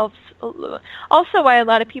themselves. Also why a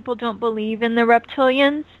lot of people don't believe in the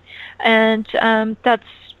reptilians, and that's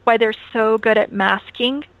why they're so good at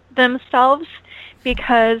masking themselves,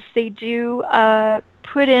 because they do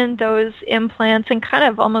put in those implants and kind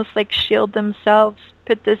of almost like shield themselves,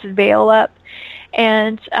 put this veil up.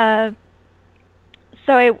 And so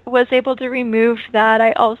I was able to remove that.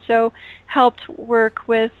 I also helped work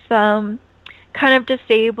with kind of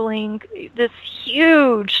disabling this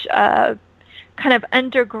huge kind of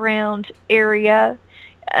underground area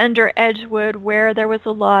under Edgewood, where there was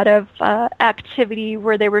a lot of activity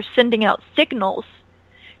where they were sending out signals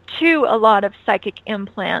to a lot of psychic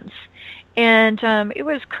implants. And it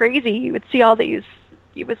was crazy. You would see all these,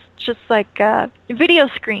 it was just like video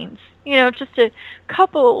screens, you know, just a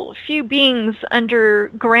few beings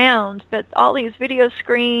underground, but all these video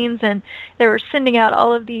screens, and they were sending out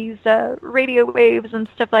all of these radio waves and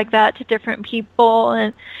stuff like that to different people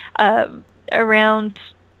and around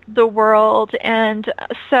the world. And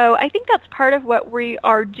so I think that's part of what we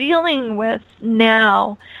are dealing with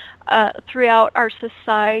now throughout our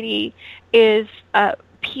society, is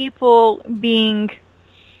people being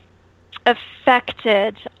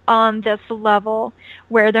affected on this level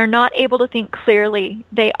where they're not able to think clearly.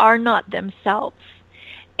 They are not themselves.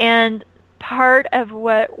 And part of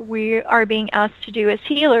what we are being asked to do as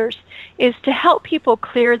healers is to help people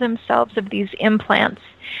clear themselves of these implants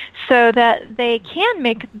so that they can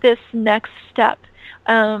make this next step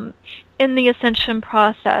in the ascension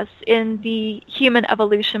process, in the human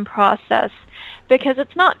evolution process, because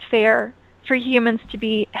it's not fair for humans to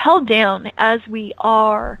be held down as we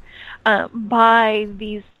are by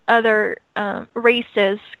these other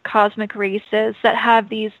races, cosmic races, that have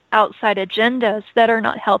these outside agendas that are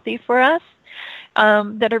not healthy for us,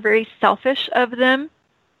 that are very selfish of them,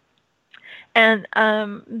 and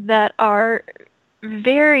that are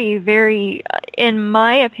very, very, in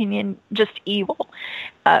my opinion, just evil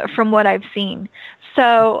from what I've seen.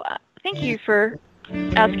 So thank you for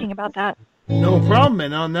asking about that. No problem.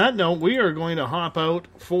 And on that note, we are going to hop out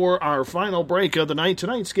for our final break of the night.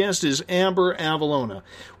 Tonight's guest is Amber Avalona.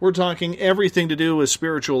 We're talking everything to do with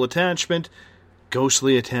spiritual attachment,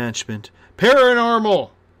 ghostly attachment, paranormal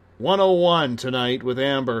 101 tonight with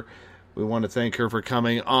Amber. We want to thank her for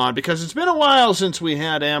coming on, because it's been a while since we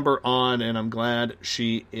had Amber on, and I'm glad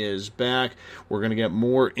she is back. We're going to get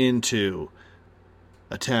more into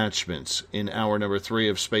attachments in hour number 3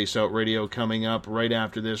 of Spaced Out Radio coming up right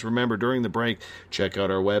after this. Remember, during the break, check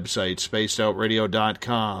out our website,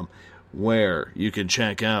 spacedoutradio.com, where you can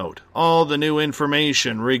check out all the new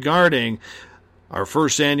information regarding our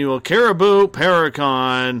first annual Caribou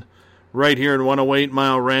Paracon right here in 108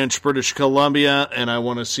 Mile Ranch, British Columbia, and I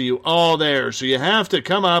want to see you all there. So you have to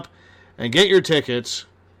come up and get your tickets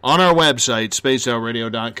on our website,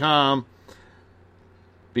 spacedoutradio.com,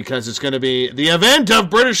 because it's going to be the event of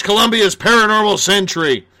British Columbia's Paranormal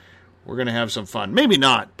Century. We're going to have some fun. Maybe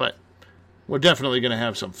not, but we're definitely going to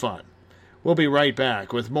have some fun. We'll be right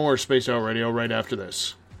back with more Spaced Out Radio right after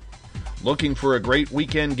this. Looking for a great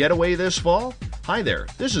weekend getaway this fall? Hi there,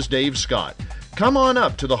 this is Dave Scott. Come on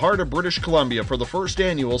up to the heart of British Columbia for the first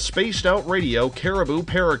annual Spaced Out Radio Caribou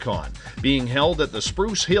Paracon, being held at the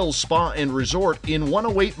Spruce Hills Spa and Resort in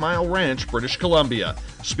 108 Mile Ranch, British Columbia.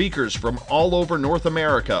 Speakers from all over North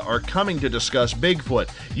America are coming to discuss Bigfoot,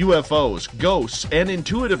 UFOs, ghosts, and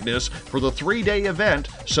intuitiveness for the 3-day event,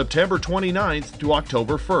 September 29th to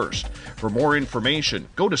October 1st. For more information,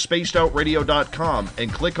 go to spacedoutradio.com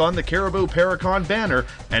and click on the Caribou Paracon banner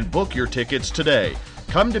and book your tickets today.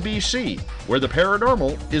 Come to BC, where the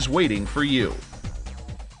paranormal is waiting for you.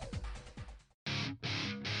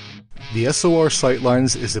 The SOR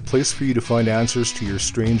Sightlines is a place for you to find answers to your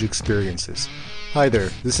strange experiences. Hi there,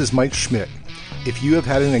 this is Mike Schmidt. If you have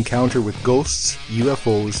had an encounter with ghosts,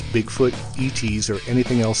 UFOs, Bigfoot, ETs, or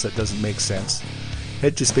anything else that doesn't make sense,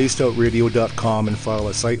 head to spacedoutradio.com and file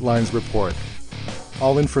a Sightlines report.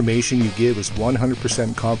 All information you give is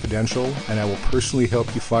 100% confidential, and I will personally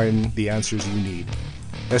help you find the answers you need.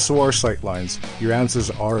 SOR Sightlines, your answers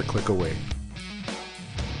are a click away.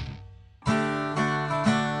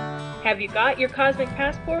 Have you got your Cosmic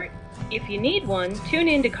Passport? If you need one, tune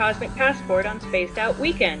in to Cosmic Passport on Spaced Out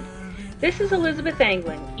Weekend. This is Elizabeth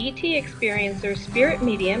Anglin, ET experiencer, spirit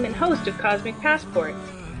medium, and host of Cosmic Passport.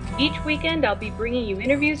 Each weekend I'll be bringing you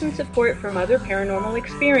interviews and support from other paranormal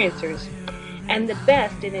experiencers, and the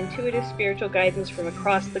best in intuitive spiritual guidance from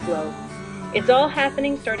across the globe. It's all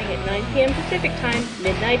happening starting at 9 p.m. Pacific Time,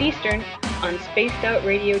 midnight Eastern, on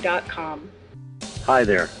spacedoutradio.com. Hi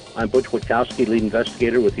there. I'm Butch Witkowski, lead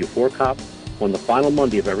investigator with U4Cop. On the final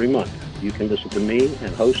Monday of every month, you can listen to me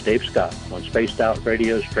and host Dave Scott on Spaced Out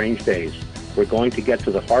Radio's Strange Days. We're going to get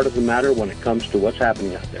to the heart of the matter when it comes to what's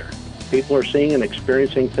happening out there. People are seeing and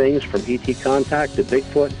experiencing things from ET contact to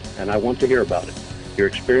Bigfoot, and I want to hear about it. Your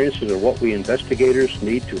experiences are what we investigators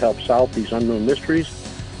need to help solve these unknown mysteries.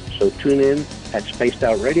 So tune in at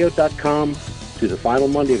spacedoutradio.com to the final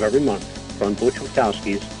Monday of every month from Butch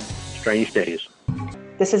Witkowski's Strange Days.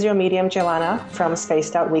 This is your medium, Joanna, from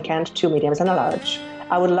Spaced Out Weekend, 2 mediums and a large.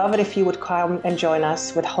 I would love it if you would come and join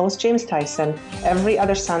us with host James Tyson every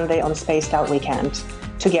other Sunday on Spaced Out Weekend.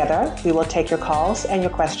 Together, we will take your calls and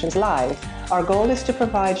your questions live. Our goal is to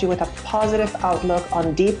provide you with a positive outlook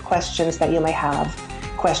on deep questions that you may have.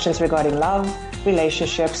 Questions regarding love,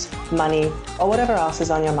 relationships, money, or whatever else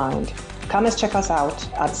is on your mind. Come and check us out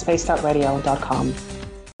at spacedoutradio.com.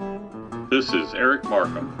 This is Eric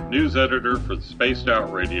Markham, news editor for the Spaced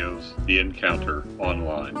Out Radio's The Encounter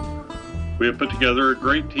Online. We have put together a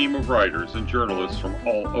great team of writers and journalists from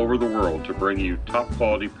all over the world to bring you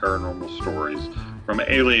top-quality paranormal stories. From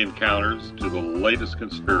alien encounters to the latest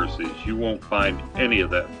conspiracies, you won't find any of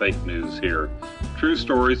that fake news here. True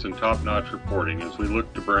stories and top-notch reporting as we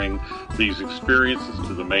look to bring these experiences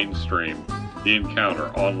to the mainstream. The Encounter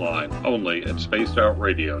Online, only at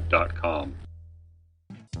spacedoutradio.com.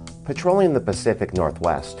 Patrolling the Pacific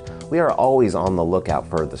Northwest, we are always on the lookout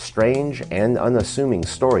for the strange and unassuming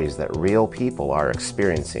stories that real people are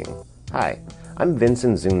experiencing. Hi, I'm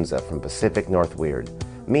Vincent Zunza from Pacific North Weird.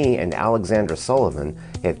 Me and Alexandra Sullivan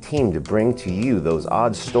have teamed to bring to you those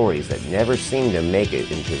odd stories that never seem to make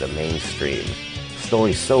it into the mainstream.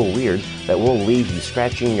 Stories so weird that will leave you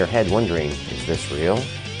scratching your head wondering, is this real?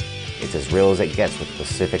 It's as real as it gets with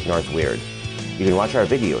Pacific North Weird. You can watch our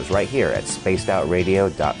videos right here at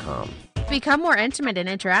spacedoutradio.com. Become more intimate and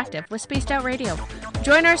interactive with Spaced Out Radio.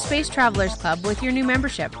 Join our Space Travelers Club with your new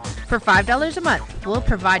membership. For $5 a month, we'll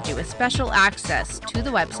provide you with special access to the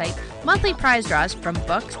website, monthly prize draws from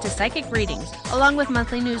books to psychic readings, along with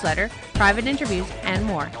monthly newsletter, private interviews, and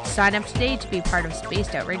more. Sign up today to be part of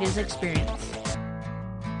Spaced Out Radio's experience.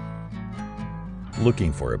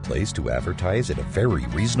 Looking for a place to advertise at a very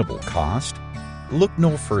reasonable cost? Look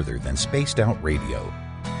no further than Spaced Out Radio.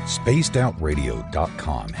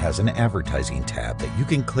 SpacedOutRadio.com has an advertising tab that you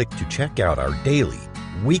can click to check out our daily,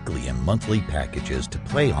 weekly, and monthly packages to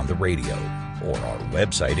play on the radio, or our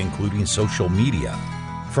website including social media.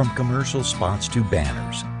 From commercial spots to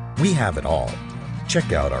banners, we have it all.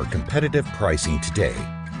 Check out our competitive pricing today.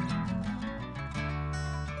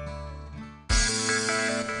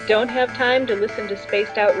 Don't have time to listen to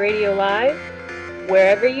Spaced Out Radio Live?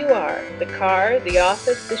 Wherever you are, the car, the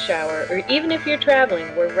office, the shower, or even if you're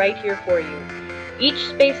traveling, we're right here for you. Each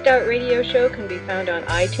Spaced Out Radio show can be found on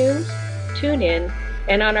iTunes, TuneIn,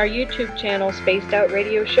 and on our YouTube channel, Spaced Out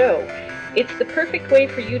Radio Show. It's the perfect way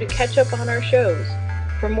for you to catch up on our shows.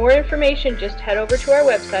 For more information, just head over to our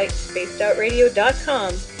website,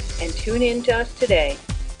 spacedoutradio.com, and tune in to us today.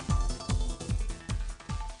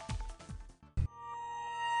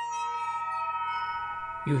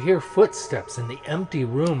 You hear footsteps in the empty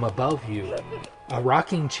room above you. A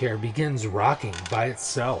rocking chair begins rocking by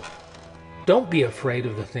itself. Don't be afraid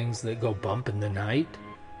of the things that go bump in the night.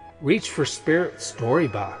 Reach for Spirit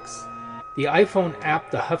Storybox, the iPhone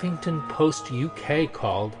app the Huffington Post UK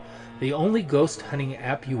called the only ghost hunting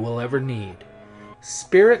app you will ever need.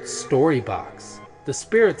 Spirit Storybox. The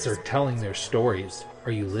spirits are telling their stories.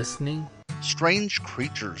 Are you listening? Strange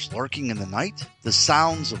creatures lurking in the night, the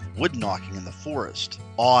sounds of wood knocking in the forest,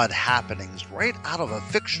 odd happenings right out of a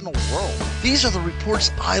fictional world. These are the reports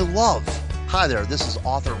I love. Hi there, this is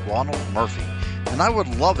author Ronald Murphy, and I would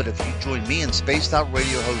love it if you join me and Spaced Out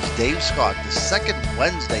Radio host Dave Scott the second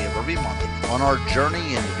Wednesday of every month on our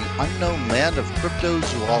journey into the unknown land of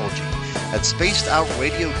cryptozoology at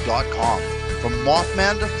spacedoutradio.com. From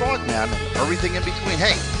Mothman to Frogman and everything in between.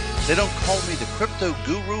 Hey, they don't call me the crypto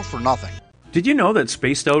guru for nothing. Did you know that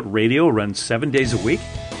Spaced Out Radio runs 7 days a week?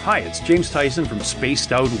 Hi, it's James Tyson from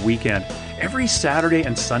Spaced Out Weekend. Every Saturday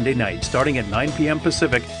and Sunday night, starting at 9 p.m.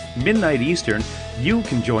 Pacific, midnight Eastern, you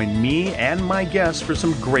can join me and my guests for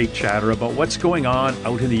some great chatter about what's going on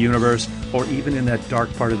out in the universe, or even in that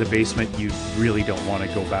dark part of the basement you really don't want to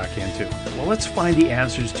go back into. Well, let's find the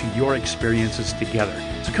answers to your experiences together.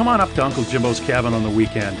 So come on up to Uncle Jimbo's Cabin on the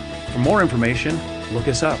weekend. For more information, look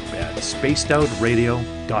us up at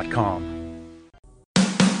spacedoutradio.com.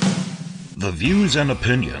 The views and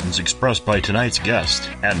opinions expressed by tonight's guest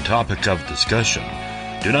and topic of discussion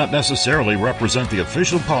do not necessarily represent the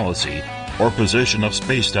official policy or position of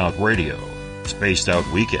Spaced Out Radio, Spaced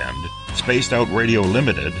Out Weekend, Spaced Out Radio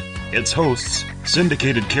Limited, its hosts,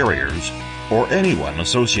 syndicated carriers, or anyone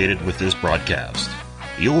associated with this broadcast.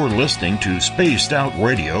 You're listening to Spaced Out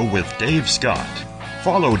Radio with Dave Scott.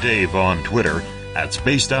 Follow Dave on Twitter at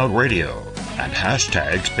Spaced Out Radio and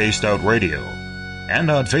hashtag Spaced Out Radio, and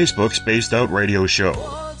on Facebook, Spaced Out Radio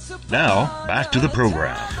Show. Now, back to the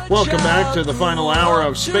program. Welcome back to the final hour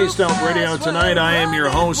of Spaced Out Radio tonight. I am your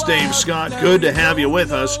host, Dave Scott. Good to have you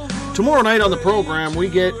with us. Tomorrow night on the program, we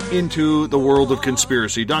get into the world of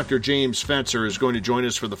conspiracy. Dr. James Fetzer is going to join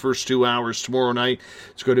us for the first 2 hours tomorrow night.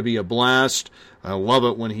 It's going to be a blast. I love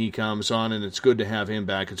it when he comes on, and it's good to have him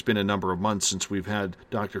back. It's been a number of months since we've had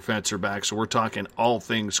Dr. Fetzer back, so we're talking all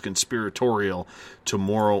things conspiratorial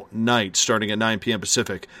tomorrow night, starting at 9 p.m.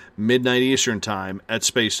 Pacific, midnight Eastern Time at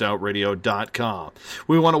spacedoutradio.com.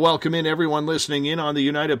 We want to welcome in everyone listening in on the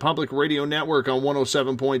United Public Radio Network on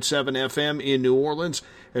 107.7 FM in New Orleans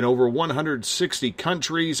and over 160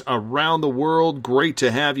 countries around the world. Great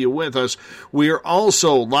to have you with us. We are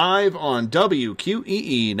also live on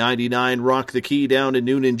WQEE 99 Rock the Key down in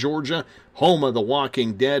Noonan, Georgia, home of The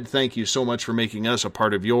Walking Dead. Thank you so much for making us a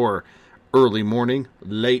part of your early morning,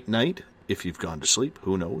 late night. If you've gone to sleep,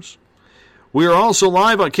 who knows? We are also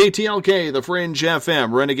live on KTLK, The Fringe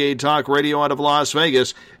FM, Renegade Talk Radio out of Las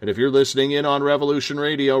Vegas. And if you're listening in on Revolution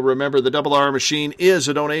Radio, remember the Double R Machine is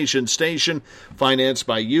a donation station financed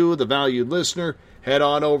by you, the valued listener. Head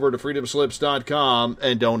on over to freedomslips.com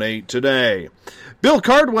and donate today. Bill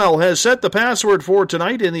Cardwell has set the password for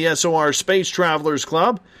tonight in the SOR Space Travelers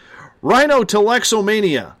Club.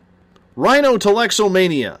 Rhinotelexomania.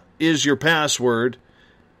 Rhinotelexomania is your password.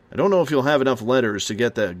 I don't know if you'll have enough letters to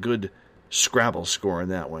get that good Scrabble score in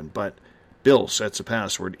that one, but Bill sets a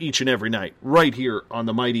password each and every night right here on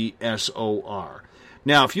the mighty SOR.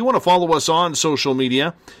 Now, if you want to follow us on social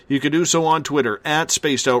media, you can do so on Twitter at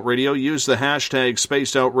Spaced Out Radio. Use the hashtag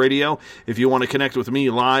Spaced Out Radio. If you want to connect with me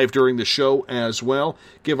live during the show as well,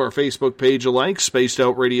 give our Facebook page a like, Spaced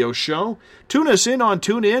Out Radio Show. Tune us in on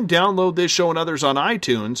TuneIn. Download this show and others on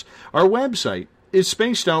iTunes. Our website is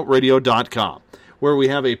spacedoutradio.com. where we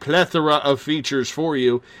have a plethora of features for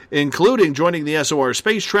you, including joining the SOR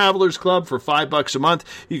Space Travelers Club for $5 a month.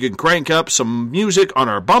 You can crank up some music on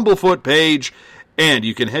our Bumblefoot page, and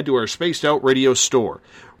you can head to our Spaced Out Radio store,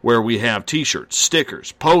 where we have t-shirts,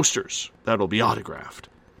 stickers, posters that'll be autographed.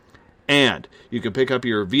 And you can pick up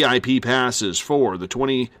your VIP passes for the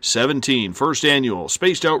 2017 first annual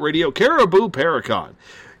Spaced Out Radio Caribou Paracon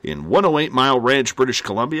in 108 Mile Ranch, British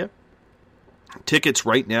Columbia. Tickets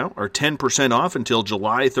right now are 10% off until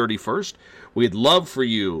July 31st. We'd love for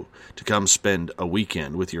you to come spend a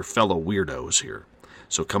weekend with your fellow weirdos here.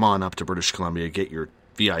 So come on up to British Columbia, get your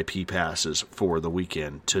VIP passes for the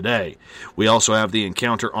weekend today. We also have the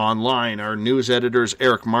Encounter Online. Our news editors,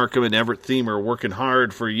 Eric Markham and Everett Thiem, are working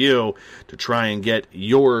hard for you to try and get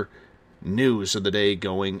your news of the day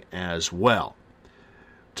going as well.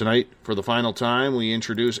 Tonight, for the final time, we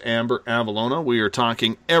introduce Amber Avalona. We are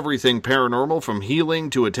talking everything paranormal, from healing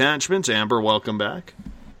to attachments. Amber, welcome back.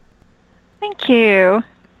 Thank you.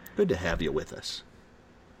 Good to have you with us.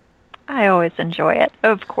 I always enjoy it,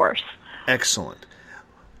 of course. Excellent.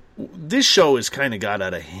 This show has kind of got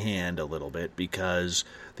out of hand a little bit because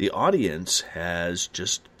the audience has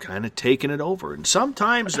just kind of taken it over. And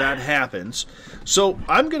sometimes that happens. So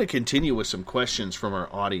I'm going to continue with some questions from our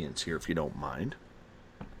audience here, if you don't mind.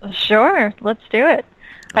 Sure, let's do it.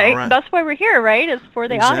 Right. That's why we're here, right? Is for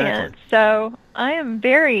the audience. So I am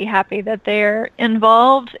very happy that they're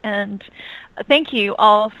involved, and thank you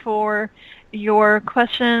all for your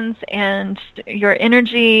questions and your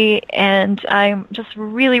energy, and I'm just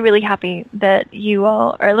really, really happy that you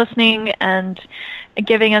all are listening and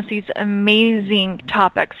giving us these amazing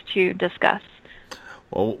topics to discuss.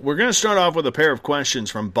 Well, we're going to start off with a pair of questions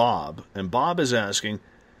from Bob, and Bob is asking,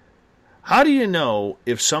 how do you know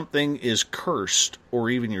if something is cursed,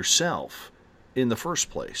 or even yourself, in the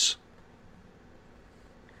first place?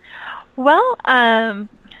 Well,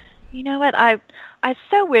 you know what? I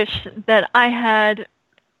so wish that I had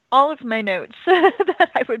all of my notes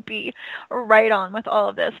that I would be right on with all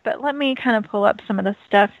of this. But let me kind of pull up some of the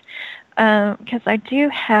stuff because I do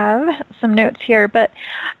have some notes here. But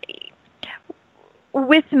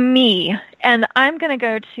with me, and I'm going to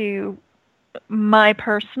go to my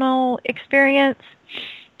personal experience,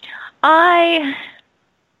 I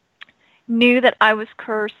knew that I was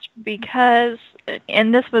cursed because,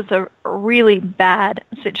 and this was a really bad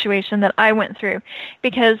situation that I went through,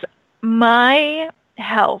 because my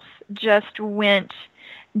health just went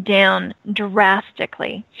down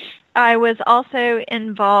drastically. I was also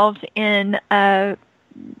involved in a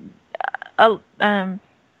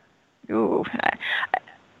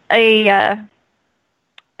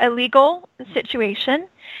a legal situation.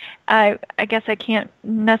 I guess I can't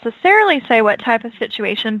necessarily say what type of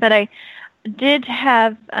situation, but I did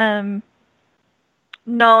have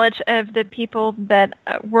knowledge of the people that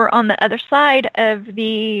were on the other side of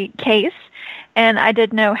the case, and I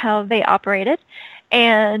did know how they operated,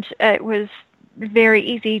 and it was very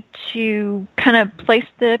easy to kind of place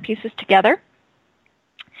the pieces together.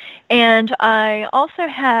 And I also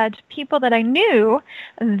had people that I knew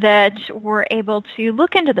that were able to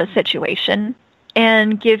look into the situation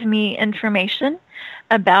and give me information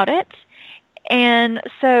about it. And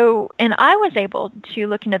I was able to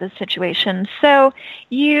look into the situation. So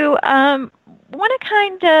you want to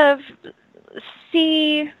kind of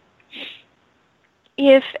see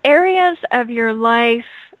if areas of your life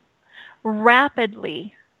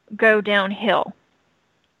rapidly go downhill.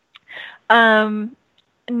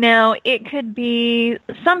 Now, it could be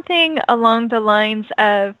something along the lines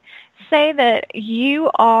of, say that you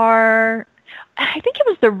are, I think it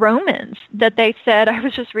was the Romans that they said, I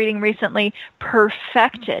was just reading recently,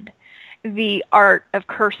 perfected the art of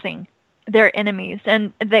cursing their enemies.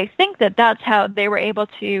 And they think that that's how they were able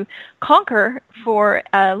to conquer for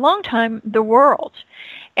a long time the world.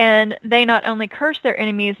 And they not only cursed their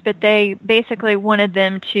enemies, but they basically wanted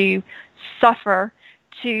them to suffer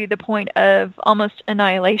to the point of almost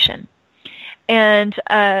annihilation. And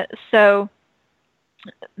so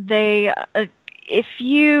they, if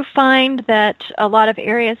you find that a lot of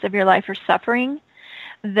areas of your life are suffering,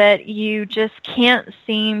 that you just can't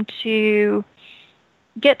seem to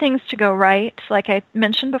get things to go right, like I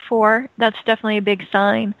mentioned before, that's definitely a big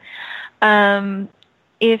sign.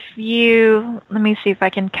 If you, let me see if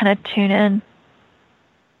I can kind of tune in.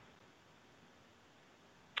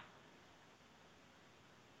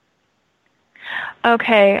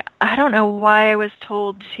 Okay, I don't know why I was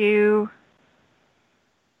told to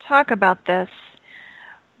talk about this,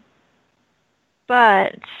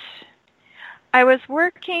 but I was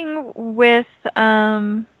working with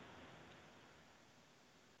a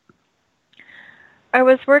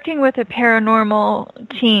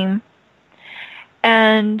paranormal team,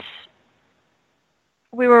 and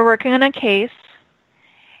we were working on a case,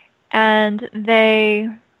 and they,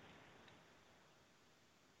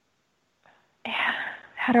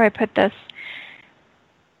 how do I put this?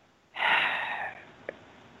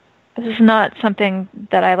 This is not something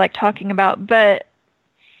that I like talking about, but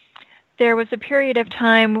there was a period of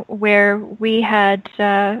time where we had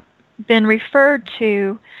been referred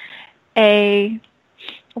to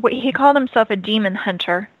what he called himself a demon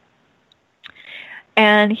hunter.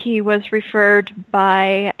 And he was referred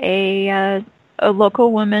by a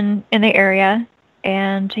local woman in the area,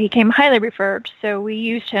 and he came highly referred. So we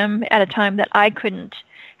used him at a time that I couldn't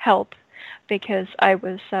help because I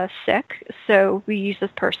was sick. So we used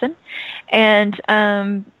this person, and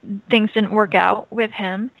things didn't work out with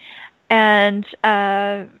him. And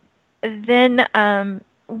then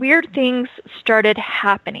weird things started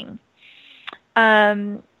happening.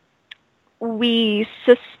 We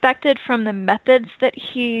suspected from the methods that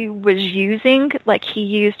he was using, like he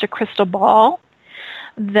used a crystal ball,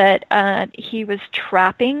 that he was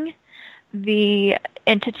trapping the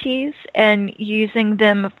entities and using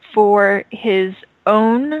them for his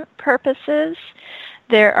own purposes.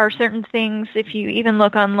 There are certain things, if you even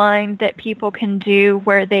look online, that people can do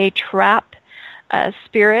where they trap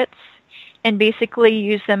spirits and basically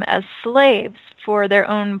use them as slaves for their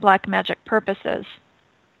own black magic purposes.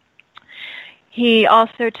 He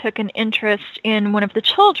also took an interest in one of the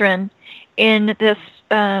children in this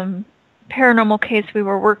paranormal case we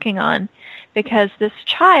were working on, because this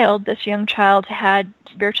young child, had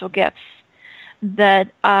spiritual gifts that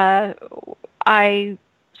I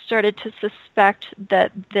started to suspect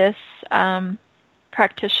that this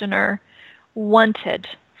practitioner wanted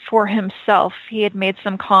for himself. He had made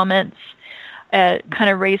some comments, kind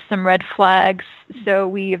of raised some red flags, so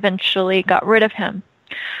we eventually got rid of him.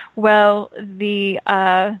 Well, the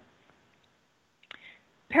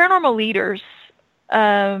paranormal leaders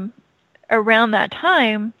around that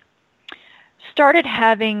time started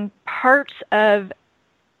having parts of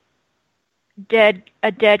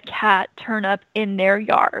a dead cat turn up in their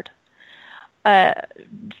yard.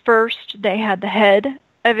 First, they had the head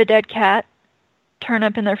of a dead cat turn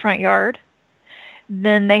up in their front yard.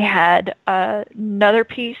 Then they had another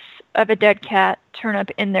piece of a dead cat turn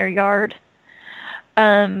up in their yard.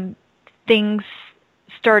 Things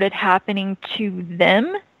started happening to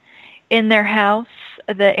them in their house.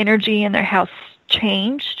 The energy in their house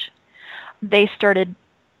changed. They started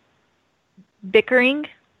bickering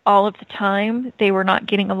all of the time. They were not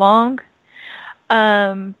getting along.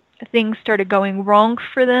 things started going wrong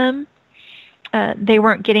for them. They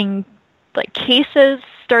weren't getting, like, cases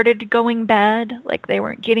started going bad. Like, they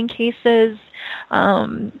weren't getting cases.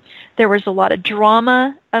 There was a lot of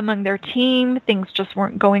drama among their team. Things just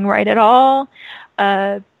weren't going right at all.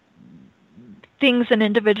 Things in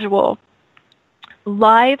individual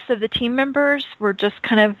lives of the team members were just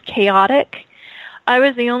kind of chaotic. I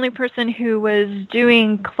was the only person who was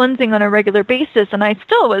doing cleansing on a regular basis, and I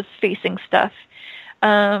still was facing stuff.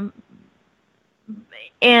 And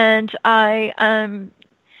I,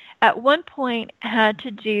 at one point, had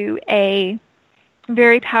to do a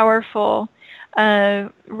very powerful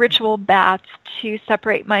ritual bath to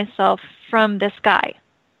separate myself from this guy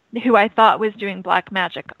who I thought was doing black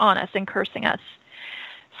magic on us and cursing us.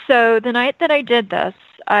 So the night that I did this,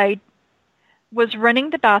 I was running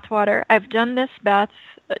the bath water. I've done this bath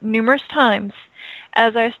numerous times.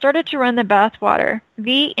 As I started to run the bath water,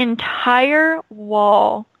 the entire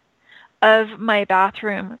wall of my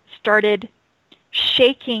bathroom started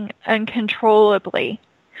shaking uncontrollably.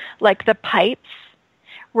 Like, the pipes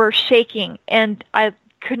were shaking, and I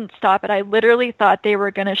couldn't stop it. I literally thought they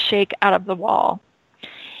were going to shake out of the wall.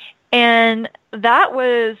 And that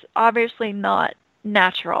was obviously not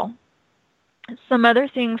natural. Some other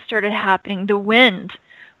things started happening. The wind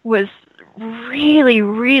was really,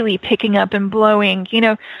 really picking up and blowing,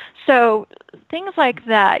 So things like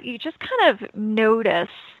that, you just kind of notice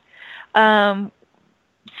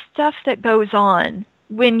stuff that goes on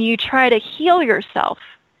when you try to heal yourself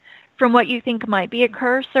from what you think might be a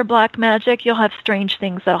curse or black magic. You'll have strange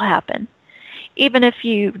things that'll happen. Even if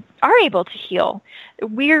you are able to heal,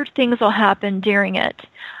 weird things will happen during it.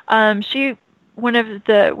 When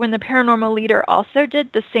the paranormal leader also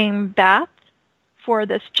did the same bath for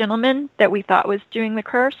this gentleman that we thought was doing the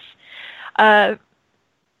curse, it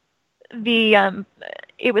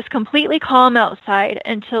was completely calm outside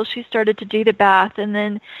until she started to do the bath, and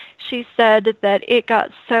then she said that it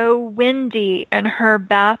got so windy in her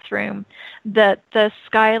bathroom that the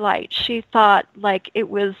skylight, she thought it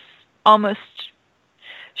was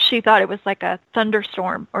like a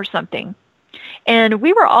thunderstorm or something. And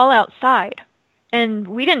we were all outside, and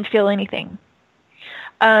we didn't feel anything.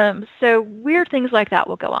 So weird things like that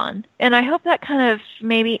will go on. And I hope that kind of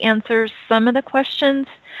maybe answers some of the questions.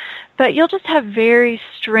 But you'll just have very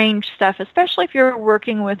strange stuff, especially if you're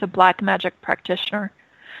working with a black magic practitioner.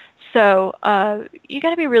 So you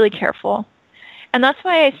got to be really careful. And that's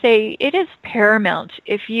why I say it is paramount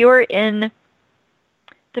if you're in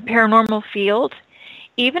the paranormal field,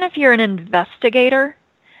 even if you're an investigator,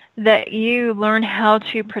 that you learn how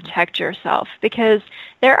to protect yourself, because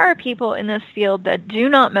there are people in this field that do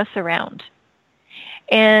not mess around.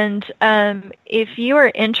 And if you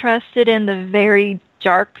are interested in the very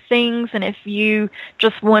dark things, and if you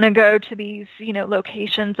just want to go to these,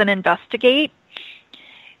 locations and investigate,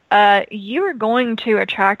 you are going to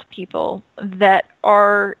attract people that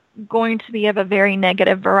are going to be of a very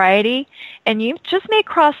negative variety, and you just may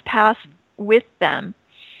cross paths with them,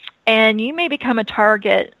 and you may become a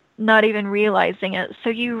target not even realizing it.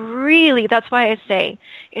 So that's why I say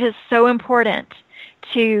it is so important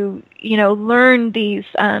to, learn these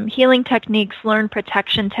healing techniques, learn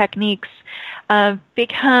protection techniques,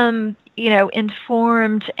 become,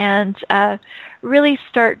 informed, and really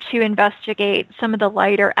start to investigate some of the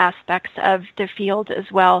lighter aspects of the field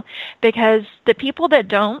as well, because the people that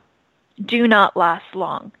do not last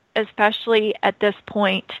long, especially at this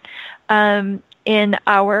point in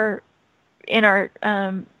our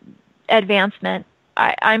advancement.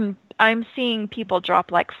 I'm seeing people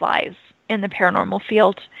drop like flies in the paranormal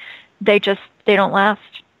field. They don't last.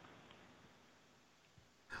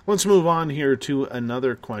 Let's move on here to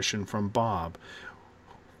another question from Bob.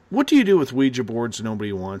 What do you do with Ouija boards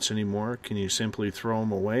nobody wants anymore? Can you simply throw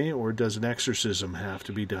them away, or does an exorcism have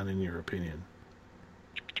to be done, in your opinion?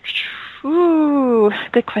 Ooh,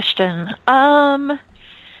 good question. I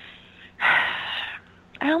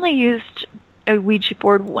only used a Ouija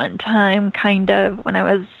board one time, kind of, when I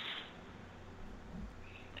was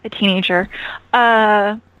a teenager.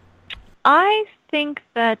 I think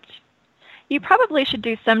that you probably should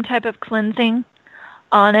do some type of cleansing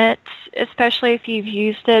on it, especially if you've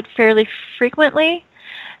used it fairly frequently,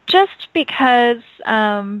 just because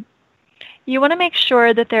you want to make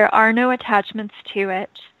sure that there are no attachments to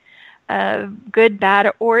it, good,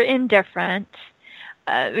 bad, or indifferent.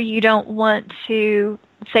 You don't want to,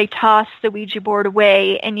 say, toss the Ouija board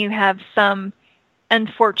away and you have some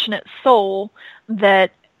unfortunate soul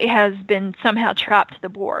that has been somehow trapped to the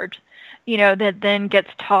board, that then gets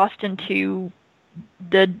tossed into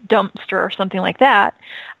dumpster or something like that.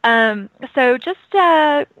 So just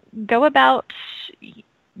go about,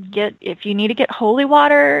 if you need to get holy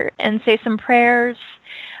water and say some prayers,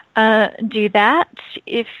 do that.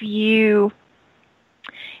 If you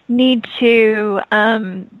need to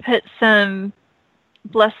put some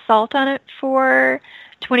blessed salt on it for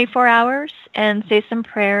 24 hours and say some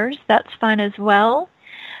prayers, that's fine as well.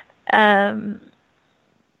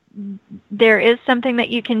 There is something that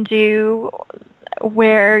you can do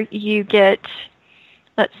where you get,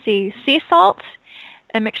 sea salt,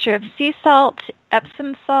 a mixture of sea salt,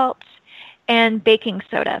 Epsom salt, and baking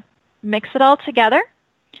soda. Mix it all together,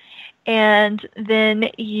 and then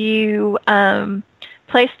you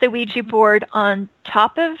place the Ouija board on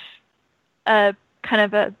top of a kind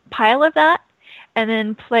of a pile of that, and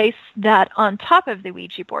then place that on top of the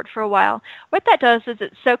Ouija board for a while. What that does is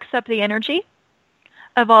it soaks up the energy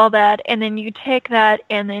of all that, and then you take that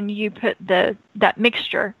and then you put that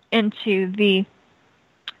mixture into the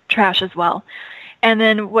trash as well. And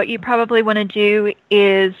then what you probably want to do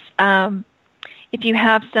is, if you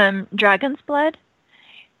have some dragon's blood,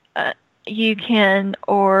 you can,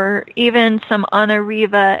 or even some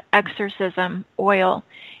Anariva exorcism oil,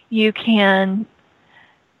 you can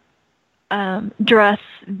dress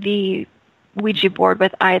the Ouija board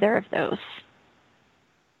with either of those.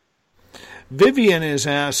 Vivian is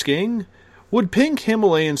asking, would pink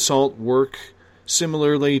Himalayan salt work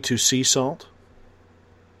similarly to sea salt?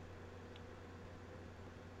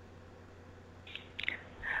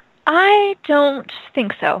 I don't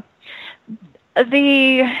think so.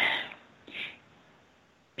 The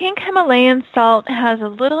pink Himalayan salt has a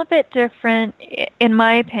little bit different, in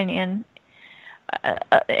my opinion,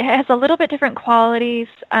 it has a little bit different qualities.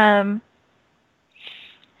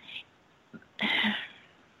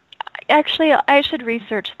 Actually, I should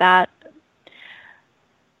research that.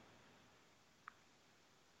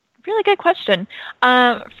 Really good question.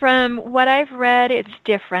 From what I've read, it's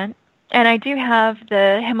different. And I do have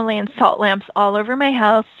the Himalayan salt lamps all over my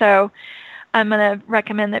house, so I'm going to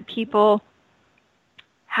recommend that people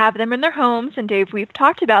have them in their homes. And Dave, we've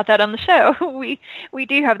talked about that on the show. We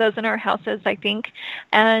do have those in our houses, I think.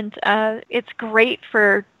 And it's great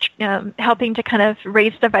for helping to kind of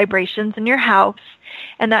raise the vibrations in your house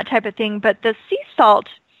and that type of thing. But the sea salt,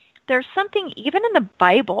 there's something even in the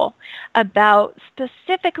Bible about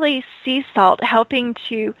specifically sea salt helping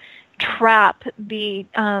to trap the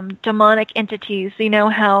demonic entities. You know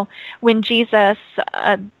how when Jesus,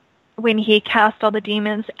 when he cast all the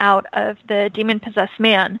demons out of the demon-possessed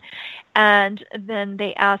man, and then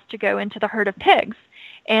they asked to go into the herd of pigs,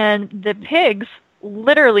 and the pigs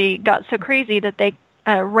literally got so crazy that they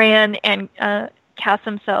ran and cast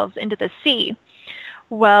themselves into the sea.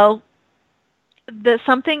 Well, there's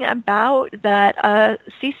something about that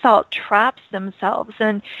sea salt traps themselves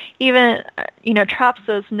and even, traps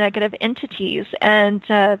those negative entities. And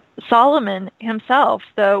Solomon himself,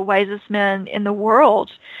 the wisest man in the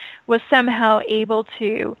world, was somehow able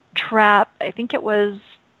to trap, I think it was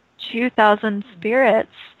 2,000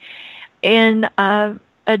 spirits in a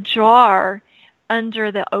jar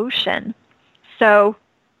under the ocean. So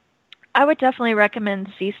I would definitely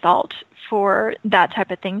recommend sea salt for that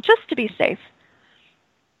type of thing, just to be safe.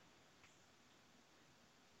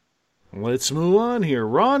 Let's move on here.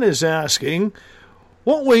 Ron is asking,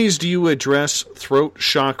 what ways do you address throat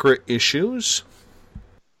chakra issues?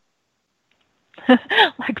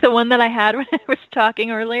 Like the one that I had when I was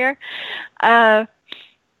talking earlier. The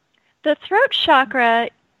throat chakra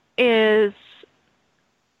is,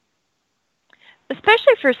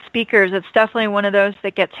 especially for speakers, it's definitely one of those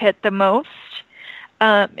that gets hit the most,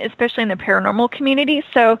 especially in the paranormal community.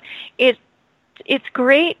 So it's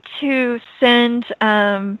great to send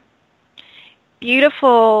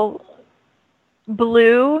beautiful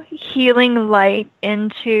blue healing light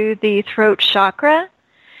into the throat chakra.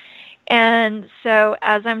 And so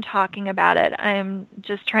as I'm talking about it, I'm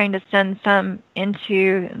just trying to send some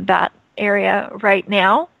into that area right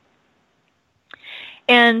now.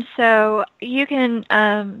 And so you can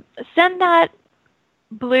send that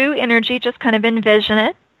blue energy, just kind of envision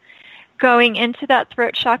it, going into that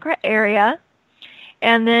throat chakra area.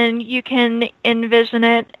 And then you can envision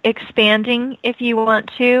it expanding, if you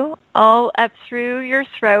want to, all up through your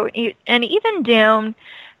throat and even down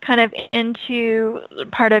kind of into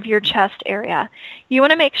part of your chest area. You want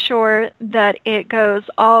to make sure that it goes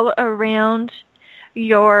all around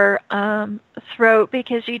your throat,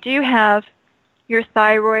 because you do have your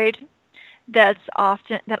thyroid that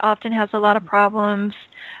often has a lot of problems.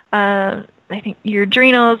 I think your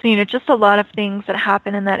adrenals, just a lot of things that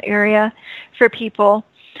happen in that area for people.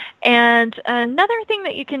 And another thing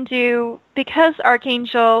that you can do, because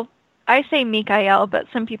Archangel, I say Michael, but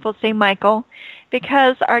some people say Michael,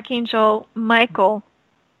 because Archangel Michael,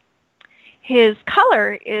 his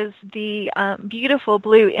color is the beautiful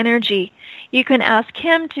blue energy. You can ask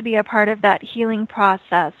him to be a part of that healing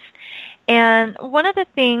process. And one of the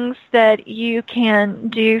things that you can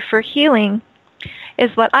do for healing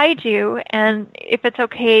is what I do. And if it's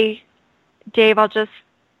okay, Dave, I'll just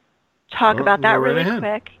talk about that really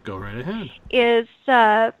quick. Go right ahead. Is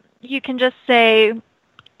you can just say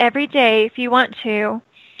every day, if you want to,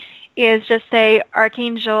 is just say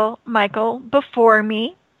Archangel Michael before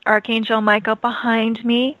me, Archangel Michael behind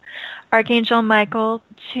me, Archangel Michael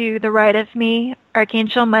to the right of me,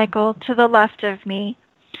 Archangel Michael to the left of me,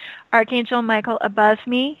 Archangel Michael above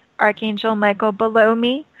me, Archangel Michael below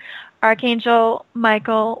me, Archangel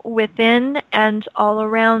Michael within and all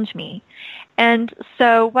around me. And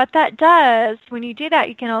so what that does, when you do that,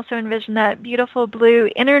 you can also envision that beautiful blue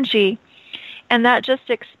energy, and that just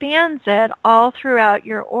expands it all throughout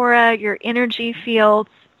your aura, your energy fields.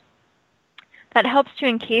 That helps to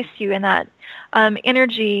encase you in that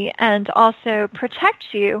energy and also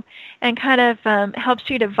protect you and kind of helps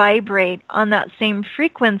you to vibrate on that same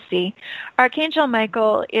frequency. Archangel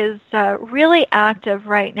Michael is really active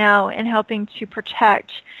right now in helping to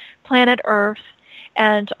protect planet Earth,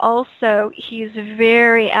 and also he's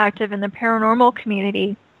very active in the paranormal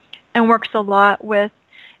community and works a lot with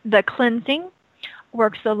the cleansing,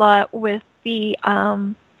 works a lot with the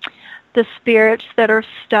spirits that are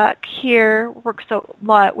stuck here, works a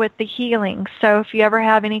lot with the healing. So if you ever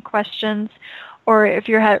have any questions, or if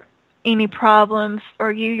you have any problems,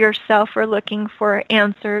 or you yourself are looking for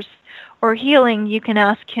answers or healing, you can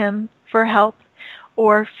ask him for help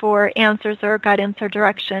or for answers or guidance or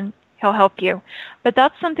direction. He'll help you. But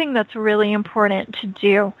that's something that's really important to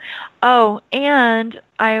do. Oh, and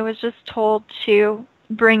I was just told to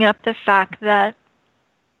bring up the fact that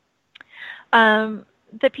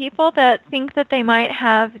the people that think that they might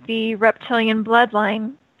have the reptilian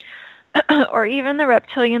bloodline, or even the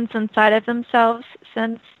reptilians inside of themselves,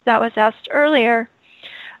 since that was asked earlier,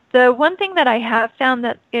 the one thing that I have found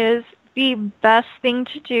that is the best thing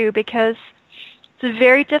to do, because it's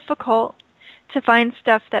very difficult to find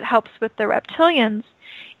stuff that helps with the reptilians,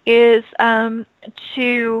 is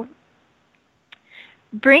to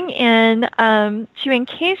bring in, to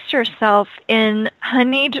encase yourself in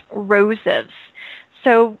honeyed roses.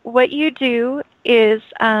 So what you do is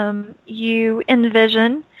you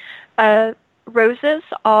envision roses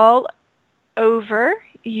all over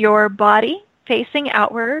your body, facing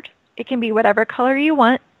outward. It can be whatever color you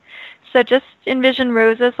want. So just envision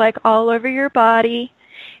roses like all over your body,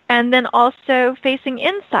 and then also facing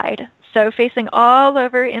inside. So facing all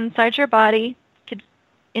over inside your body,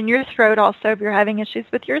 in your throat also if you're having issues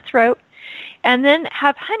with your throat, and then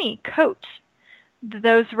have honey coat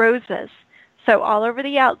those roses. So all over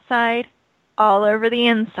the outside, all over the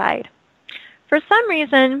inside. For some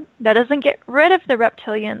reason, that doesn't get rid of the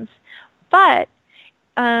reptilians, but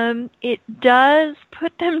it does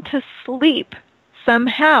put them to sleep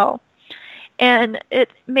somehow. And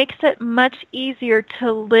it makes it much easier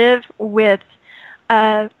to live with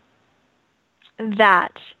that.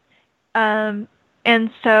 And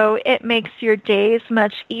so it makes your days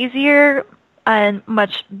much easier and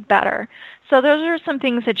much better. So those are some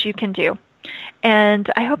things that you can do.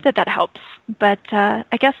 And I hope that that helps. But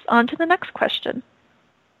I guess on to the next question.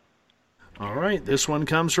 All right. This one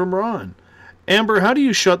comes from Ron. Amber, how do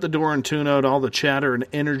you shut the door and tune out all the chatter and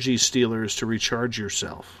energy stealers to recharge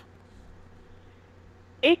yourself?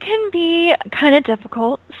 It can be kind of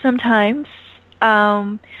difficult sometimes.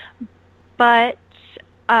 But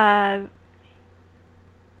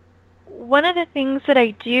one of the things that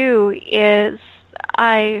I do is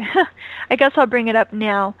I guess I'll bring it up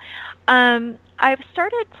now. I've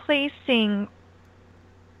started placing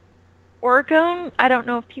orgone. I don't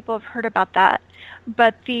know if people have heard about that,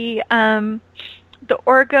 but the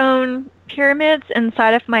orgone pyramids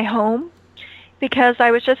inside of my home, because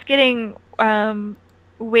I was just getting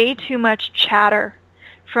way too much chatter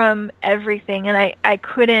from everything, and I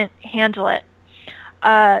couldn't handle it.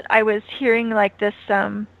 I was hearing like this,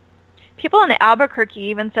 people in Albuquerque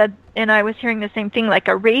even said, and I was hearing the same thing, like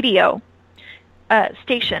a radio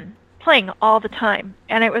station playing all the time,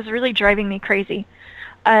 and it was really driving me crazy,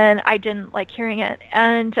 and I didn't like hearing it.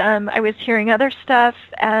 And I was hearing other stuff,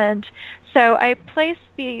 and so I placed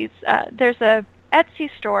these, there's a Etsy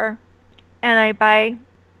store, and I buy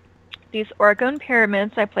these orgone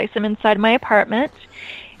pyramids. I place them inside my apartment,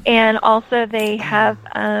 and also they have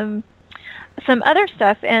some other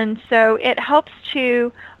stuff, and so it helps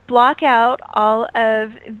to block out all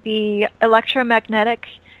of the electromagnetic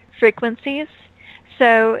frequencies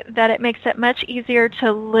so that it makes it much easier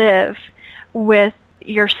to live with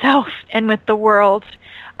yourself and with the world,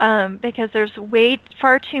 because there's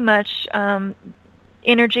far too much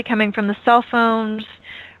energy coming from the cell phones,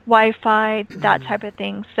 Wi-Fi, that type of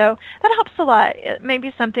thing. So that helps a lot. It may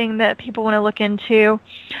be something that people want to look into.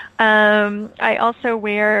 I also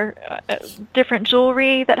wear different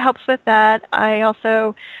jewelry that helps with that. I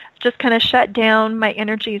also just kind of shut down my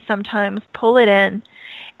energy sometimes, pull it in,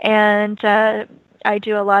 and I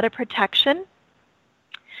do a lot of protection,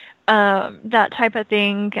 that type of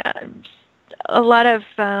thing. A lot of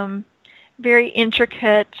very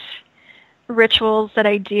intricate rituals that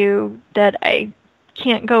I do that I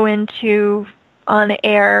can't go into on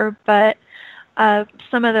air, but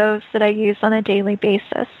some of those that I use on a daily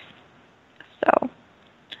basis. So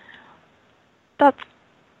that's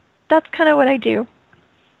kind of what I do.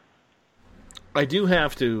 I do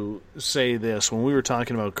have to say this. When we were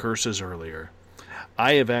talking about curses earlier,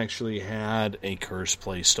 I have actually had a curse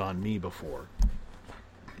placed on me before,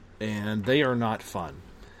 and they are not fun.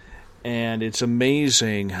 And it's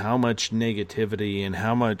amazing how much negativity and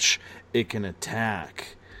how much it can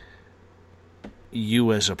attack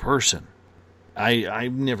you as a person.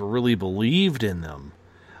 I've never really believed in them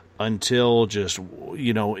until just,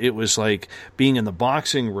 it was like being in the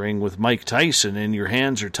boxing ring with Mike Tyson and your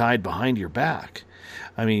hands are tied behind your back.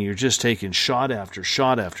 I mean, you're just taking shot after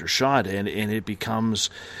shot after shot, and it becomes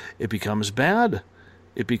bad.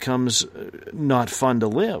 It becomes not fun to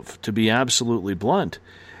live, to be absolutely blunt.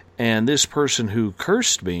 And this person who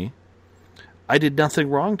cursed me, I did nothing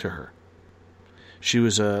wrong to her. She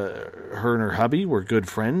was her and her hubby were good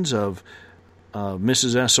friends of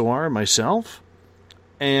Mrs. SOR and myself,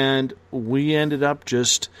 and we ended up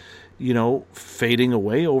just, fading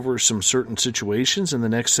away over some certain situations. And the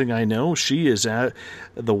next thing I know, the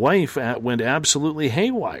wife went absolutely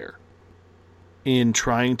haywire in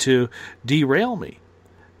trying to derail me.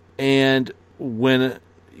 And when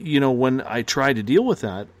I try to deal with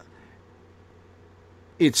that,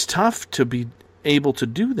 it's tough to be able to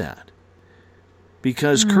do that,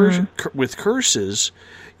 because with curses,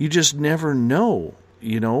 you just never know,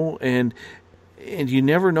 and you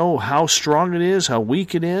never know how strong it is, how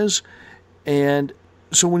weak it is. And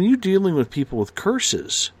so when you're dealing with people with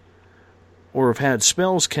curses or have had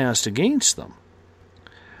spells cast against them,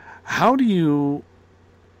 how do you,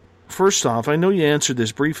 first off, I know you answered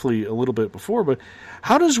this briefly a little bit before, but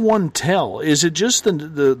how does one tell? Is it just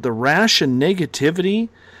the rash and negativity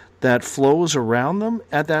that flows around them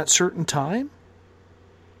at that certain time?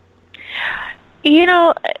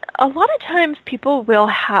 A lot of times people will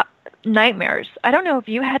have nightmares. I don't know if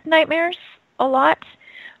you had nightmares a lot.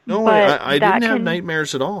 No, I didn't have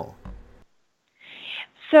nightmares at all.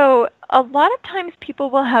 So a lot of times people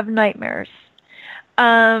will have nightmares.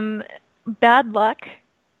 Bad luck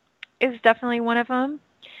is definitely one of them.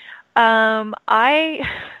 I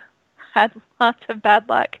had lots of bad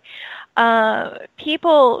luck.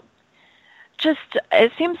 People just,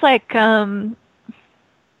 it seems like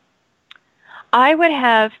I would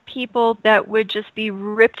have people that would just be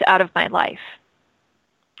ripped out of my life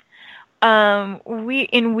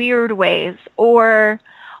in weird ways. Or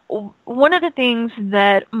one of the things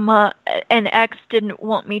that an ex didn't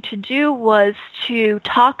want me to do was to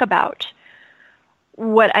talk about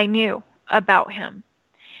what I knew about him.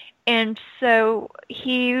 And so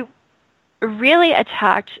he really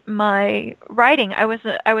attacked my writing. I was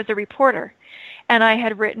a reporter, and I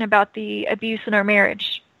had written about the abuse in our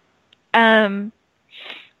marriage. And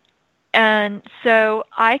so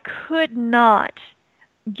I could not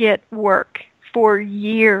get work for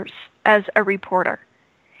years as a reporter.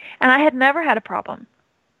 And I had never had a problem.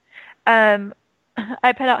 I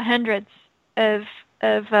put out hundreds of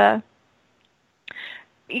I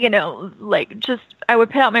would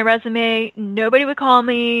put out my resume, nobody would call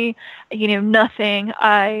me, nothing.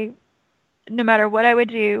 No matter what I would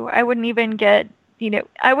do, I wouldn't even get,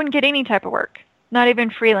 I wouldn't get any type of work, not even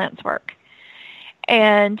freelance work.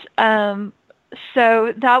 And so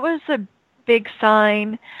that was a big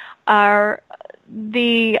sign. Our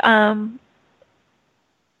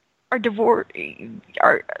divorce,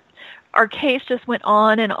 our case just went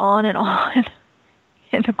on and on and on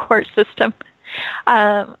in the court system.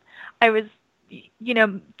 I was,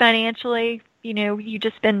 financially, you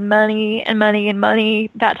just spend money and money and money,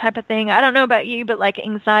 that type of thing. I don't know about you, but like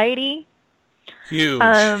anxiety.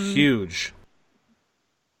 Huge.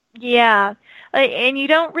 Yeah. And you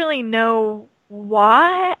don't really know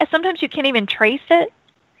why. Sometimes you can't even trace it,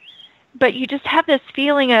 but you just have this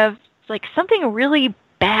feeling of like something really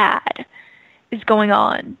bad is going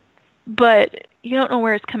on, but you don't know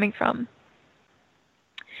where it's coming from.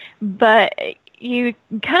 But you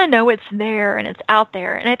kind of know it's there and it's out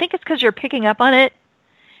there. And I think it's because you're picking up on it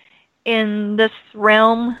in this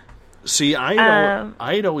realm. See,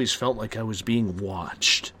 I'd always felt like I was being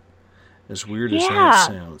watched. As weird as that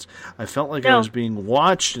sounds. I felt like I was being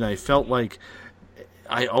watched, and I felt like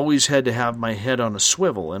I always had to have my head on a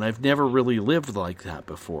swivel, and I've never really lived like that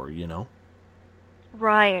before, you know?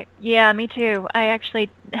 Right. Yeah, me too. I actually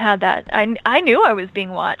had that. I knew I was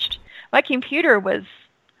being watched. My computer was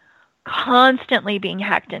constantly being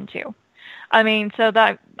hacked into. I mean, so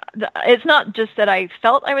that it's not just that I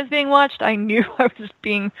felt I was being watched. I knew I was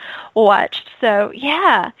being watched. So,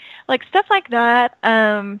 yeah, like stuff like that.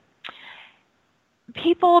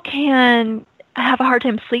 People can have a hard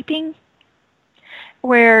time sleeping,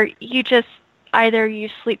 where you just either you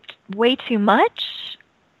sleep way too much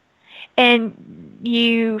and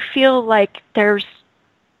you feel like there's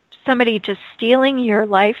somebody just stealing your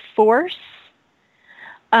life force,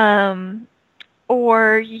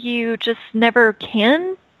 or you just never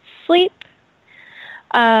can sleep.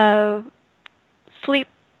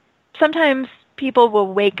 Sometimes people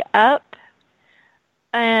will wake up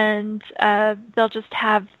and they'll just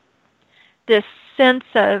have this sense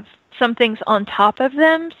of something's on top of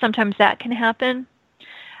them. Sometimes that can happen.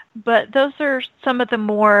 But those are some of the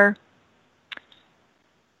more...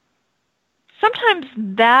 Sometimes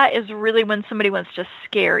that is really when somebody wants to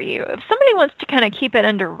scare you. If somebody wants to kind of keep it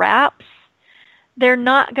under wraps, they're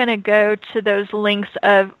not going to go to those lengths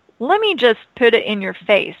of, let me just put it in your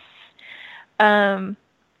face.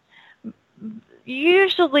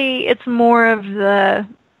 Usually it's more of the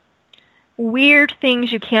weird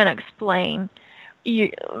things you can't explain.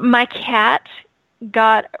 My cat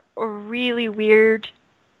got a really weird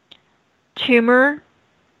tumor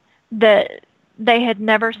that they had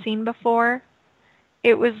never seen before.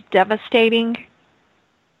 It was devastating.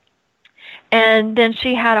 And then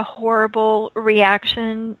she had a horrible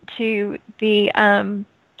reaction to the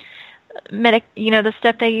the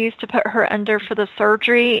stuff they used to put her under for the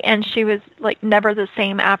surgery, and she was like never the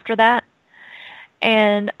same after that.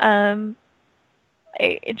 And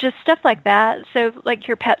just stuff like that. So like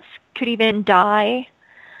your pets could even die.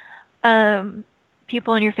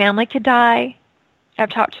 People in your family could die. I've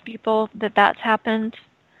talked to people that's happened.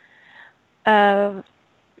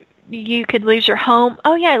 You could lose your home.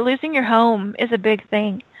 Oh yeah, losing your home is a big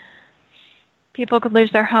thing. People could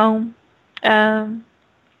lose their home. Was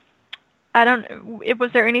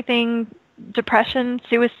there anything, depression,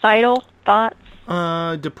 suicidal thoughts?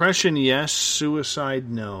 Depression, yes. Suicide,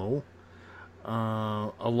 no.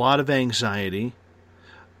 A lot of anxiety.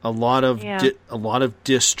 A lot of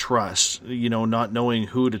distrust. Not knowing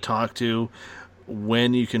who to talk to,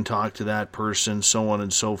 when you can talk to that person, so on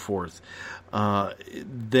and so forth.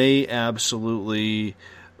 They absolutely...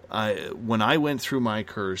 when I went through my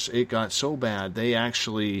curse, it got so bad, they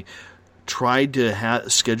actually tried to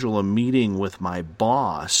schedule a meeting with my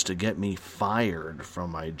boss to get me fired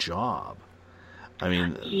from my job. I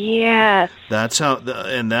mean, yes, that's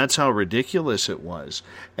how ridiculous it was.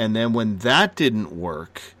 And then when that didn't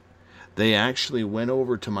work, they actually went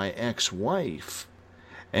over to my ex-wife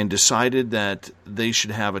and decided that they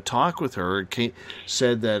should have a talk with her.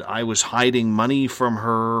 Said that I was hiding money from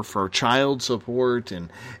her for child support, and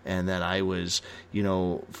that I was,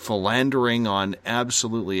 philandering on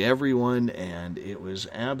absolutely everyone, and it was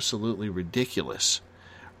absolutely ridiculous.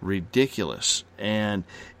 And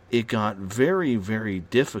it got very, very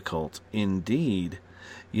difficult indeed,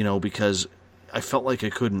 because I felt like I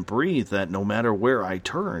couldn't breathe, that no matter where I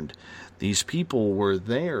turned, these people were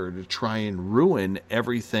there to try and ruin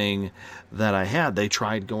everything that I had. They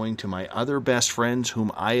tried going to my other best friends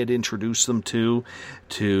whom I had introduced them to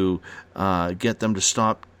get them to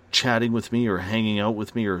stop chatting with me or hanging out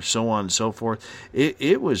with me or so on and so forth.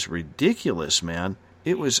 It was ridiculous, man.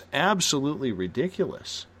 It was absolutely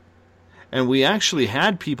ridiculous. And we actually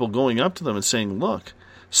had people going up to them and saying, look,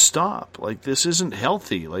 stop. Like, this isn't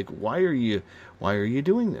healthy. Like, why are you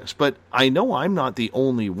doing this? But I know I'm not the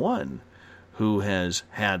only one who has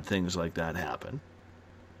had things like that happen.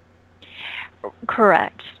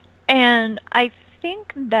 Correct. And I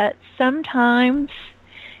think that sometimes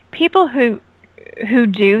people who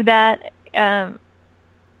do that, how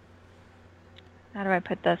do I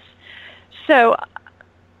put this? So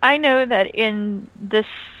I know that in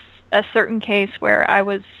a certain case where I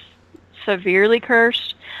was severely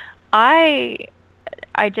cursed, I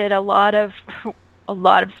did a lot of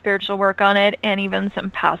spiritual work on it, and even some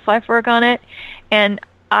past life work on it. And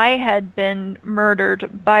I had been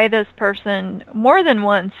murdered by this person more than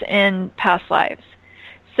once in past lives.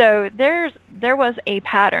 So there was a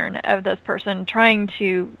pattern of this person trying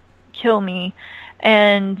to kill me,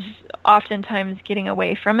 and oftentimes getting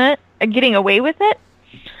away with it.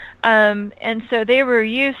 And so they were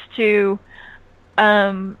used to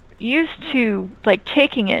like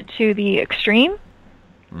taking it to the extreme.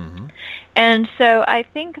 Mm-hmm. And so I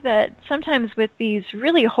think that sometimes with these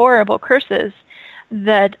really horrible curses,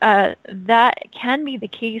 that that can be the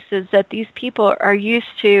case, is that these people are used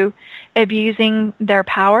to abusing their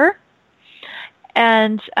power,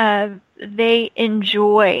 and they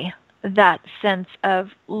enjoy that sense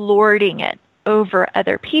of lording it over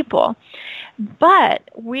other people. But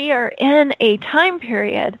we are in a time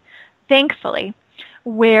period, thankfully,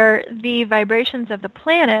 where the vibrations of the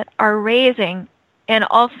planet are raising, and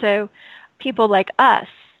also people like us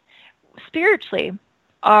spiritually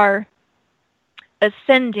are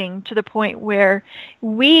ascending to the point where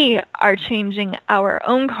we are changing our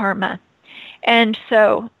own karma. And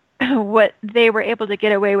so what they were able to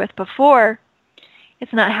get away with before,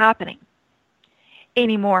 it's not happening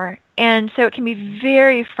anymore. And so it can be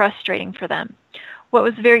very frustrating for them. What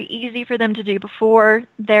was very easy for them to do before,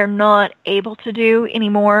 they're not able to do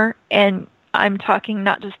anymore. And I'm talking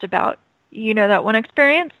not just about, that one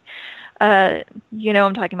experience. I'm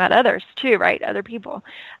talking about others too, right? Other people.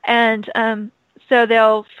 And so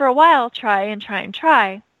they'll, for a while, try. But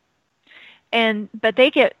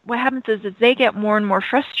what happens is they get more and more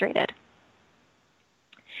frustrated.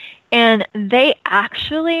 And they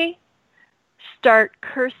actually start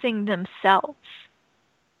cursing themselves.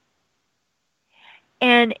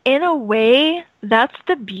 And in a way, that's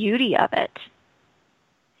the beauty of it,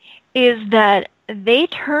 is that they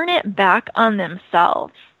turn it back on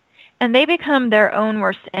themselves, and they become their own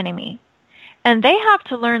worst enemy. And they have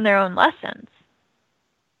to learn their own lessons.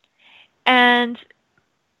 And,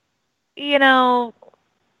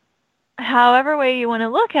 however way you want to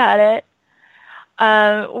look at it,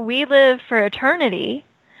 we live for eternity,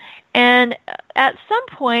 and at some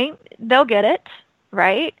point, they'll get it,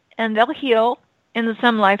 right? And they'll heal in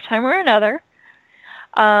some lifetime or another.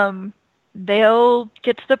 They'll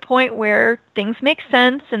get to the point where things make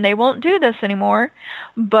sense and they won't do this anymore.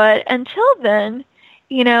 But until then,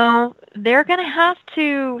 they're going to have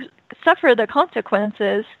to suffer the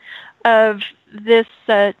consequences of this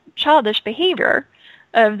childish behavior,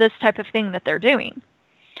 of this type of thing that they're doing.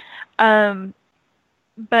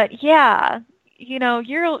 But yeah,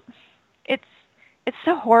 it's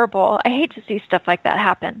so horrible. I hate to see stuff like that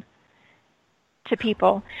happen to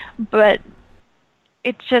people, but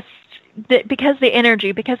it's just because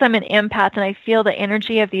I'm an empath and I feel the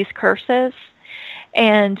energy of these curses,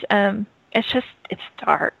 and it's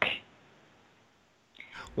dark.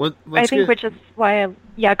 Well, which is why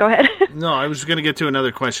go ahead. No, I was going to get to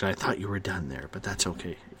another question. I thought you were done there, but that's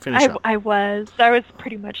okay. Finish up. I was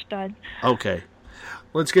pretty much done. Okay.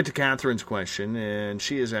 Let's get to Catherine's question, and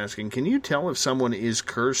she is asking, can you tell if someone is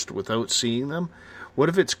cursed without seeing them? What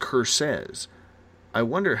if it's curses? I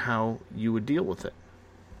wonder how you would deal with it.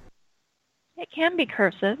 It can be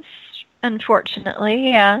curses, unfortunately,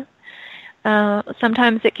 yeah.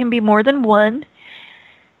 Sometimes it can be more than one,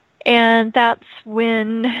 and that's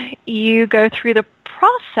when you go through the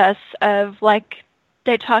process of, like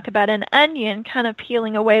they talk about an onion, kind of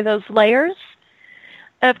peeling away those layers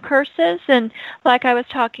of curses. And like I was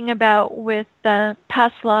talking about with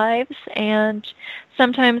past lives, and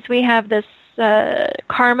sometimes we have this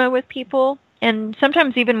karma with people, and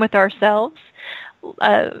sometimes even with ourselves.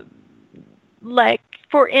 Like,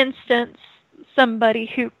 for instance, somebody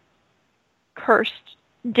who cursed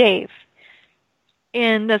Dave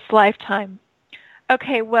in this lifetime.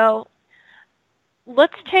 Okay, well,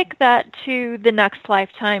 let's take that to the next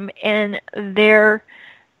lifetime, and their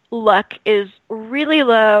luck is really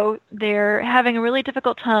low. They're having a really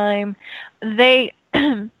difficult time. They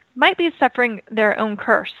might be suffering their own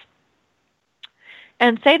curse.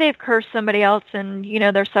 And say they've cursed somebody else and,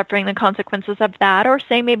 they're suffering the consequences of that. Or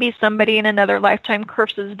say maybe somebody in another lifetime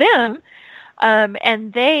curses them,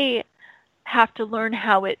 and they have to learn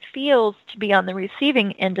how it feels to be on the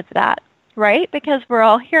receiving end of that, right? Because we're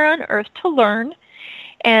all here on Earth to learn.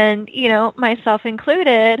 And, myself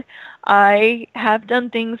included, I have done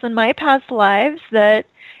things in my past lives that,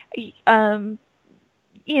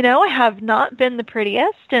 have not been the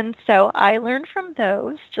prettiest. And so I learned from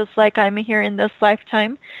those, just like I'm here in this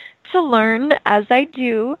lifetime to learn as I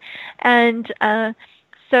do. And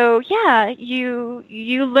so, yeah, you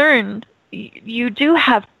learn. You do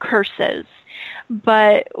have curses,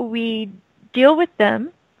 but we deal with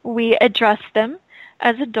them. We address them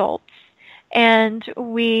as adults. And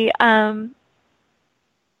we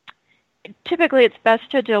typically it's best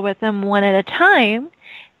to deal with them one at a time,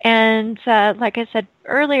 And like I said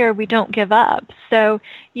earlier, we don't give up. So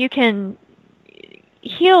you can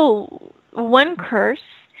heal one curse,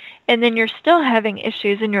 and then you're still having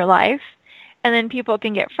issues in your life. And then people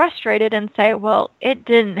can get frustrated and say, well, it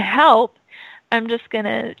didn't help. I'm just going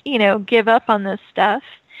to, give up on this stuff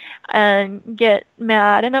and get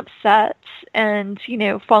mad and upset and,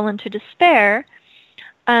 fall into despair.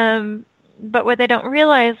 But what they don't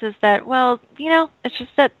realize is that, well, it's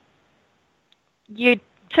just that you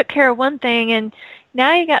took care of one thing and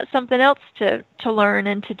now you got something else to learn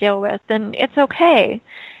and to deal with, and it's okay.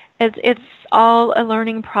 It's all a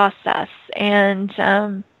learning process, and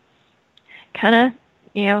kind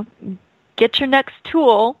of, get your next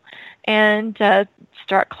tool and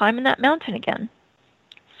start climbing that mountain again.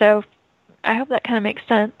 So I hope that kind of makes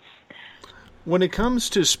sense. When it comes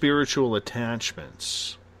to spiritual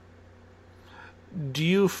attachments, do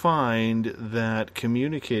you find that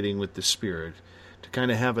communicating with the spirit, to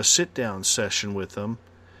kind of have a sit-down session with them,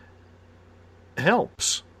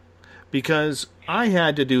 helps? Because I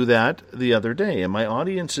had to do that the other day, and my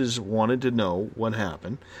audiences wanted to know what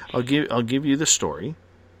happened. I'll give you the story.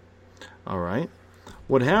 All right.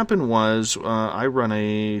 What happened was I run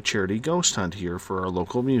a charity ghost hunt here for our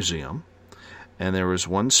local museum, and there was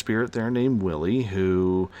one spirit there named Willie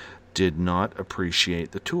who did not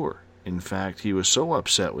appreciate the tour. In fact, he was so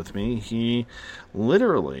upset with me, he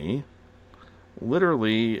literally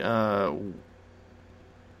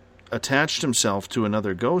attached himself to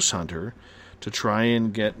another ghost hunter to try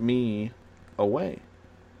and get me away.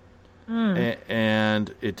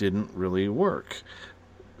 And it didn't really work.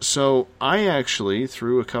 So I actually,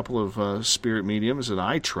 through a couple of spirit mediums that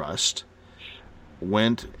I trust,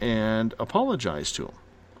 went and apologized to him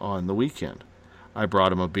on the weekend. I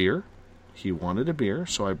brought him a beer. He wanted a beer,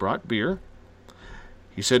 so I brought beer.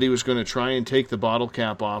 He said he was going to try and take the bottle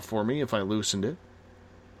cap off for me if I loosened it.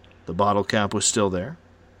 The bottle cap was still there.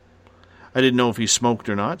 I didn't know if he smoked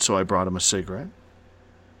or not, so I brought him a cigarette.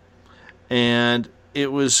 And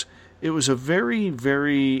it was a very,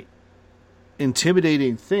 very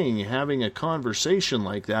intimidating thing having a conversation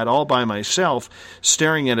like that all by myself,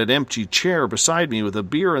 staring at an empty chair beside me with a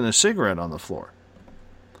beer and a cigarette on the floor.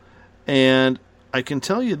 And I can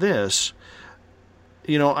tell you this,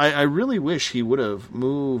 I really wish he would have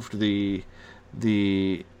moved the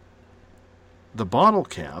bottle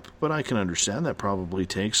cap, but I can understand that probably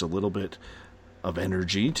takes a little bit of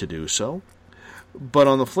energy to do so. But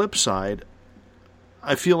on the flip side,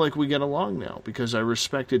 I feel like we get along now because I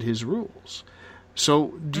respected his rules. So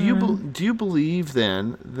do you believe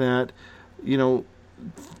then that,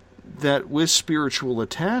 that with spiritual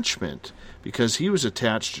attachment, because he was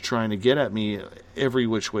attached to trying to get at me every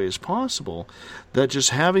which way as possible, that just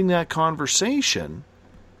having that conversation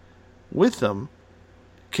with them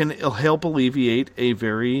can help alleviate a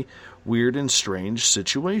very weird and strange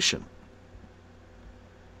situation?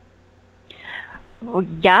 Well,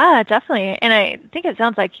 yeah, definitely. And I think it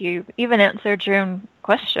sounds like you even answered your own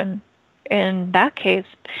question in that case.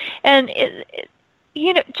 And,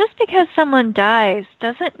 just because someone dies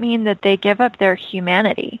doesn't mean that they give up their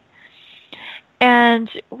humanity. And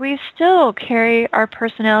we still carry our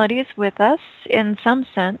personalities with us in some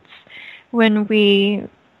sense when we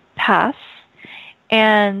pass.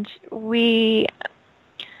 And we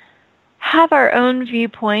have our own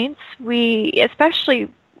viewpoints. Especially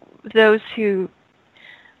those who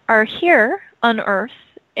are here on Earth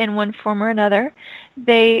in one form or another,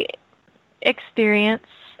 they experience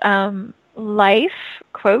life,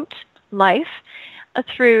 quote, life,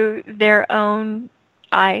 through their own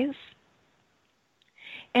eyes.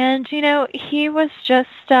 And, he was just,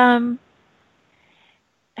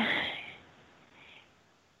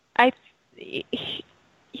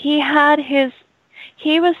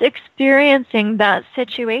 he was experiencing that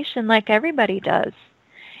situation like everybody does,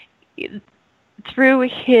 through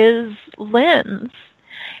his lens,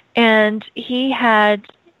 and he had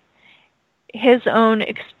his own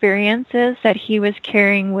experiences that he was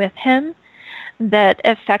carrying with him that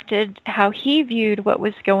affected how he viewed what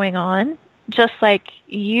was going on, just like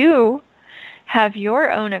you have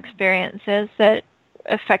your own experiences that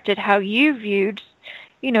affected how you viewed,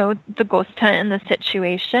 the ghost hunt and the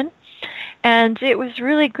situation. And it was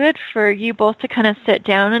really good for you both to kind of sit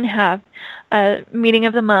down and have a meeting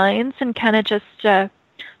of the minds and kind of just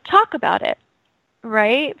talk about it,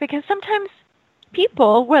 right? Because sometimes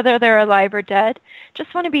people, whether they're alive or dead,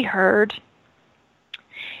 just want to be heard.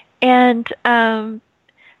 And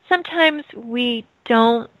sometimes we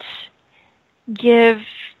don't give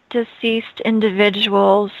deceased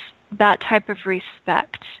individuals that type of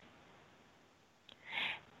respect.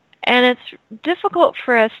 And it's difficult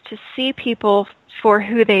for us to see people for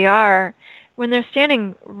who they are when they're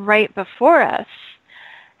standing right before us,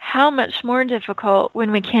 how much more difficult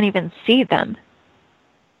when we can't even see them.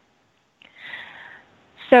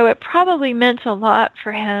 So it probably meant a lot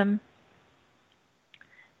for him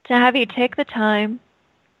to have you take the time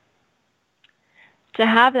to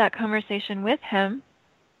have that conversation with him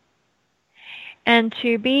and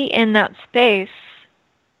to be in that space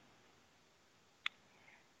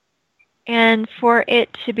and for it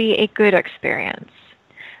to be a good experience.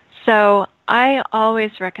 So I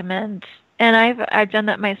always recommend, and I've done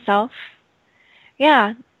that myself.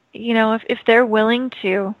 Yeah, you know, if they're willing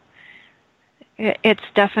to, it's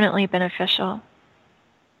definitely beneficial.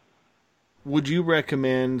 Would you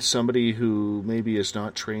recommend somebody who maybe is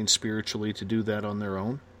not trained spiritually to do that on their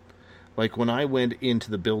own? Like when I went into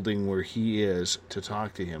the building where he is to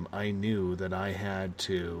talk to him, I knew that I had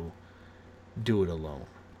to do it alone.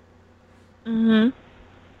 Mhm.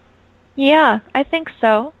 Yeah, I think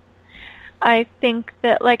so. I think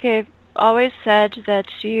that, like I've always said,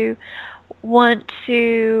 that you want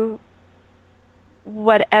to,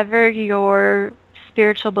 whatever your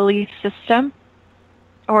spiritual belief system,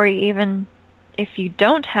 or even if you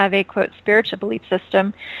don't have a, quote, spiritual belief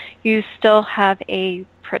system, you still have a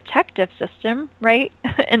protective system, right?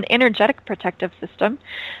 An energetic protective system.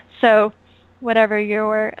 So whatever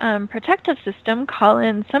your protective system, call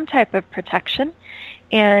in some type of protection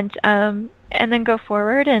and then go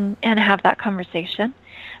forward and have that conversation.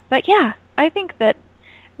 But yeah, I think that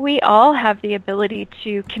we all have the ability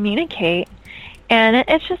to communicate, and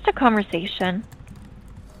it's just a conversation.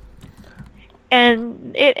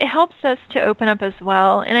 And it helps us to open up as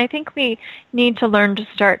well. And I think we need to learn to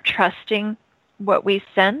start trusting what we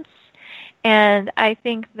sense. And I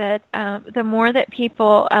think that the more that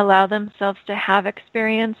people allow themselves to have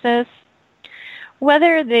experiences,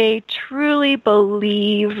 whether they truly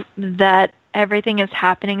believe that everything is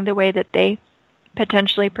happening the way that they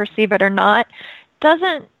potentially perceive it or not,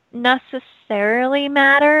 doesn't necessarily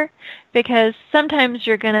matter, because sometimes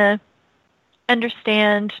you're going to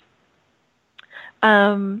understand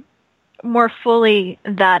more fully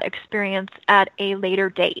that experience at a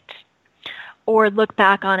later date, or look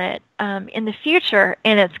back on it in the future,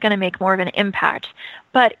 and it's going to make more of an impact.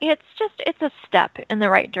 But it's a step in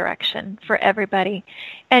the right direction for everybody.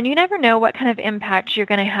 And you never know what kind of impact you're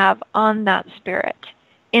going to have on that spirit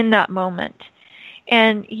in that moment.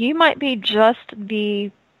 And you might be just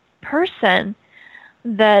the person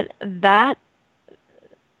that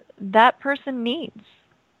person needs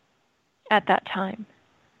at that time.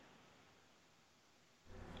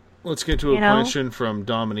 Let's get to a question from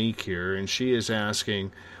Dominique here, and she is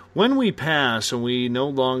asking, when we pass and we no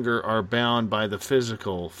longer are bound by the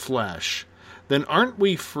physical flesh, then aren't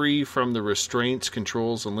we free from the restraints,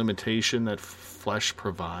 controls, and limitation that flesh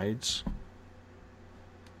provides?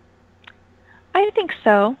 I think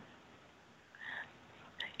so.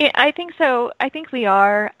 Yeah, I think so. I think we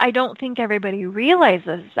are. I don't think everybody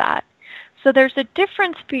realizes that. So there's a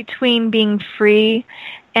difference between being free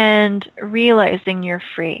and realizing you're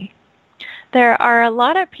free. There are a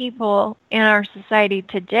lot of people in our society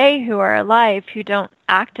today who are alive who don't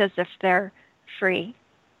act as if they're free.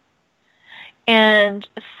 And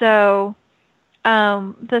so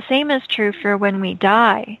the same is true for when we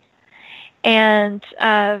die. And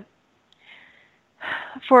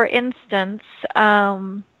for instance,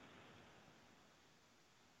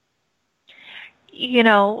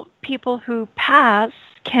 people who pass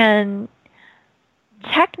can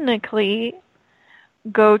technically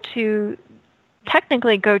go to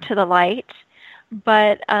the light,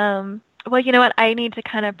 but well, you know what? I need to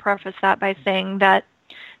kind of preface that by saying that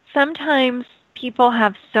sometimes people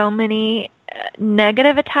have so many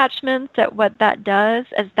negative attachments that what that does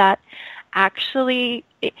is that actually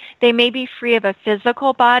they may be free of a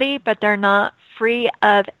physical body, but they're not free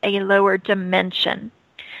of a lower dimension.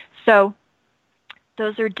 So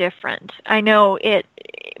those are different. I know it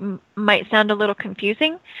might sound a little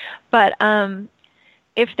confusing, but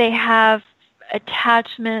if they have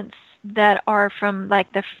attachments that are from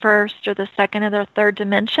like the first or the second or the third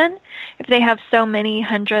dimension, if they have so many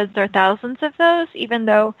hundreds or thousands of those, even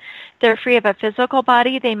though they're free of a physical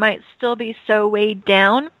body, they might still be so weighed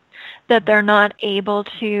down that they're not able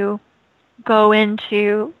to go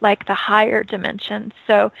into like the higher dimensions.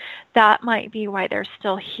 So that might be why they're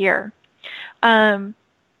still here. And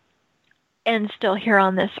still here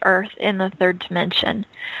on this earth in the third dimension.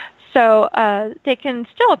 So they can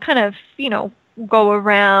still kind of, go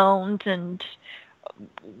around and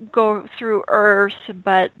go through Earth,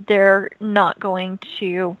 but they're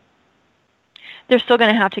still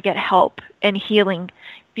going to have to get help and healing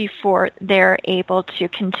before they're able to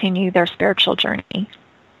continue their spiritual journey.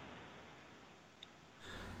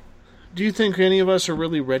 Do you think any of us are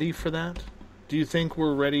really ready for that? Do you think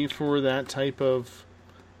we're ready for that type of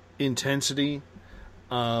intensity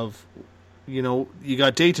of, you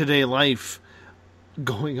got day-to-day life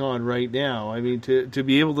going on right now? I mean, to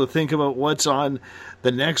be able to think about what's on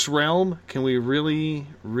the next realm, can we really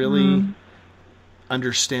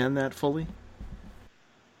understand that fully?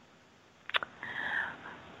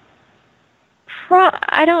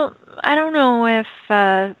 I don't know if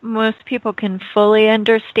most people can fully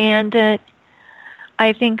understand it.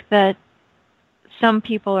 I think that some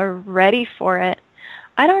people are ready for it.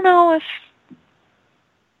 I don't know if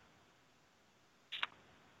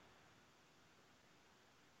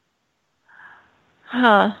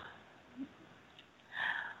I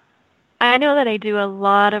know that I do a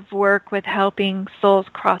lot of work with helping souls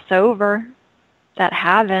cross over that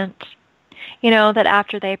haven't. That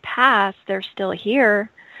after they pass, they're still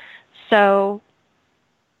here. So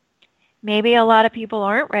maybe a lot of people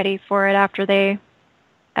aren't ready for it after they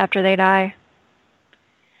die.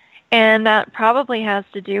 And that probably has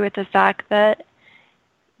to do with the fact that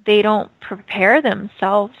they don't prepare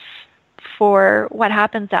themselves for what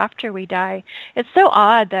happens after we die. It's so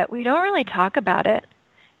odd that we don't really talk about it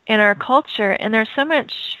in our culture, and there's so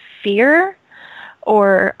much fear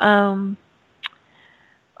or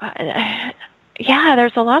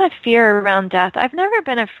there's a lot of fear around death. I've never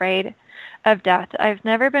been afraid of death. I've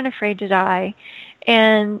never been afraid to die.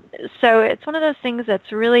 And so it's one of those things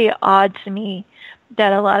that's really odd to me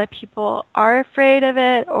that a lot of people are afraid of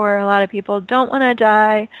it, or a lot of people don't want to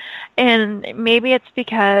die. And maybe it's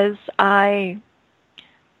because I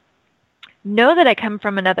know that I come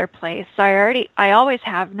from another place. I always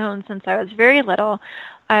have known since I was very little.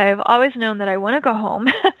 I've always known that I want to go home.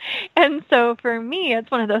 And so for me, it's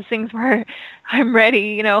one of those things where I'm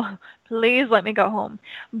ready, please let me go home.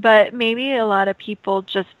 But maybe a lot of people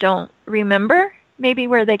just don't remember maybe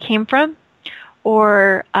where they came from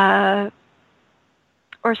or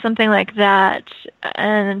something like that.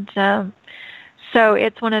 And so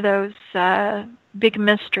it's one of those big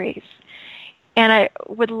mysteries. And I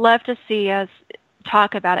would love to see us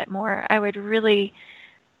talk about it more. I would really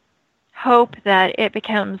hope that it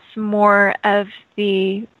becomes more of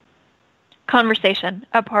the conversation,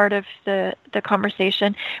 a part of the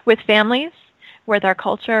conversation with families, with our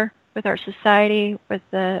culture, with our society, with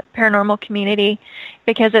the paranormal community,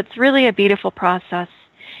 because it's really a beautiful process.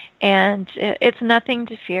 And it's nothing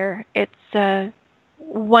to fear. It's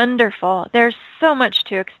wonderful. There's so much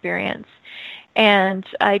to experience. And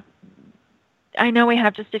I know we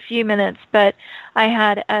have just a few minutes, but I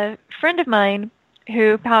had a friend of mine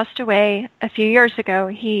who passed away a few years ago.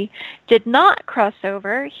 He did not cross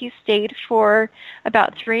over. He stayed for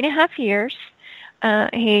about 3.5 years.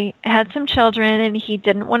 He had some children, and he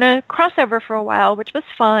didn't want to cross over for a while, which was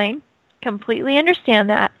fine. Completely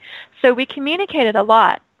understand that. So we communicated a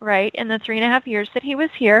lot, right, in the 3.5 years that he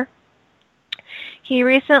was here. He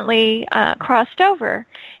recently crossed over,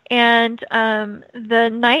 and the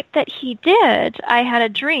night that he did, I had a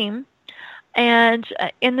dream, and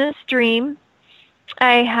in this dream,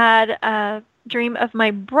 I had a dream of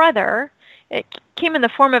my brother. It came in the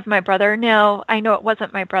form of my brother. Now, I know it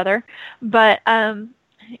wasn't my brother, but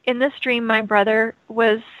in this dream, my brother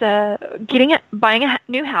was buying a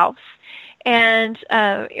new house, and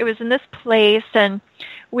it was in this place, and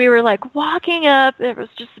we were like walking up. It was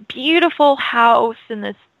just a beautiful house in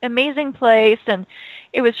this amazing place, and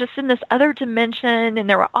it was just in this other dimension, and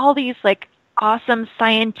there were all these like awesome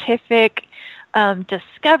scientific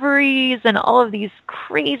discoveries and all of these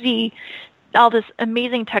all this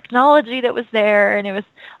amazing technology that was there. And it was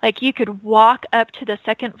like you could walk up to the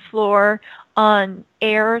second floor on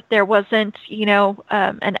air. There wasn't,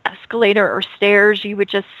 an escalator or stairs. You would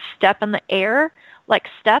just step in the air, like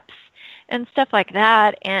steps and stuff like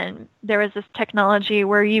that. And there was this technology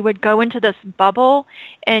where you would go into this bubble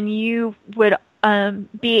and you would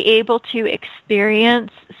be able to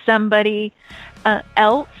experience somebody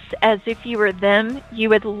else as if you were them. You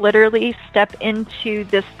would literally step into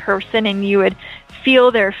this person and you would feel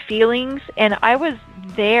their feelings. And I was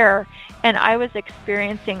there and I was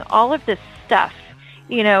experiencing all of this stuff,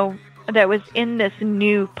 that was in this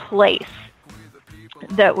new place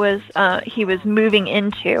that was he was moving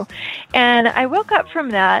into. And I woke up from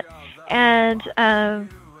that, and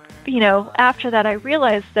after that I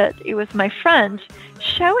realized that it was my friend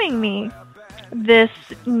showing me this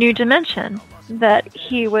new dimension that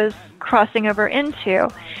he was crossing over into.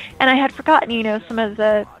 And I had forgotten, some of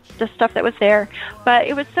the stuff that was there, but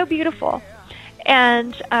it was so beautiful.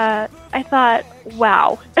 And I thought,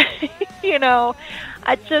 wow,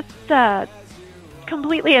 I just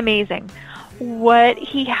completely amazing what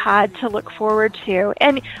he had to look forward to.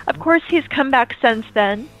 And of course, he's come back since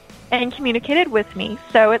then and communicated with me.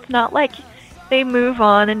 So it's not like they move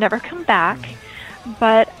on and never come back.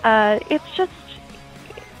 But it's just,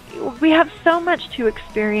 we have so much to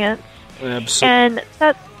experience. Absolutely. And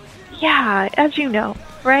that's, yeah, as you know,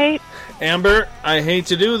 right? Amber, I hate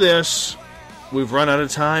to do this. We've run out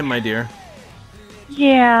of time, my dear.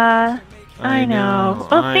 Yeah, I know.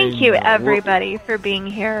 Well, I thank you, know. everybody, for being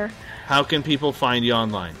here. How can people find you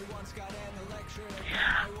online?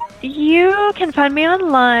 You can find me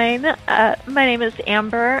online. My name is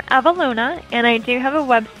Amber Avaluna, and I do have a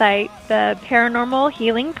website, the Paranormal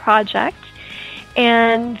Healing Project,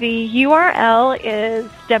 and the URL is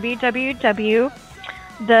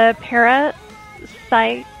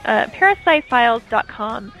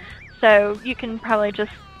www.theparasitefiles.com. So you can probably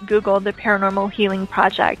just Google the Paranormal Healing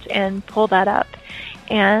Project and pull that up,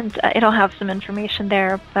 and it'll have some information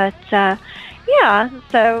there. But yeah,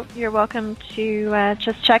 so you're welcome to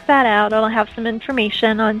just check that out. It'll have some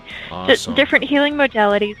information on different healing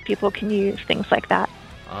modalities people can use, things like that.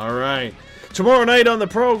 All right. Tomorrow night on the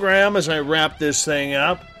program, as I wrap this thing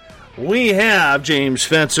up, we have James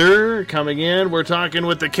Fetzer coming in. We're talking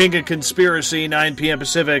with the King of Conspiracy, 9 p.m.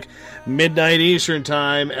 Pacific, midnight Eastern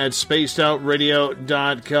Time at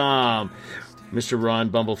spacedoutradio.com. Mr. Ron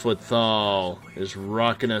Bumblefoot Thal is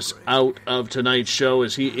rocking us out of tonight's show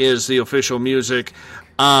as he is the official music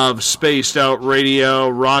of Spaced Out Radio.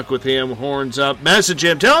 Rock with him, horns up. Message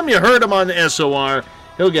him. Tell him you heard him on the SOR.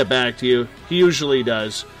 He'll get back to you. He usually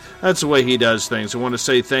does. That's the way he does things. I want to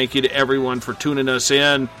say thank you to everyone for tuning us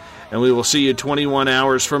in, and we will see you 21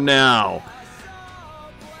 hours from now.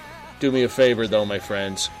 Do me a favor, though, my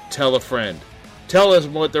friends. Tell a friend. Tell us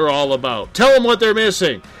what they're all about. Tell them what they're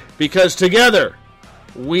missing. Because together,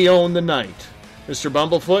 we own the night. Mr.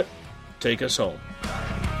 Bumblefoot, take us home.